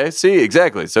 Oh, okay. See,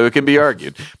 exactly. So it can be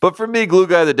argued. But for me, glue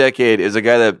guy of the decade is a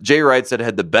guy that Jay Wright said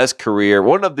had the best career,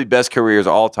 one of the best careers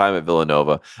all time at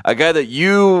Villanova. A guy that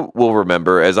you will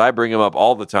remember as I bring him up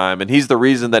all the time, and he's the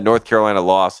reason that North Carolina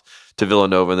lost to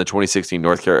Villanova in the 2016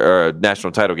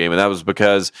 national title game, and that was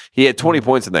because he had 20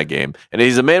 points in that game. And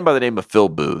he's a man by the name of Phil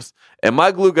Booth. And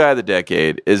my glue guy of the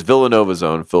decade is Villanova's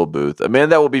own Phil Booth, a man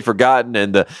that will be forgotten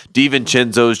in the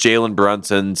DiVincenzo's, Jalen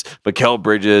Brunsons, Mikal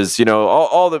Bridges,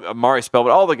 all the Amari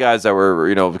Spellman, all the guys that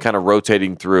were, kind of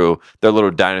rotating through their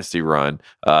little dynasty run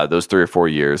those 3 or 4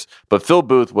 years. But Phil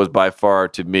Booth was by far,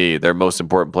 to me, their most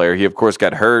important player. He, of course,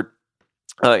 got hurt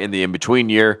in the in-between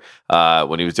year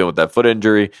when he was dealing with that foot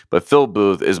injury. But Phil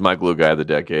Booth is my glue guy of the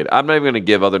decade. I'm not even going to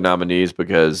give other nominees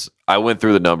because I went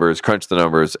through the numbers, crunched the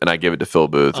numbers, and I give it to Phil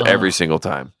Booth every single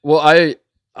time. Well, I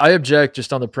object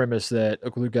just on the premise that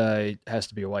a glue guy has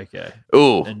to be a white guy.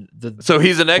 Ooh. So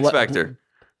he's an X factor.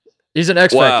 He's an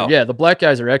X factor. Yeah, the black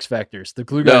guys are X factors. The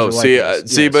glue guys are white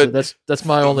guys. But so that's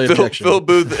my only objection. Phil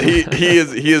Booth, he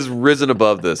has risen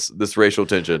above this racial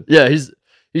tension. Yeah,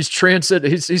 He's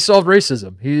solved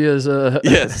racism. He is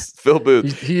yes, Phil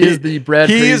Booth. He is the Brad.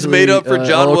 He Paisley, is made up for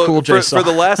John Wilkes for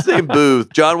the last name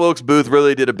Booth. John Wilkes Booth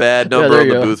really did a bad number on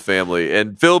the Booth family,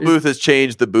 and Phil Booth has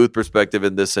changed the Booth perspective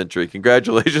in this century.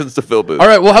 Congratulations to Phil Booth. All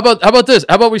right, well, how about this?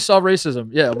 How about we solve racism?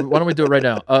 Yeah, why don't we do it right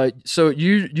now? So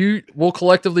you will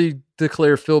collectively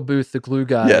declare Phil Booth the glue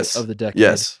guy of the decade.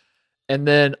 Yes. And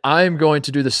then I'm going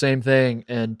to do the same thing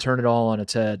and turn it all on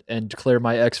its head and declare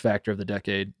my X factor of the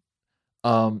decade.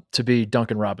 To be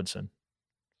Duncan Robinson.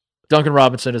 Duncan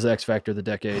Robinson is the X factor of the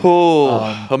decade.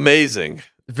 Oh, amazing.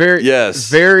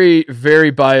 Very very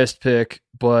biased pick,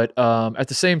 but at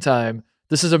the same time,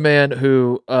 this is a man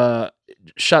who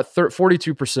shot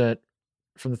 42%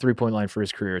 from the 3-point line for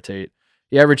his career at Tate.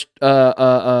 He averaged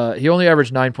he only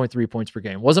averaged 9.3 points per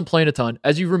game. Wasn't playing a ton.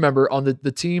 As you remember, on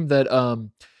the team that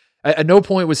at no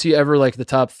point was he ever like the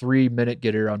top 3-minute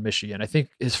getter on Michigan. I think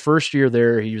his first year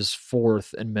there, he was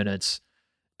 4th in minutes.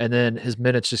 And then his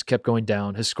minutes just kept going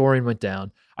down. His scoring went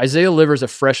down. Isaiah Livers, a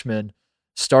freshman,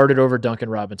 started over Duncan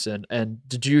Robinson. And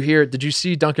did you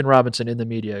see Duncan Robinson in the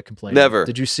media complaining? Never.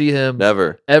 Did you see him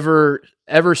ever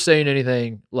saying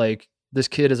anything like this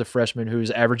kid is a freshman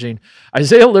who's averaging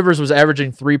Isaiah Livers was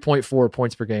averaging 3.4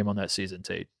 points per game on that season,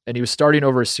 Tate. And he was starting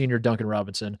over a senior Duncan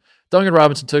Robinson. Duncan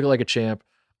Robinson took it like a champ.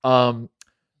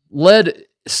 Led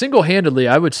single-handedly,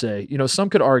 I would say.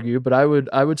 Some could argue, but I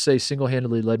would say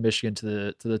single-handedly led Michigan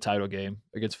to the title game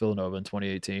against Villanova in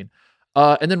 2018.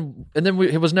 And then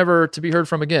he was never to be heard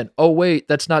from again. Oh wait,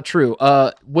 that's not true.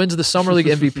 Wins the Summer League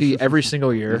MVP every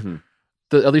single year. Mm-hmm.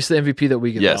 At least the MVP that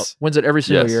we give out. Wins it every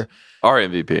single year. Our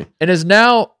MVP. And is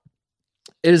now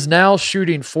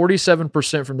shooting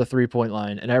 47% from the 3-point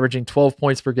line and averaging 12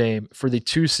 points per game for the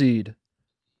 2 seed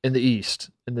in the East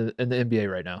in the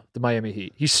NBA right now, the Miami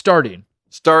Heat. He's starting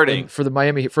for the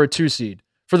Miami Heat for a 2 seed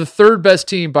for the 3rd best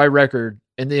team by record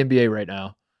in the NBA right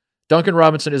now. Duncan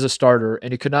Robinson is a starter,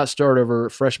 and he could not start over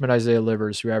freshman Isaiah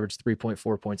Livers, who averaged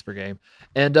 3.4 points per game.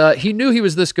 And he knew he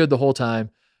was this good the whole time,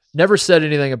 never said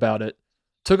anything about it,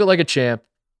 took it like a champ,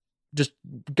 just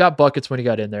got buckets when he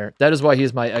got in there. That is why he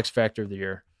is my X Factor of the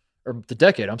year, or the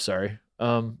decade, I'm sorry.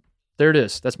 There it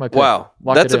is. That's my pick. Wow.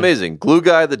 Lock That's it in. amazing. Glue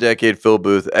Guy of the Decade, Phil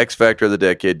Booth. X Factor of the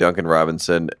Decade, Duncan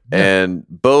Robinson. Yeah. And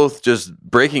both just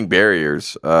breaking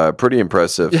barriers. Pretty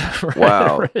impressive. Yeah, right,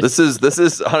 Wow. right. This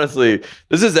is honestly,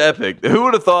 this is epic. Who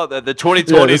would have thought that the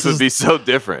 2020s would be so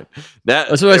different?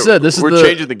 That's what I said. We're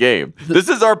changing the game. This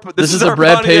is our Brad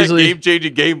Pontiac Paisley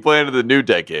game-changing game plan of the new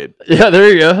decade. Yeah, there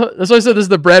you go. That's why I said this is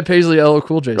the Brad Paisley LL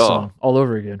Cool J song all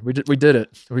over again. We did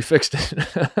it. We fixed it.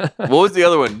 What was the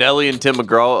other one? Nelly and Tim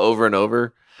McGraw over and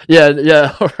over. Yeah.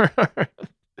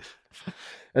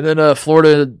 And then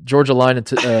Florida Georgia Line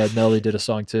and Nelly did a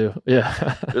song too.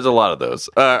 Yeah. There's a lot of those.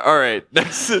 All right.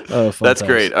 Next. That's times.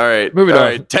 great. All right. Moving All on.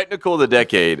 right. Technical of the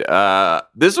decade.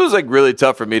 This was like really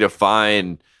tough for me to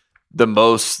find the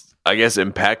most, I guess,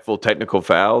 impactful technical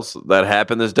fouls that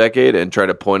happened this decade and try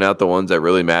to point out the ones that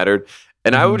really mattered.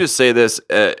 And I would just say this,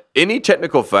 any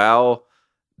technical foul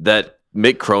that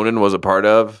Mick Cronin was a part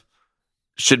of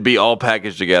should be all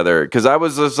packaged together. Because I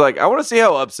was just like, I want to see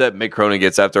how upset Mick Cronin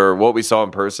gets after what we saw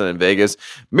in person in Vegas.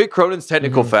 Mick Cronin's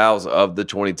technical fouls of the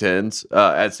 2010s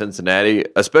at Cincinnati,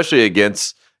 especially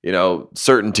against,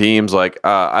 certain teams like,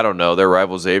 I don't know, their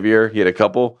rival Xavier. He had a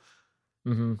couple.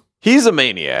 Mm-hmm. He's a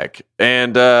maniac.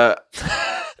 And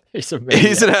He's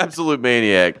an absolute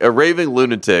maniac, a raving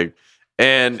lunatic.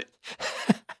 And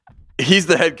he's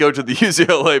the head coach of the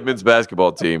UCLA men's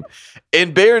basketball team.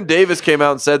 And Baron Davis came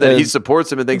out and said that he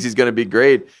supports him and thinks he's going to be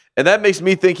great. And that makes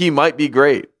me think he might be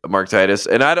great, Mark Titus.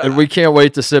 And we can't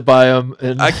wait to sit by him.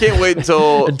 I can't wait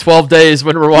until in 12 days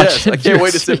when we're watching. Yes, I can't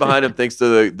wait to sit behind him thanks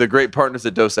to the great partners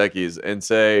at Dos Equis and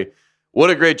say, what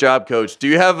a great job, coach. Do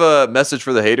you have a message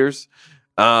for the haters?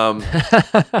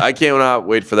 I cannot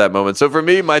wait for that moment. So for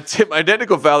me, my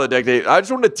technical foul of the decade, I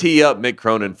just want to tee up Mick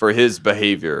Cronin for his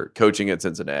behavior coaching at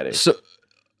Cincinnati. So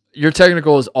your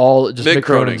technical is all just Mick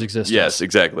Cronin's existence. Yes,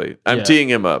 exactly. I'm teeing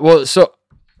him up. Well, so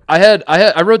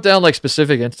I wrote down like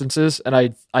specific instances, and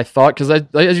I thought, because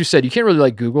as you said, you can't really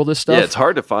like Google this stuff. Yeah, it's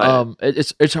hard to find.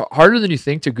 It's harder than you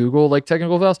think to Google like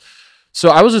technical fouls. So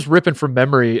I was just ripping from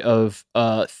memory of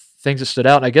things that stood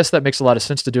out, and I guess that makes a lot of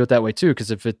sense to do it that way too. Because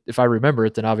if I remember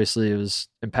it, then obviously it was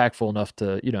impactful enough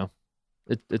to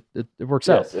it works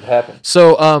out. Yes, it happened.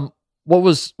 So what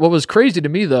was crazy to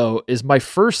me though is my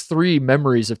first 3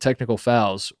 memories of technical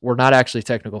fouls were not actually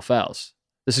technical fouls.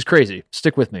 This is crazy.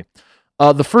 Stick with me.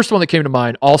 The first one that came to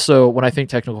mind, also when I think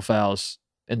technical fouls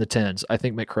in the 10s, I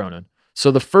think Mick Cronin. So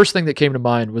the first thing that came to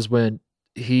mind was when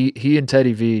he and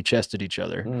Teddy V chested each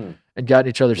other and got in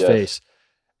each other's face.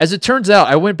 As it turns out,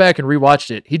 I went back and rewatched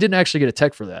it. He didn't actually get a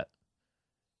tech for that.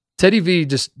 Teddy V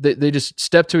they just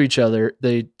stepped to each other.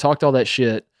 They talked all that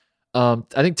shit. I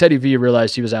think Teddy V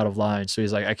realized he was out of line, so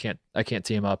he's like, I can't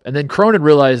tee him up. And then Cronin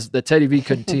realized that Teddy V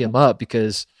couldn't tee him up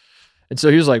and so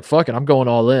he was like, fuck it, I'm going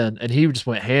all in. And he just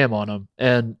went ham on him.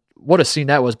 And what a scene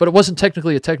that was. But it wasn't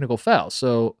technically a technical foul,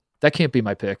 so that can't be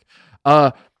my pick.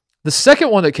 The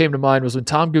second one that came to mind was when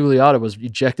Tom Gugliotta was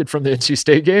ejected from the NC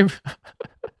State game.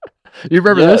 You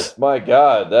remember this? My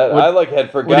God, I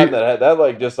had forgotten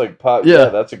that just popped. Yeah,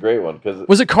 that's a great one. Because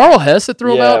was it Carl Hess that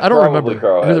threw him out? I don't remember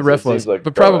who the ref was, like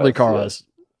but probably Carl Hess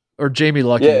or Jamie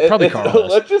Lucky. Yeah, probably Carl Hess.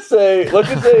 Let's just say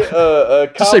a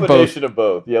combination of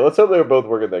both. Yeah, let's hope they were both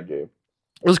working that game.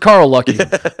 It was Carl Lucky.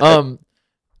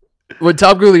 When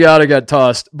Tom Gugliotta got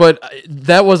tossed, but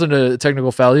that wasn't a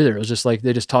technical foul either. It was just like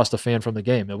they just tossed a fan from the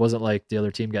game. It wasn't like the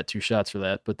other team got 2 shots for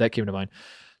that, but that came to mind.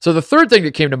 So the third thing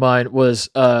that came to mind was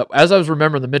as I was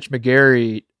remembering the Mitch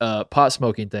McGary pot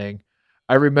smoking thing,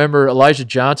 I remember Elijah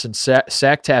Johnson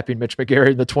sack tapping Mitch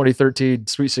McGary in the 2013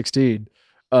 Sweet 16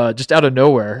 just out of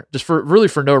nowhere, just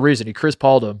for no reason. He Chris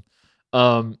Paul'd him.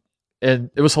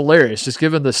 And it was hilarious, just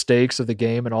given the stakes of the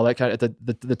game and all that kind of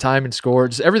the time and score,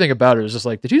 just everything about it was just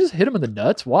like, did you just hit him in the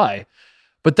nuts? Why?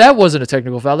 But that wasn't a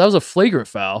technical foul. That was a flagrant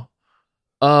foul.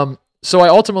 So I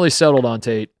ultimately settled on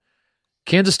Tate.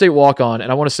 Kansas State walk-on,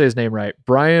 and I want to say his name right,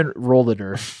 Brian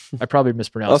Rohleder. I probably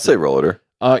mispronounced I'll say Rohleder.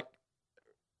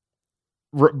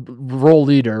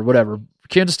 Rohleder, whatever.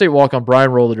 Kansas State walk-on, Brian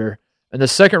Rohleder. In the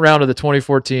second round of the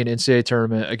 2014 NCAA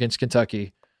tournament against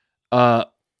Kentucky,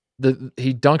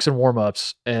 he dunks in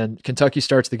warm-ups, and Kentucky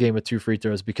starts the game with 2 free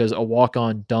throws because a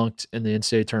walk-on dunked in the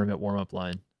NCAA tournament warm-up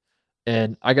line.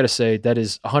 And I got to say, that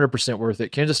is 100% worth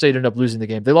it. Kansas State ended up losing the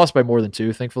game. They lost by more than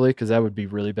 2, thankfully, because that would be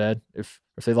really bad if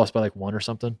they lost by like 1 or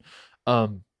something.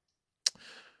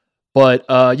 But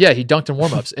yeah, he dunked in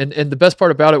warmups, and the best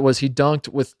part about it was he dunked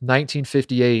with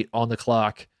 19:58 on the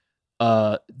clock.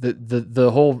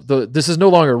 This is no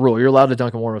longer a rule. You're allowed to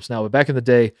dunk in warmups now, but back in the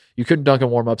day, you couldn't dunk in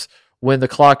warmups. When the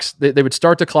clocks, they would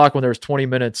start the clock when there was 20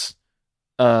 minutes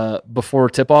before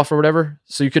tip off or whatever.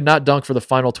 So you could not dunk for the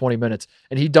final 20 minutes,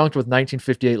 and he dunked with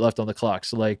 19:58 left on the clock.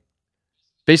 So like,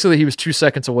 basically, he was 2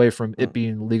 seconds away from it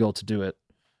being legal to do it.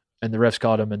 And the refs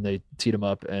caught him, and they teed him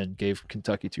up and gave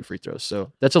Kentucky 2 free throws.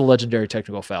 So that's a legendary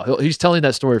technical foul. He's telling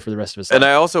that story for the rest of his life. And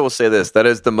I also will say this: that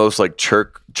is the most like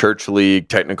church league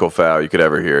technical foul you could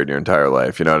ever hear in your entire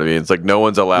life. You know what I mean? It's like no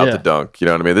one's allowed to dunk. You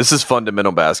know what I mean? This is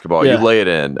fundamental basketball. You lay it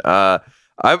in. I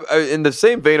in the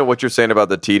same vein of what you're saying about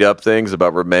the teed up things,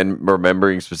 about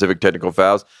remembering specific technical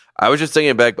fouls. I was just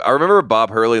thinking back. I remember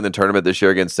Bob Hurley in the tournament this year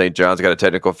against St. John's got a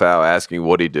technical foul asking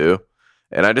what'd he do.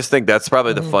 And I just think that's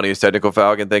probably the funniest technical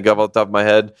foul I can think of off the top of my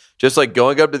head. Just like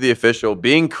going up to the official,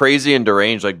 being crazy and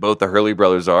deranged like both the Hurley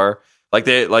brothers are. Like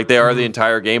they are the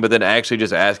entire game, but then actually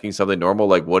just asking something normal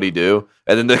like what'd he do?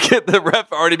 And then the ref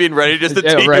already being ready just to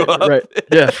tee you up. Right.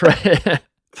 Yeah, right.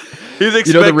 He's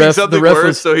expecting something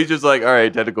worse, so he's just like, all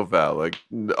right, technical foul, like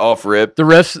off rip.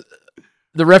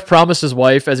 The ref promised his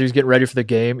wife as he was getting ready for the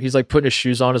game. He's like putting his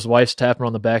shoes on. His wife's tapping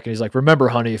on the back, and he's like, "Remember,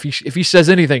 honey, if he says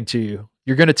anything to you,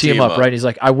 you're gonna tee him up, right?" And he's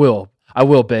like, "I will,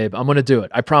 babe. I'm gonna do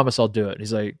it. I promise, I'll do it." And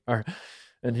he's like, "All right,"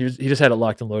 and he just had it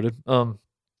locked and loaded. Yeah,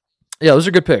 those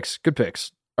are good picks. Good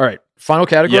picks. All right, final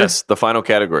category. Yes, the final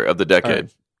category of the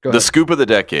decade, right, the scoop of the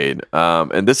decade.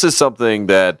 And this is something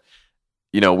that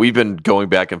we've been going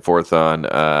back and forth on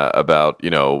about.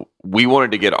 We wanted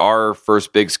to get our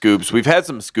first big scoops. We've had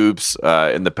some scoops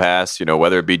in the past,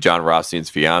 whether it be John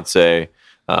Rothstein's fiance,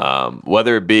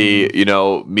 whether it be,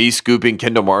 me scooping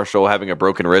Kendall Marshall having a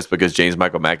broken wrist because James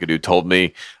Michael McAdoo told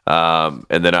me. And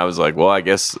then I was like, well, I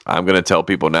guess I'm going to tell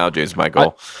people now, James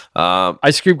Michael.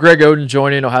 I scooped Greg Oden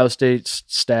joining Ohio State's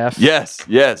staff.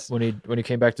 Yes. When he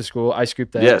came back to school, I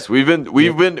scooped that. Yes, we've been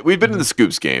in the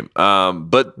scoops game.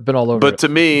 But been all over. But to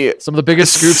me, some of the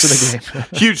biggest scoops in the game.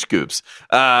 Huge scoops.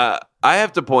 I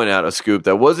have to point out a scoop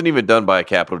that wasn't even done by a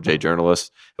capital J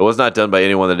journalist. It was not done by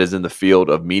anyone that is in the field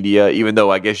of media, even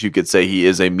though I guess you could say he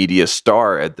is a media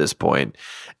star at this point.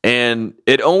 And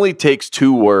it only takes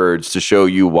 2 words to show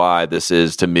you why this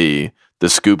is, to me, the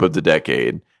scoop of the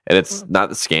decade. And it's not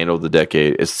the scandal of the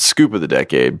decade, it's the scoop of the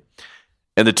decade.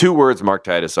 And the 2 words, Mark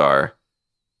Titus, are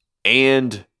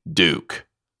and Duke.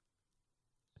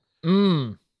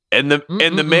 And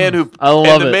the man who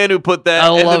put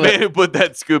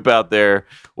that scoop out there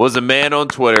was a man on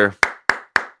Twitter,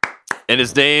 and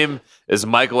his name is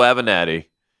Michael Avenatti,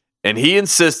 and he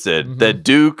insisted that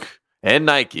Duke and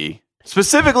Nike,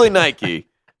 specifically Nike,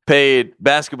 paid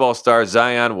basketball star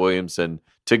Zion Williamson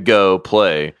to go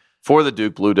play for the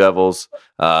Duke Blue Devils.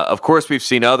 Of course, we've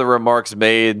seen other remarks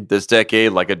made this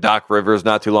decade, like a Doc Rivers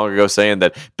not too long ago saying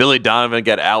that Billy Donovan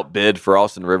got outbid for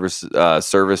Austin Rivers'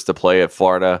 service to play at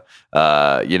Florida.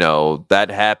 That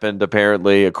happened,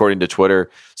 apparently, according to Twitter.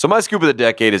 So my scoop of the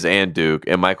decade is Ann Duke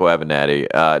and Michael Avenatti.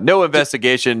 No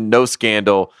investigation, no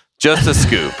scandal, just a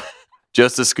scoop.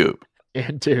 Just a scoop.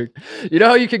 And Duke. You know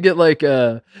how you could get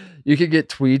you could get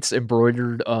tweets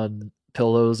embroidered on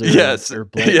pillows or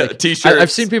t-shirts. I've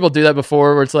seen people do that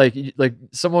before where it's like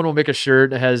someone will make a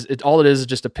shirt and all it is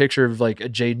just a picture of like a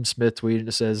Jaden Smith tweet and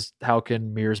it says, "How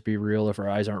can mirrors be real if our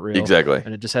eyes aren't real?" Exactly.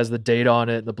 And it just has the date on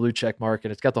it and the blue check mark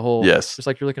and it's got the whole just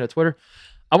like you're looking at Twitter.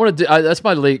 That's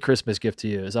my late Christmas gift to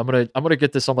you. Is I'm gonna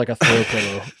get this on like a throw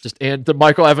pillow, and the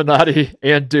Michael Avenatti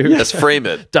and Duke. Yes, frame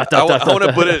it. I want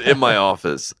to put it in my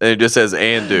office, and it just says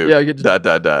and Duke. Yeah,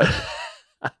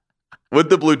 with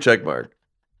the blue check mark.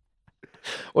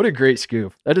 What a great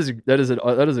scoop! That is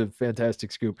a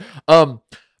fantastic scoop.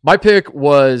 My pick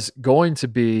was going to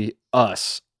be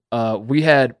us. We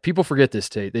had people forget this,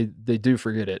 Tate. They do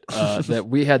forget it. That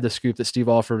we had the scoop that Steve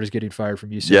Alford was getting fired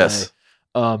from UCLA. Yes.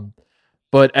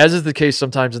 But as is the case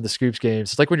sometimes in the scoops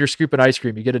games, it's like when you're scooping ice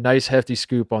cream, you get a nice hefty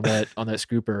scoop on that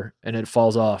scooper, and it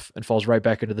falls off and falls right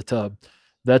back into the tub.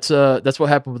 That's what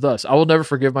happened with us. I will never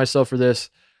forgive myself for this.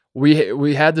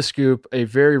 We had the scoop. A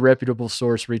very reputable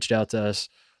source reached out to us,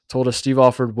 told us Steve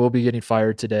Alford will be getting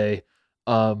fired today.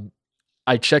 I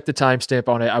checked the timestamp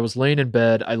on it. I was laying in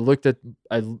bed. I looked at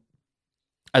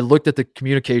the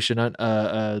communication on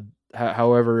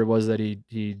however it was that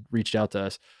he reached out to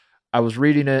us. I was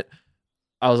reading it.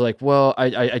 I was like, well,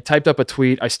 I typed up a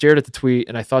tweet. I stared at the tweet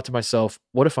and I thought to myself,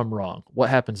 what if I'm wrong? What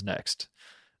happens next?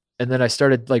 And then I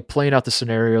started like playing out the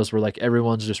scenarios where like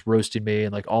everyone's just roasting me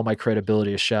and like all my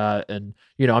credibility is shot. And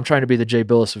I'm trying to be the Jay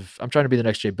Billis I'm trying to be the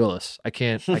next Jay Billis. I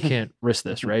can't risk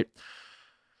this, right?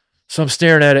 So I'm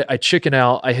staring at it. I chicken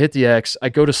out. I hit the X. I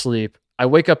go to sleep. I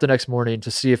wake up the next morning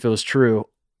to see if it was true.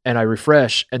 And I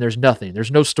refresh, and there's nothing. There's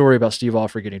no story about Steve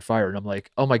Alford getting fired. And I'm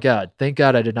like, oh my God, thank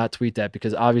God I did not tweet that,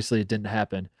 because obviously it didn't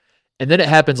happen. And then it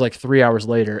happens like 3 hours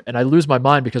later, and I lose my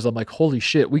mind because I'm like, holy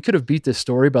shit, we could have beat this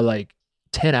story by like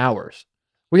 10 hours.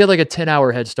 We had like a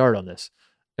 10-hour head start on this,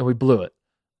 and we blew it.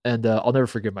 And I'll never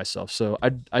forgive myself. So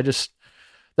I just,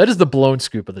 that is the blown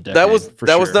scoop of the decade. That was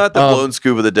sure. not the blown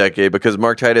scoop of the decade, because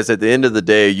Mark Titus, at the end of the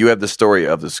day, you have the story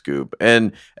of the scoop.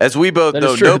 And as we both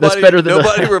know,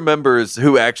 nobody remembers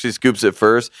who actually scoops it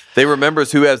first. They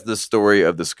remembers who has the story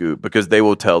of the scoop, because they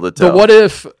will tell the tale. The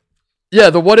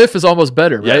what if is almost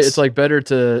better, right? Yes. It's like better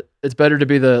to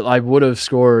be I would have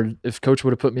scored if coach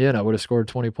would have put me in. I would have scored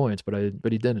 20 points, but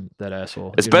he didn't. That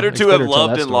asshole. It's better to have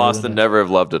loved and lost than never have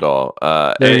loved at all.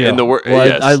 There you go.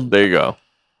 There you go.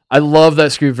 I love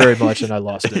that scoop very much, and I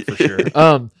lost it for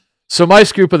sure. So my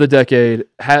scoop of the decade,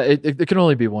 it can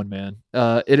only be one man.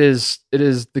 It is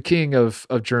the king of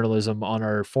journalism on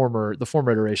the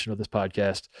former iteration of this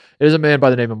podcast. It is a man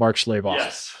by the name of Mark Schlabach.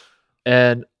 Yes.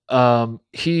 And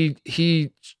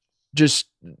he just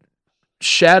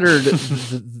shattered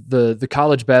the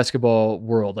college basketball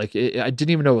world. Like I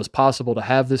didn't even know it was possible to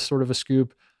have this sort of a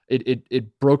scoop.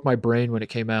 It broke my brain when it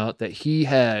came out that he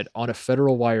had on a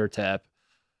federal wiretap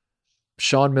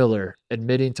Sean Miller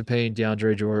admitting to paying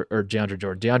DeAndre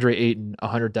Ayton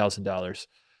 $100,000.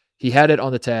 He had it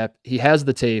on the tap. He has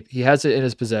the tape. He has it in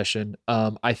his possession.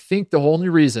 I think the only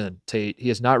reason, Tate, he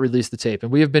has not released the tape,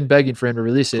 and we have been begging for him to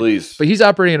release it, please. But he's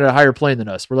operating at a higher plane than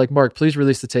us. We're like, Mark, please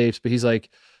release the tapes. But he's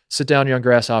like, sit down, young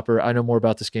grasshopper. I know more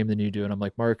about this game than you do. And I'm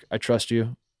like, Mark, I trust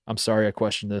you. I'm sorry I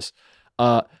questioned this.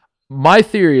 My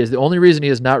theory is the only reason he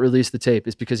has not released the tape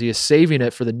is because he is saving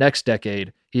it for the next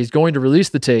decade. He's going to release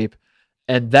the tape,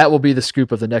 and that will be the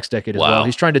scoop of the next decade as well.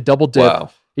 He's trying to double dip.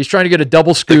 Wow. He's trying to get a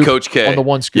double scoop Coach K. on the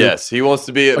one scoop. Yes, he wants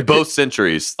to be both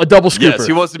centuries. A double scooper. Yes,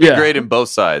 he wants to be great in both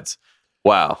sides.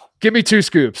 Wow. Give me 2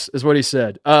 scoops is what he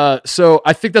said. So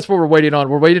I think that's what we're waiting on.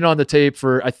 We're waiting on the tape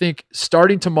for, I think,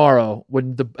 starting tomorrow,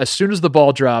 as soon as the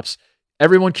ball drops,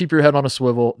 everyone keep your head on a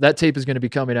swivel. That tape is going to be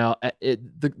coming out.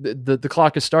 The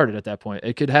clock has started at that point.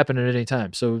 It could happen at any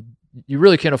time. So you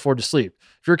really can't afford to sleep.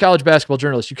 If you're a college basketball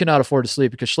journalist, you cannot afford to sleep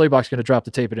because Schlabach's going to drop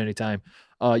the tape at any time.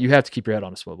 You have to keep your head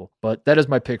on a swivel. But that is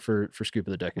my pick for scoop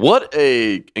of the decade. What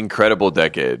a incredible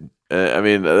decade!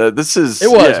 This is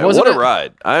what a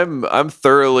ride. I'm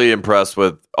thoroughly impressed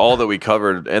with all that we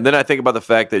covered, and then I think about the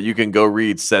fact that you can go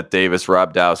read Seth Davis,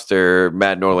 Rob Douster,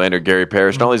 Matt Norlander, Gary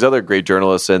Parrish, and all these other great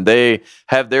journalists, and they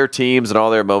have their teams and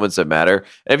all their moments that matter.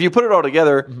 And if you put it all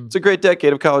together, it's a great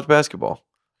decade of college basketball.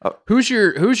 Who's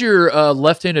your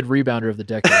left-handed rebounder of the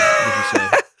decade? Would you say?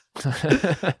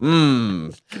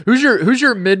 Who's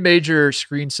your mid-major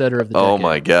screen setter of the decade? Oh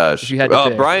my gosh! You had to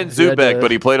pick. Brian Zubek,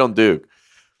 but he played on Duke.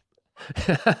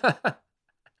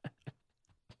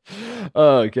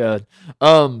 Oh god.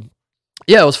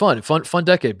 Yeah, it was fun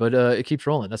decade, but it keeps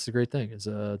rolling. That's the great thing is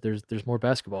there's more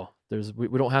basketball.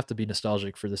 We don't have to be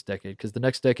nostalgic for this decade because the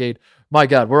next decade, my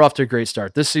God, we're off to a great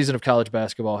start. This season of college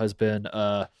basketball has been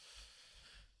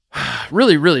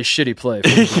really, really shitty play.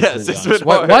 Yes, it's been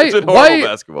horrible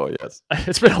basketball. Yes,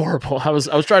 it's been horrible. I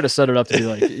was trying to set it up to be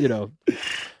like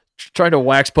trying to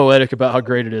wax poetic about how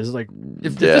great it is. Like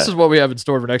if this is what we have in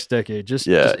store for next decade, just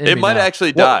it might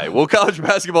actually die. Will college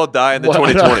basketball die in the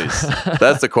 2020s?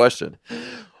 That's the question.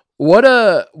 What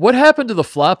happened to the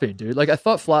flopping, dude? Like I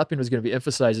thought flopping was going to be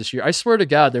emphasized this year. I swear to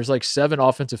God, there's like 7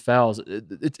 offensive fouls.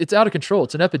 It's out of control.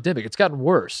 It's an epidemic. It's gotten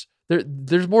worse.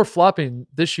 There's more flopping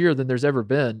this year than there's ever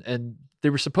been, and they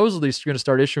were supposedly going to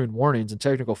start issuing warnings and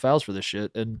technical fouls for this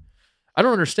shit, and I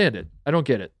don't understand it. I don't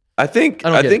get it. I think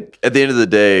at the end of the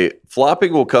day,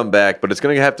 flopping will come back, but it's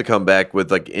going to have to come back with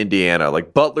like Indiana.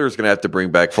 Like Butler's going to have to bring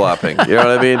back flopping. You know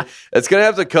what I mean? It's going to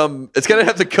have to come. It's going to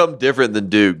have to come different than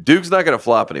Duke. Duke's not going to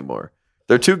flop anymore.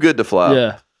 They're too good to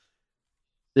flop.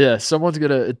 Yeah. Someone's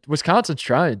gonna. Wisconsin's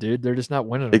trying, dude. They're just not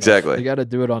winning enough. Exactly. They got to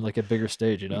do it on like a bigger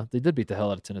stage. They did beat the hell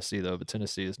out of Tennessee though, but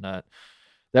Tennessee is not.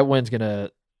 That win's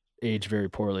gonna age very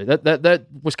poorly. That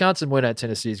Wisconsin win at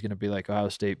Tennessee is going to be like Ohio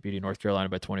State beating North Carolina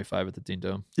by 25 at the Dean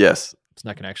Dome. Yes. It's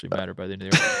not going to actually matter by the end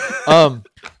of the year.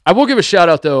 I will give a shout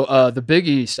out though. The Big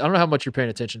East. I don't know how much you're paying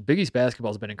attention. Big East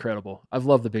basketball has been incredible. I've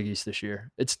loved the Big East this year.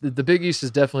 It's the Big East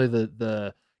is definitely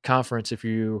the conference if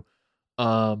you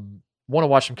want to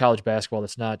watch some college basketball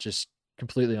that's not just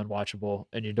completely unwatchable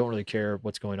and you don't really care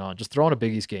what's going on. Just throw on a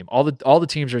Big East game. All the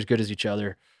teams are as good as each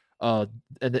other, and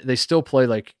they still play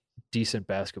like decent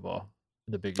basketball.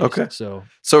 in the Big East. Okay. So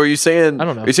are you saying? I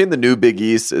don't know. Are you saying the new Big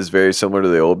East is very similar to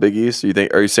the old Big East?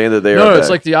 Are you saying that they are? No, back? it's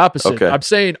like the opposite. Okay. I'm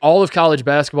saying all of college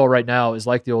basketball right now is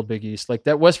like the old Big East. Like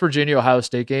that West Virginia Ohio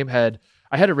State game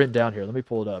I had it written down here. Let me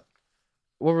pull it up.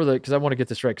 What were because I want to get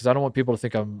this right because I don't want people to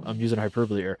think I'm using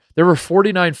hyperbole here. There were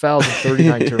 49 fouls and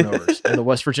 39 turnovers in the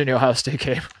West Virginia Ohio State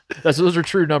game. Those are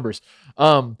true numbers.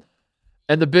 And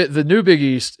the new Big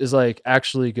East is like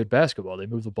actually good basketball. They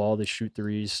move the ball, they shoot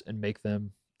threes and make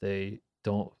them. They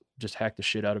don't just hack the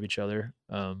shit out of each other.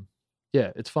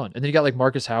 Yeah, it's fun. And then you got like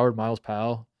Marcus Howard, Miles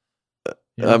Powell.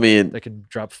 I mean, they can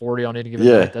drop 40 on any given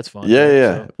night. That's fun.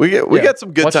 Yeah. So, we got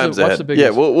some good times ahead.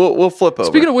 We'll flip over.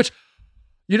 Speaking of which,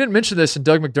 you didn't mention this in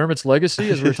Doug McDermott's legacy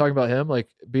as we were talking about him, like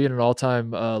being an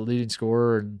all-time leading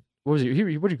scorer. And what was he?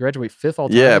 What did he graduate 5th all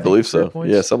time? Yeah, I believe so.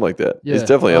 Points? Yeah, something like that. Yeah, he's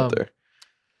definitely up there.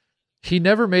 He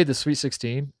never made the Sweet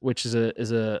 16, which is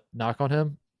a knock on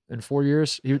him in 4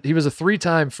 years. He was a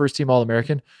 3-time first-team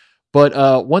All-American.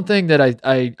 But one thing that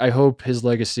I hope his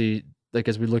legacy, like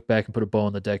as we look back and put a bow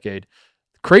on the decade,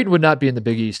 Creighton would not be in the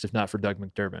Big East if not for Doug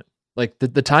McDermott. Like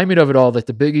the timing of it all, like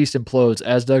the Big East implodes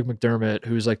as Doug McDermott,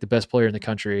 who's like the best player in the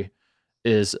country,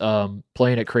 is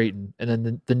playing at Creighton. And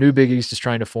then the new Big East is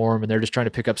trying to form, and they're just trying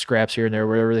to pick up scraps here and there,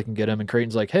 wherever they can get them. And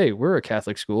Creighton's like, hey, we're a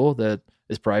Catholic school that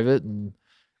is private, and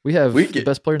we have the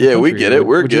best player in the country. Yeah, we get it.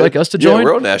 Would you like us to join? Yeah,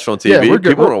 we're on national TV. Yeah,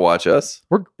 people want to watch us.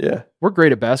 We're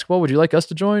great at basketball. Would you like us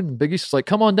to join? And Big East is like,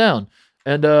 come on down.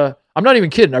 And I'm not even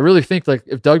kidding. I really think like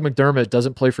if Doug McDermott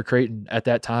doesn't play for Creighton at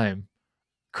that time,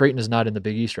 Creighton is not in the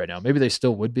Big East right now. Maybe they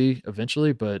still would be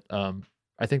eventually, but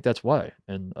I think that's why.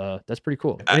 And that's pretty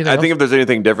cool. I think if there's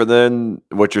anything different than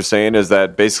what you're saying is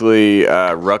that basically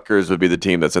Rutgers would be the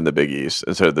team that's in the Big East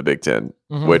instead of the Big Ten,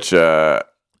 which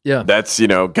that's,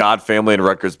 God, family, and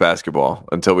Rutgers basketball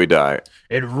until we die.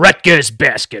 And Rutgers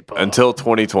basketball. Until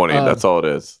 2020. That's all it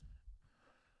is.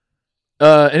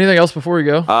 Anything else before we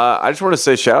go? I just want to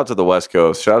say shout out to the West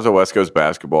Coast. Shout out to West Coast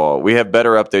basketball. We have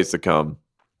better updates to come.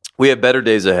 We have better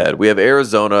days ahead. We have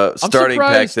Arizona starting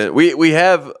Paxton. We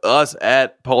have us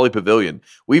at Pauley Pavilion.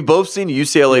 We've both seen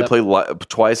UCLA play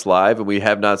twice live, and we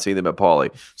have not seen them at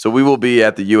Pauley. So we will be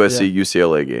at the USC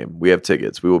UCLA game. We have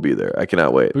tickets. We will be there. I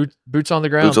cannot wait. Boots on the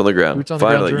ground. Boots on the ground.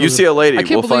 Finally, UCLA.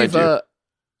 We'll find you.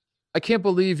 I can't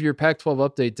believe your Pac-12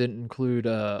 update didn't include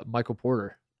Michael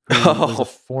Porter, who was a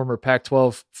former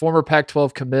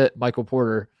Pac-12 commit. Michael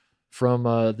Porter. From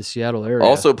the Seattle area.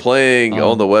 Also playing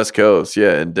on the West Coast,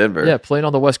 in Denver. Yeah, playing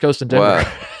on the West Coast in Denver.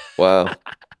 Wow.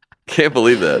 Can't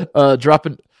believe that.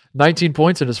 Dropping 19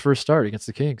 points in his first start against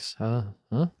the Kings. How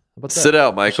about that? Sit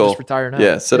out, Michael. Just retire now.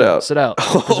 Yeah, sit out. Sit out.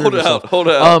 Hold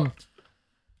out.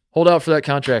 Hold out for that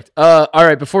contract. All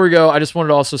right, before we go, I just wanted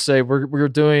to also say we're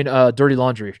doing Dirty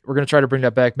Laundry. We're going to try to bring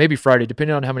that back maybe Friday,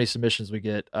 depending on how many submissions we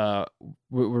get.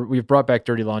 We've brought back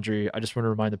Dirty Laundry. I just want to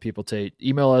remind the people, Tate,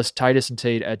 email us,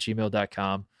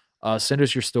 titusandtate@gmail.com. Send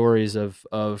us your stories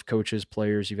of coaches,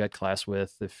 players you've had class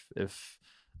with, if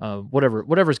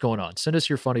whatever's going on. Send us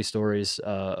your funny stories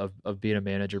of being a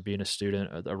manager, being a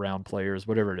student, around players,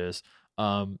 whatever it is,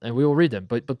 and we will read them.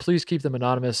 But please keep them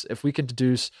anonymous. If we can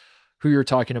deduce who you're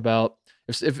talking about,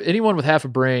 if anyone with half a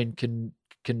brain can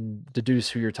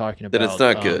deduce who you're talking about, then it's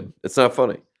not good. It's not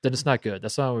funny. Then it's not good.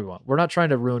 That's not what we want. We're not trying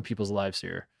to ruin people's lives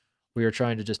here. We are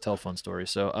trying to just tell fun stories.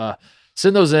 So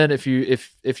send those in if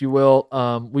you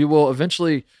will. We will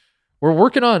eventually.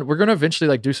 We're going to eventually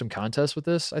like do some contests with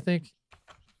this. I think.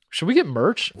 Should we get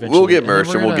merch? Eventually? We'll get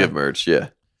merch and we'll give merch. Yeah.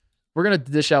 We're going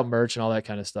to dish out merch and all that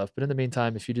kind of stuff. But in the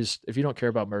meantime, if you don't care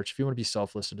about merch, if you want to be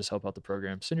selfless and just help out the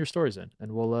program, send your stories in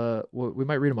and we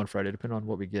might read them on Friday, depending on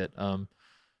what we get.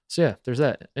 So yeah, there's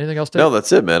that. Anything else, Dave? No, that's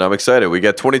it, man. I'm excited. We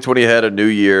got 2020 ahead, a new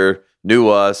year, new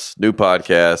us, new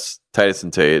podcast, Titus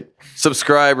and Tate.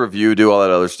 Subscribe, review, do all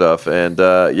that other stuff. And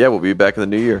we'll be back in the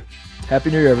new year.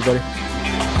 Happy New Year, everybody.